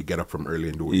then, because you get up from early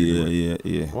and do what you're doing.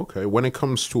 Yeah. Okay, when it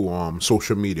comes to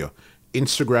social media,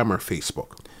 Instagram or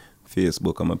Facebook?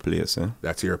 Facebook, I'm a place.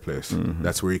 That's your place.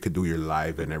 That's where you could do your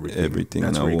live and everything. Everything.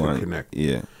 That's where you can connect.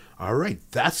 Yeah. All right,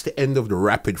 that's the end of the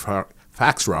rapid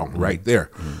facts round right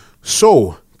there.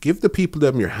 So give the people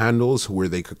them your handles where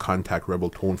they could contact Rebel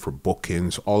Tone for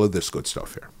bookings, all of this good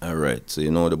stuff here. All right. So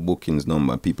you know the bookings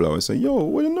number. People always say, "Yo,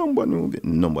 what the number?"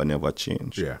 Number never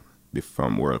changed. Yeah. Be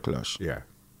from World Clash. Yeah.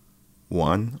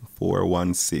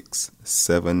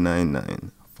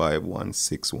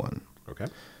 1-416-799-5161. Okay.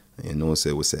 You know,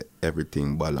 say we say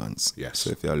everything balance. Yes. So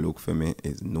if you look for me,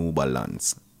 it's No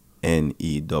Balance.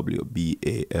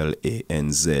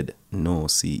 NEWBALANZ. No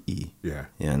CE. Yeah.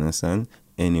 You understand?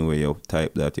 Anyway, you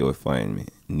type that, you'll find me.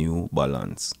 New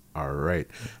Balance. All right.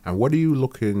 And what are you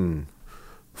looking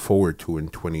forward to in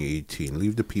 2018?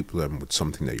 Leave the people with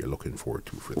something that you're looking forward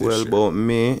to for this year. Well, about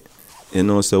me, you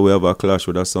know, so we have a clash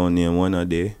with a sound name One A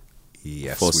Day.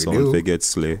 Yes, for we sound do. to get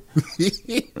slay.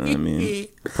 I mean,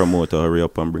 promoter, hurry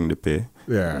up and bring the pay.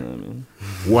 Yeah. You know what I mean?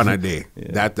 One a day.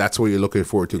 Yeah. That's what you're looking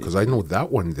forward to, because I know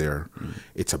that one there,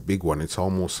 it's a big one. It's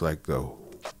almost like the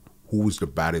Who's the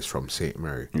Baddest from St.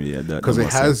 Mary. Yeah, that because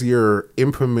it has your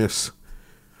infamous,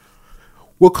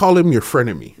 we'll call him your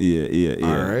frenemy. Yeah.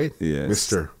 All right? Yes.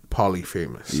 Mr.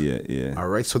 Polyphamous. Yeah. All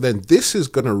right? So then this is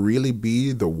going to really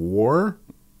be the war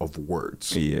of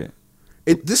words. Yeah.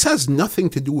 This has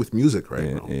nothing to do with music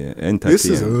right now. Yeah. This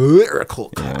is a lyrical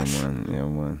clash. Yeah,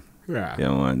 man. Yeah. Yeah,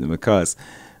 man. Because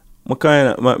my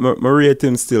rate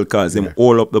him still, because him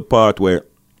all up the part where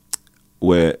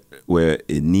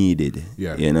it needed.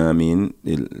 Yeah. You know what I mean?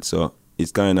 So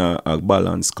it's kind of a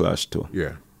balance clash too.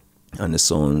 Yeah. And the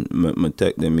sound, I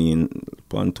take them in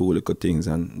on two little things,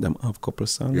 and them have a couple of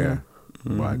songs. Yeah.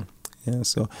 Right. Yeah,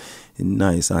 so it's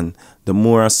nice. And the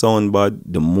more I sound bad,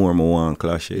 the more I want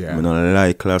clash it. Yeah. I don't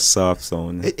like clash soft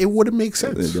sound. It wouldn't make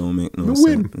sense. It don't make no You sense.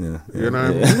 win. Yeah. You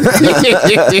know what I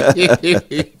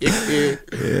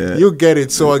mean? You get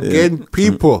it. So again,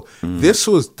 people, this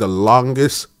was the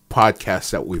longest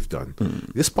podcast that we've done.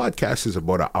 This podcast is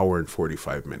about 1 hour and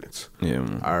 45 minutes. Yeah,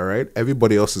 man. All right.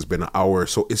 Everybody else has been an hour.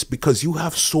 So it's because you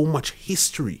have so much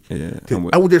history. Yeah.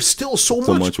 And there's still so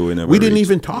much we we didn't reached.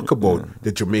 even talk about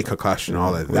the Jamaica clash and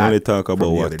all of We that. only talk about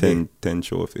from the what, other day. 10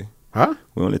 trophy. Huh?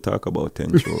 We only talk about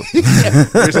 10 trophy.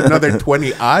 There's another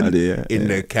 20 odd Yeah, in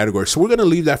the category. So we're going to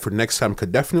leave that for next time, because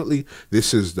definitely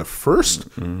this is the first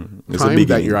It's a time that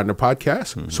beginning. you're on the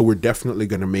podcast. So we're definitely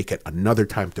going to make it another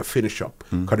time to finish up,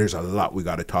 because there's a lot we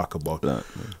got to talk about.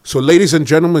 So ladies and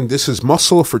gentlemen, this is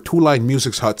Muscle for Two Line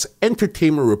Music Hut's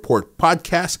Entertainment Report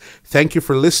podcast. Thank you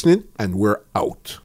for listening, and we're out.